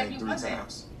tell me that he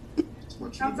wasn't.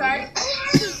 I'm sorry.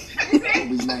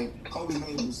 Kobe's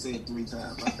name was said 3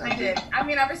 times. I did.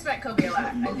 I respect Kobe a lot.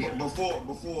 I do.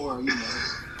 Before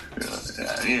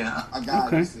yeah. A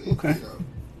guy said,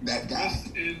 that guy.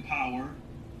 Rest in power.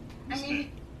 I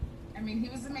mean, he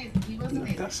was amazing. He was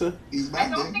amazing. He's I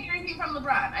don't take anything from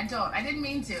LeBron. I don't. I didn't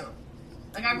mean to.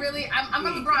 Like I'm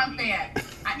a LeBron fan.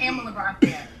 I am a LeBron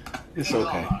fan. It's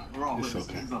okay.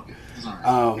 It's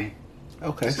okay.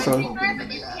 Okay, so you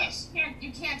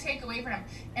can't take away from him.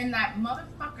 And that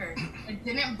motherfucker that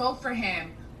didn't vote for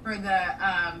him for the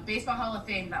Baseball Hall of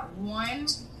Fame, that one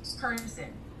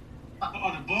person. The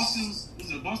Boston, was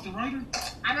it a Boston writer?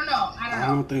 I don't know. I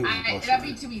don't think it was Boston. That'd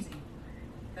be too easy.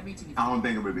 I don't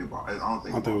think it would be a Boston. I don't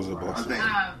think it was a Boston.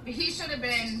 But he should have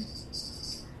been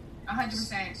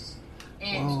 100%.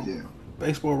 And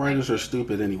baseball writers are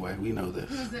stupid anyway. We know this.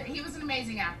 He was an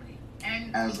amazing athlete. And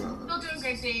and he's still doing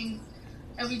great things.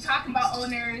 And we talk about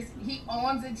owners. He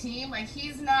owns a team. Like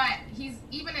he's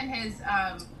even in his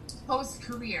post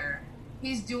career,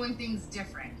 he's doing things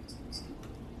different.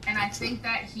 And I think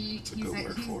that he's a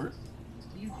different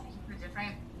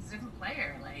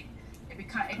player. Like it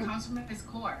comes from his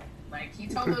core. Like he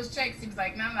told those chicks, he was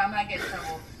like, no, I'm not getting in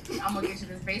trouble. I'm gonna get you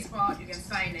this baseball. You can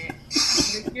sign it.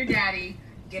 Your daddy.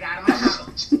 Get out of my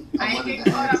house. I ain't getting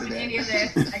caught up in any of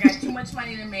this. I got too much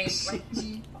money to make. Like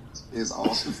it's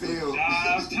off the field.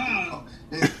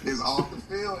 His off the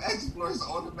field exploits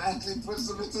automatically puts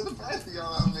him into the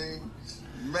pantheon. I mean,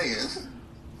 man.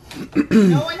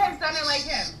 No one has done it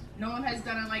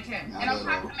like him. And I'm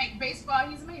trying to make baseball.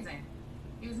 He's amazing.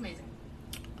 He was amazing.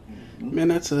 Man,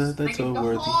 that's a the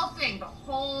worthy. Whole thing, the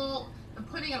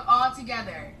putting it all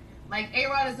together. Like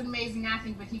A-Rod is an amazing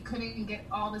athlete, but he couldn't get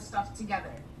all this stuff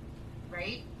together,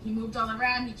 right? He moved all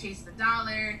around. He chased the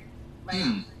dollar. Like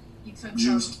he took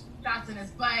some shots in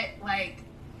his butt. Like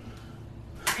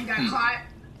and got caught.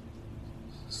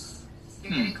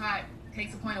 Getting caught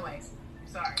takes a point away.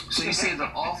 Sorry. So you say the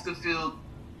off the field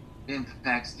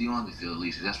impacts the on the field,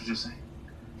 Lisa? That's what you're saying?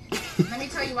 Let me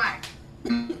tell you why.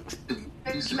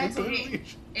 It's mental game.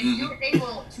 If you're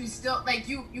able to still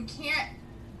you can't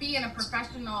be in a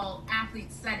professional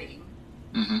athlete setting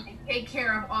and take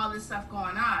care of all this stuff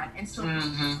going on and still be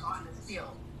on the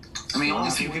field. I mean, only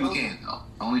few people can.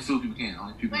 Only few people can.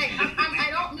 I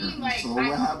don't mean I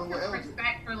have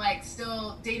respect for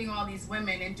still dating all these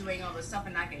women and doing all this stuff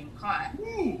and not getting caught.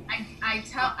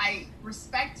 I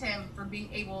respect him for being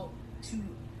able to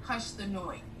hush the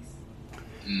noise.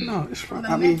 No, it's from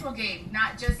the mental game,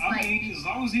 not just as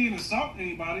long as he didn't assault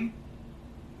anybody,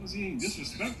 as long as he didn't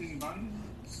disrespect anybody.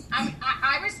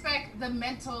 I respect the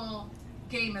mental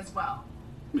game as well.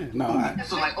 Yeah, no,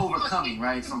 so overcoming,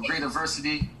 right? From great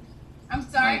adversity. I'm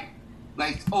sorry?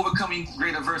 Like overcoming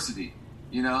great adversity,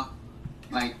 you know?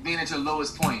 Like being at your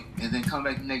lowest point and then come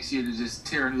back next year to just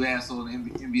tear a new asshole in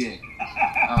the NBA.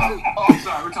 I'm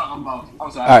sorry, we're talking about...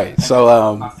 I'm sorry. All right,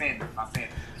 so... My fandom.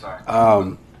 Sorry.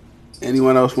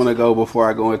 Anyone else want to go before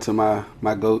I go into my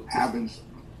GOAT? Happens.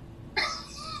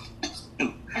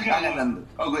 I got nothing.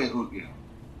 Oh, go ahead. Yeah.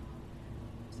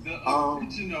 The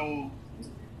original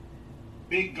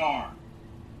big guard.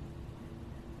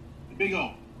 The big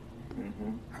O.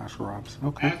 Josh Robinson.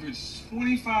 Okay. Averaged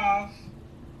 25,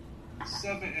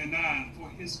 7, and 9 for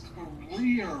his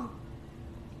career.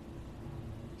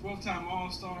 12-time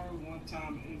All-Star,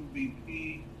 1-time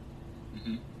MVP.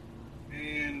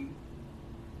 And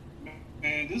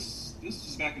man, this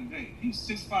is back in the day. He was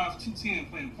 6'5", 210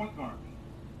 playing point guard.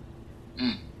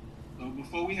 So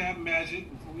before we had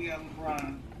Magic, before we had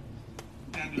LeBron,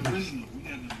 we had the original. We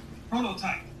had the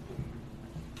prototype.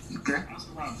 Okay.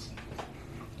 Oscar Robinson.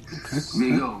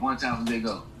 Big O. One time Big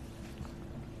O.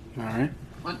 All right.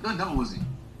 What number was he?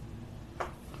 I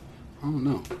don't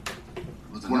know.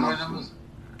 What number?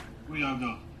 Where y'all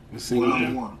go?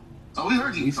 Number one. Oh, we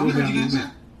heard you. We heard you get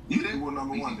that. You He did? was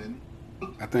number one, didn't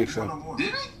I think he? so.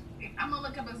 Did he? I'm gonna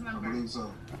look up his I number. believe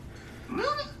so.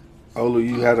 Really? Olu,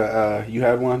 you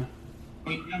had one?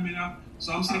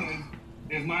 So I'm saying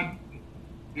if my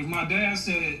dad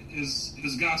said it is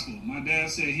gospel. My dad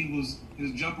said his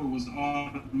jumper was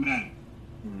automatic.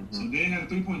 So they had a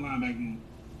 3-point line back then.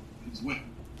 It was wet.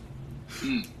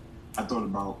 I thought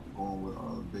about going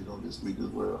with Big O this week as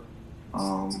well.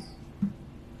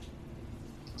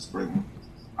 Spring.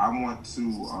 I want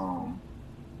to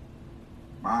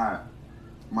my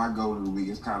goal of the week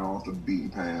is kind of off the beaten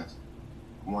path.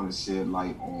 I want to shed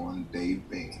light on Dave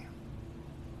Bing.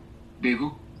 Dave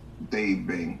who? Dave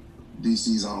Bing,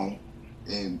 DC's own,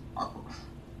 and I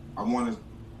want to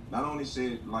not only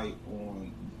shed light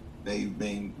on Dave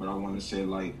Bing, but I want to shed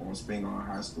light on Spingarn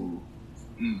High School.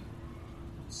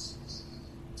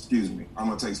 Excuse me, I'm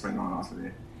gonna take Spingarn off of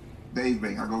there. Dave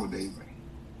Bing, I go with Dave Bing.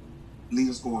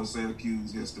 Leading scorer in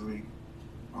Syracuse history,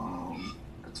 a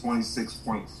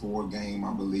 26.4 game,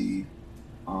 I believe.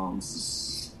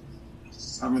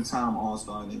 7-time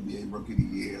All-Star and NBA Rookie of the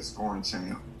Year, scoring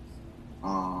champ.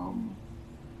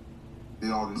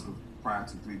 Did all this prior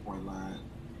to 3-point line.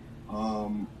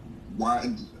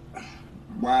 Why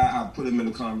I put him in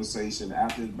the conversation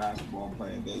after his basketball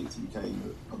playing days, he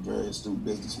became a very astute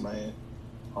businessman.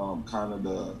 Kind of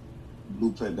the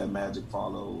blueprint that Magic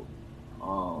followed.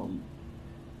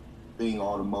 Being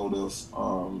automotive,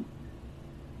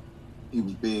 he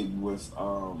was big with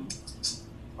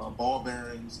ball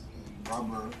bearings and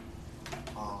rubber.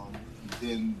 He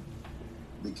then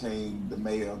became the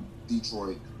mayor of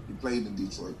Detroit. He played in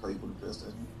Detroit, played for the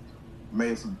Pistons.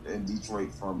 Mayor in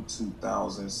Detroit from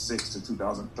 2006 to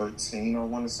 2013, I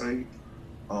want to say.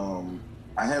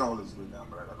 I had all this written down,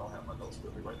 but I don't have my notes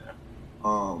with me right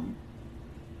now.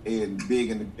 And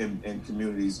big in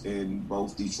communities in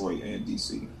both Detroit and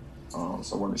DC. So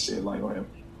I want to shed light on him.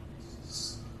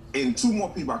 And two more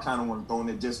people I kind of want to throw in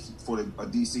there just for a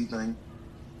DC thing.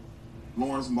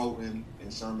 Lawrence Moten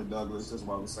and Sherman Douglas. That's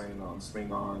what I was saying.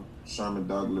 Swing on Sherman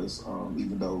Douglas,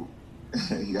 even though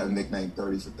he got a nickname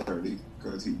 30 for 30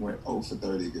 because he went 0 for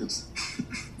 30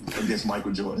 against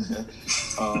Michael Jordan.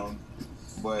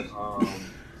 But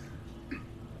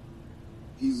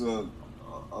he's a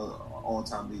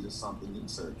all-time leader, something in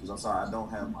Syracuse. I'm sorry, I don't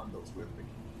have my notes with me.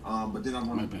 But then I'm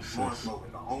going to Lawrence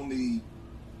Moten, the only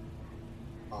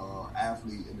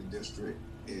athlete in the district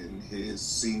in his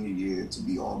senior year to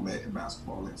be all met in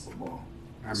basketball and football.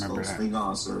 I remember that. Swing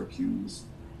on Syracuse,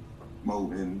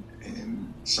 Moten,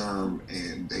 and Sherm,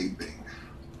 and Dave Bing.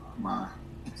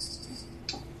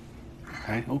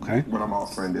 Okay. But I'm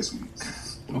off friend this week.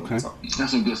 Okay.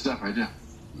 That's some good stuff right there.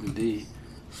 Indeed.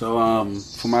 So,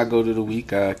 for my go to the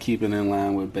week, keeping in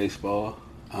line with baseball,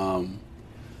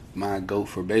 my GOAT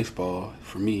for baseball,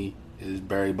 for me, is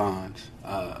Barry Bonds.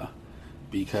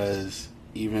 Because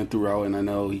even throughout, and I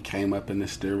know he came up in the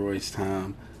steroids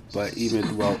time, but even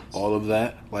throughout all of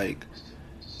that, like,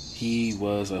 he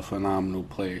was a phenomenal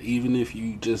player. Even if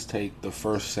you just take the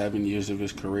first 7 years of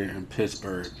his career in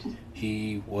Pittsburgh,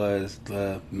 he was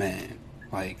the man.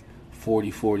 Like,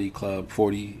 40-40 club,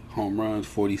 40 home runs,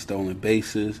 40 stolen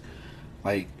bases.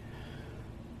 Like,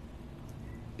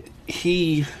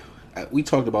 we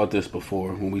talked about this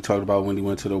before when we talked about when he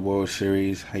went to the World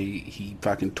Series. He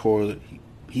fucking tore.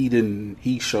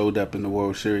 He showed up in the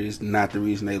World Series. Not the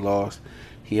reason they lost.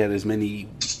 He had as many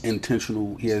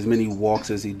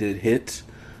walks as he did hits.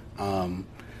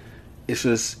 It's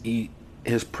just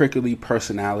his prickly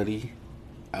personality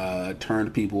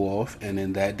turned people off, and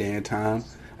in that day and time,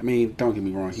 I mean, don't get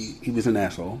me wrong, he was an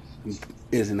asshole. He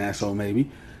is an asshole, maybe.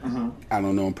 Mm-hmm. I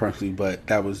don't know him personally, but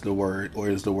that was the word, or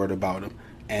is the word about him.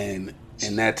 And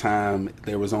in that time,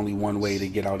 there was only one way to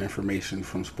get out information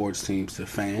from sports teams to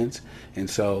fans, and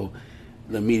so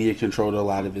the media controlled a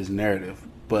lot of his narrative.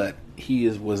 But he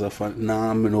was a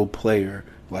phenomenal player.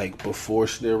 Like, before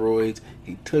steroids,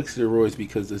 he took steroids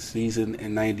because the season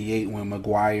in '98 when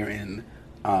McGwire and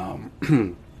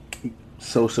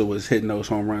Sosa was hitting those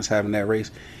home runs, having that race,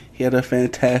 he had a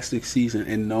fantastic season,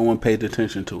 and no one paid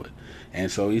attention to it. And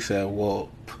so he said,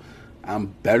 well, I'm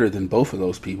better than both of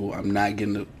those people. I'm not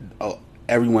getting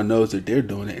everyone knows that they're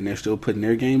doing it, and they're still putting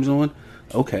their games on.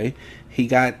 Okay. He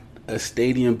got a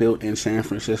stadium built in San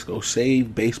Francisco,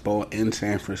 saved baseball in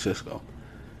San Francisco.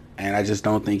 And I just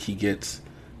don't think he gets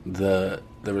the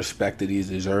respect that he's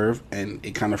deserved, and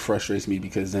it kind of frustrates me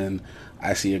because then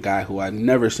I see a guy who I've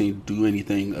never seen do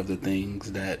anything of the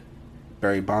things that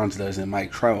Barry Bonds does in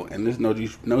Mike Trout, and there's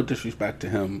no disrespect to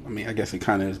him. I mean, I guess it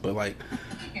kind of is, but like,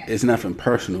 it's nothing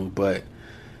personal, but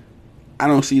I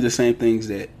don't see the same things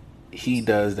that he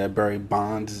does that Barry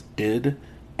Bonds did,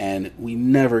 and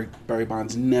Barry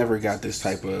Bonds never got this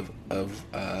type of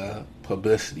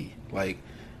publicity, like.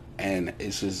 And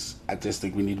it's just, I just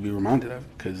think we need to be reminded of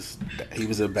it because he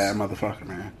was a bad motherfucker,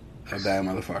 man. A bad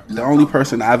motherfucker. The only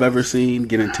person I've ever seen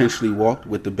get intentionally walked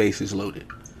with the bases loaded.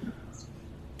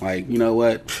 Like, you know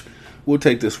what? We'll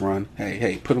take this run.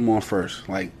 Hey, put him on first.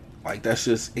 Like that's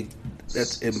just, it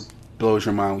blows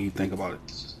your mind when you think about it.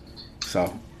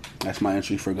 So, that's my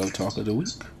entry for Go Talk of the Week.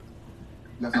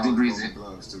 Left out his golden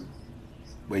gloves, too.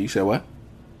 Wait, you said what?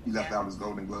 He left out his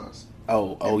golden gloves.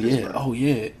 Oh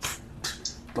yeah.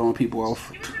 Throwing people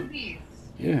off. He was a beast.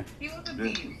 Yeah. He was a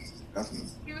beast. Definitely.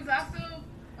 He was also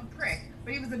a prick,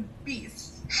 but he was a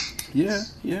beast. Yeah.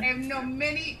 I have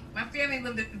my family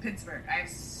lived in Pittsburgh. I have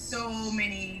so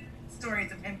many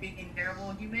stories of him being a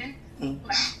terrible human,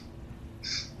 but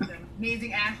an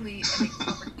amazing athlete and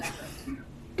a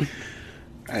protector.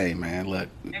 Hey, man, look.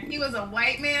 If he was a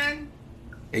white man.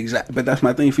 Exactly, but that's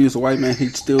my thing. If he was a white man,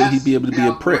 he'd be able to be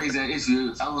a prick. That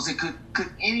issue. I was say, could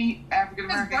any African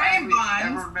American athlete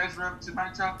ever measure up to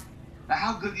Mike Trout? Now,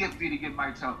 how good do you have to be to get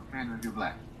Mike Trout, man, if you're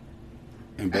black?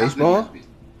 In baseball?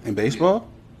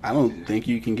 I don't think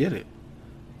you can get it.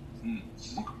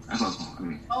 That's what I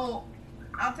was Oh,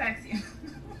 I'll text you.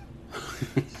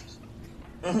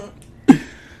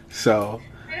 So.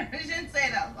 I shouldn't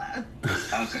say that loud.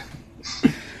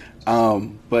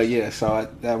 Okay. But yeah, so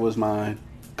that was my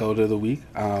go to the week.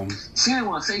 Shannon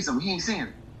want to say something. He ain't saying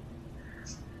it.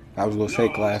 I was gonna say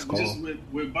glass call. Just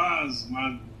with Bonds,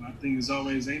 my thing is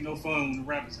always ain't no fun when the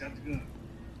rappers got the gun.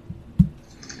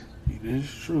 It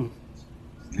is true.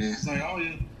 Yeah. It's like, oh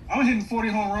yeah, I'm hitting 40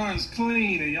 home runs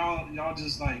clean, and y'all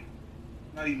just like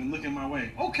not even looking my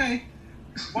way. Okay,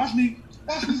 Watch me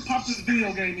pop this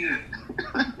video game in.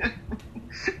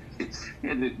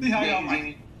 See how y'all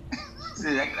like.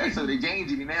 That's so they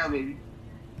games me now, baby.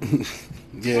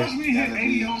 Yeah. Watch me hit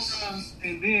 80 home runs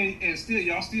and still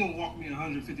y'all still walk me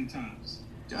 150 times.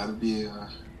 Gotta be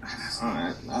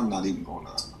alright. I'm not even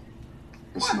gonna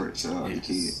besmirch the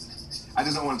kid. I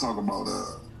just don't want to talk about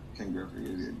Ken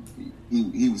Griffey.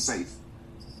 He was safe,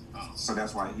 so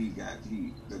that's why he got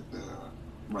the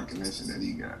recognition that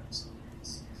he got.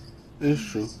 It's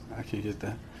true. I can get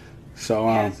that. So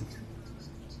yeah,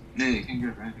 Ken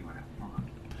Griffey. Anything like that.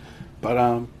 But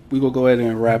we gonna go ahead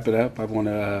and wrap it up. I want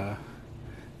to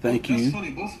thank you. That's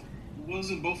funny.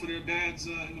 Wasn't both of their dads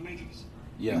in the majors?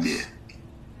 Yes. Yeah.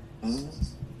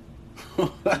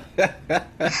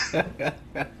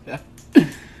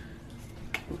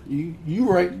 You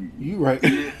right. You right.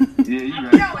 Yeah, you I'm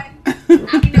right.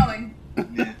 knowing.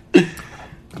 Yeah.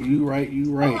 You right.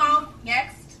 You right. Come on,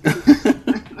 next.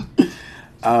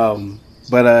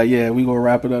 But we gonna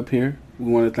wrap it up here.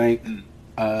 We want to thank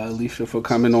Alicia for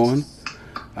coming on.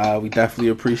 We definitely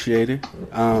appreciate it.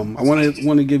 I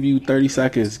want to give you 30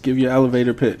 seconds. Give your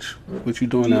elevator pitch. What you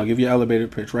doing now? Give your elevator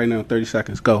pitch right now. 30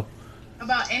 seconds. Go.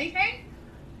 About anything?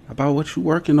 About what you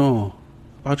working on.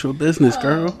 About your business,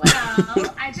 girl.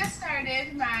 Well, I just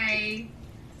started my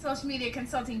social media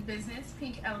consulting business,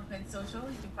 Pink Elephant Social.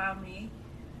 You can follow me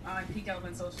on Pink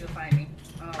Elephant Social. You'll find me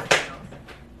on all the channels.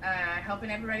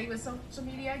 Helping everybody with social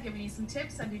media, giving you some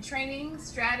tips. I do training,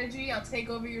 strategy. I'll take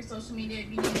over your social media if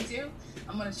you need me to.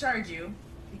 I'm going to charge you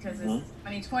because it's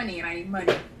 2020 and I need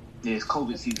money. Yeah, it's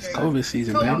COVID season. COVID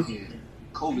season, baby.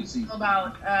 COVID season.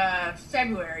 About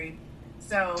February.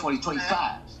 So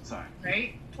 2025. Sorry.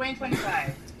 Right?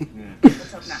 2025. Yeah.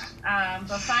 Let's hope not.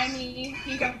 But find me,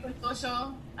 Pink Elephant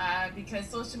Social, because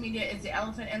social media is the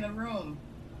elephant in the room.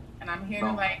 And I'm here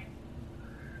to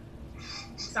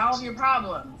solve your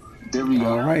problems. There we go.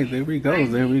 All right, there we go.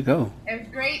 There we go. It's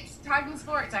great talking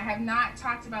sports. I have not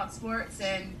talked about sports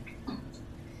in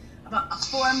about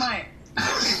 4 months.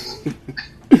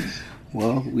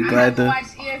 Well, we I glad haven't to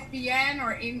watch ESPN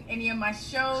or any of my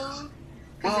shows.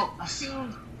 Well,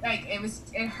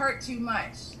 it hurt too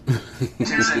much. What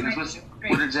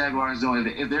are the Jaguars doing?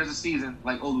 If there's a season,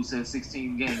 like Olu said,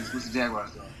 16 games, what's the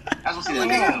Jaguars doing? I just want to see that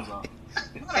game though.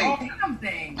 What a damn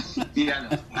thing.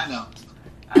 Yeah, I know.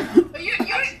 But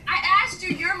I asked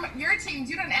you your teams.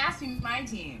 You didn't ask me my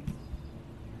team.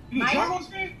 You a Jaguars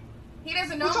fan? He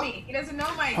doesn't know me. He doesn't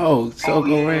know my.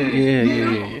 go right.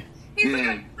 Yeah. He's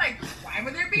like, why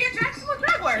would there be a Jacksonville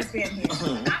Jaguars fan here?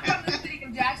 I'm from the city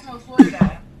of Jacksonville,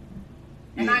 Florida,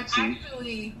 and I'm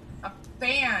actually a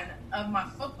fan of my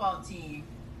football team.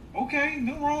 Okay,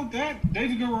 no wrong with that.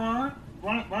 David Garrard,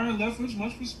 Brian Leftwich,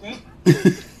 much respect.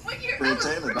 What year? Fred That was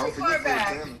Taylor, pretty don't far forget Fred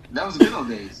back. Taylor. That was the good old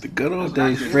days. The good old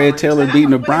days. Fred Taylor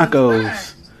beating the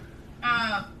Broncos.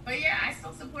 But yeah, I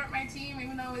still support my team,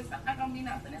 even though it's not gonna be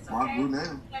nothing. It's Mark okay.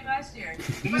 Brunell. Like last year.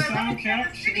 Did But he I sign live in Cam?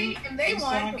 Kansas City, and they Did he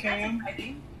won. sign So that's Cam?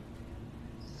 exciting.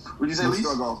 What did you say, Let's Lisa?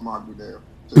 start off Mark Goodell.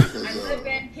 I live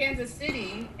in Kansas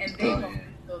City, and they won.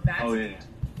 So that's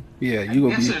Yeah, you gonna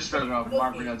Yes, be. sir, struggle off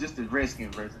Mark Brunell, just the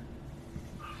Redskin version.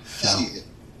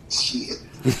 Shit.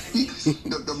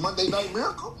 the Monday Night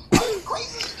Miracle? Are you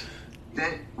crazy?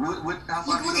 How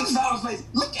far Look at his face.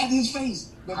 Look at his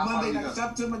face. The How far Monday you night, go?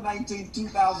 September 19th,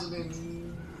 2007.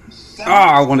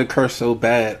 I want to curse so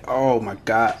bad. Oh my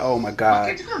god.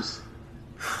 Can't you curse?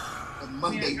 The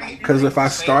Monday night. Because if I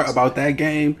start about that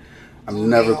game, I'm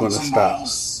never going to stop.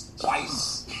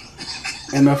 Twice.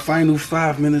 In the final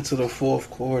 5 minutes of the fourth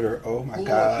quarter, oh my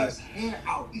god. His hair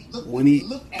out.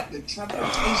 Look at the trepidation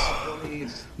on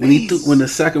his face. When the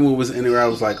second one was in there, I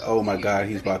was like, oh my god,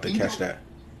 he's about to catch that.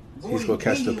 He's going to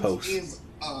catch the post. Is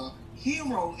a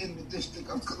hero in the District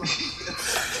of Columbia.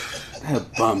 That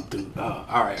bum dude. Oh,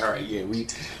 all right, yeah. We've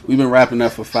been wrapping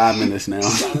up for 5 minutes now.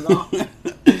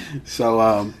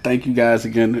 So thank you guys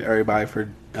again, everybody, for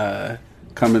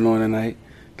coming on tonight.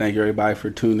 Thank you, everybody, for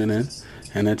tuning in.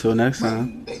 And until next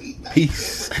time,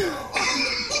 peace.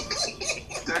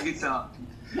 Turkey talk.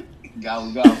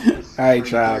 Gobble. All right,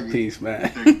 y'all. Peace,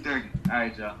 man. Turkey. All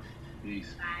right, y'all.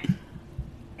 Peace. Bye.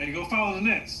 Hey, go follow the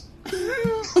Nets.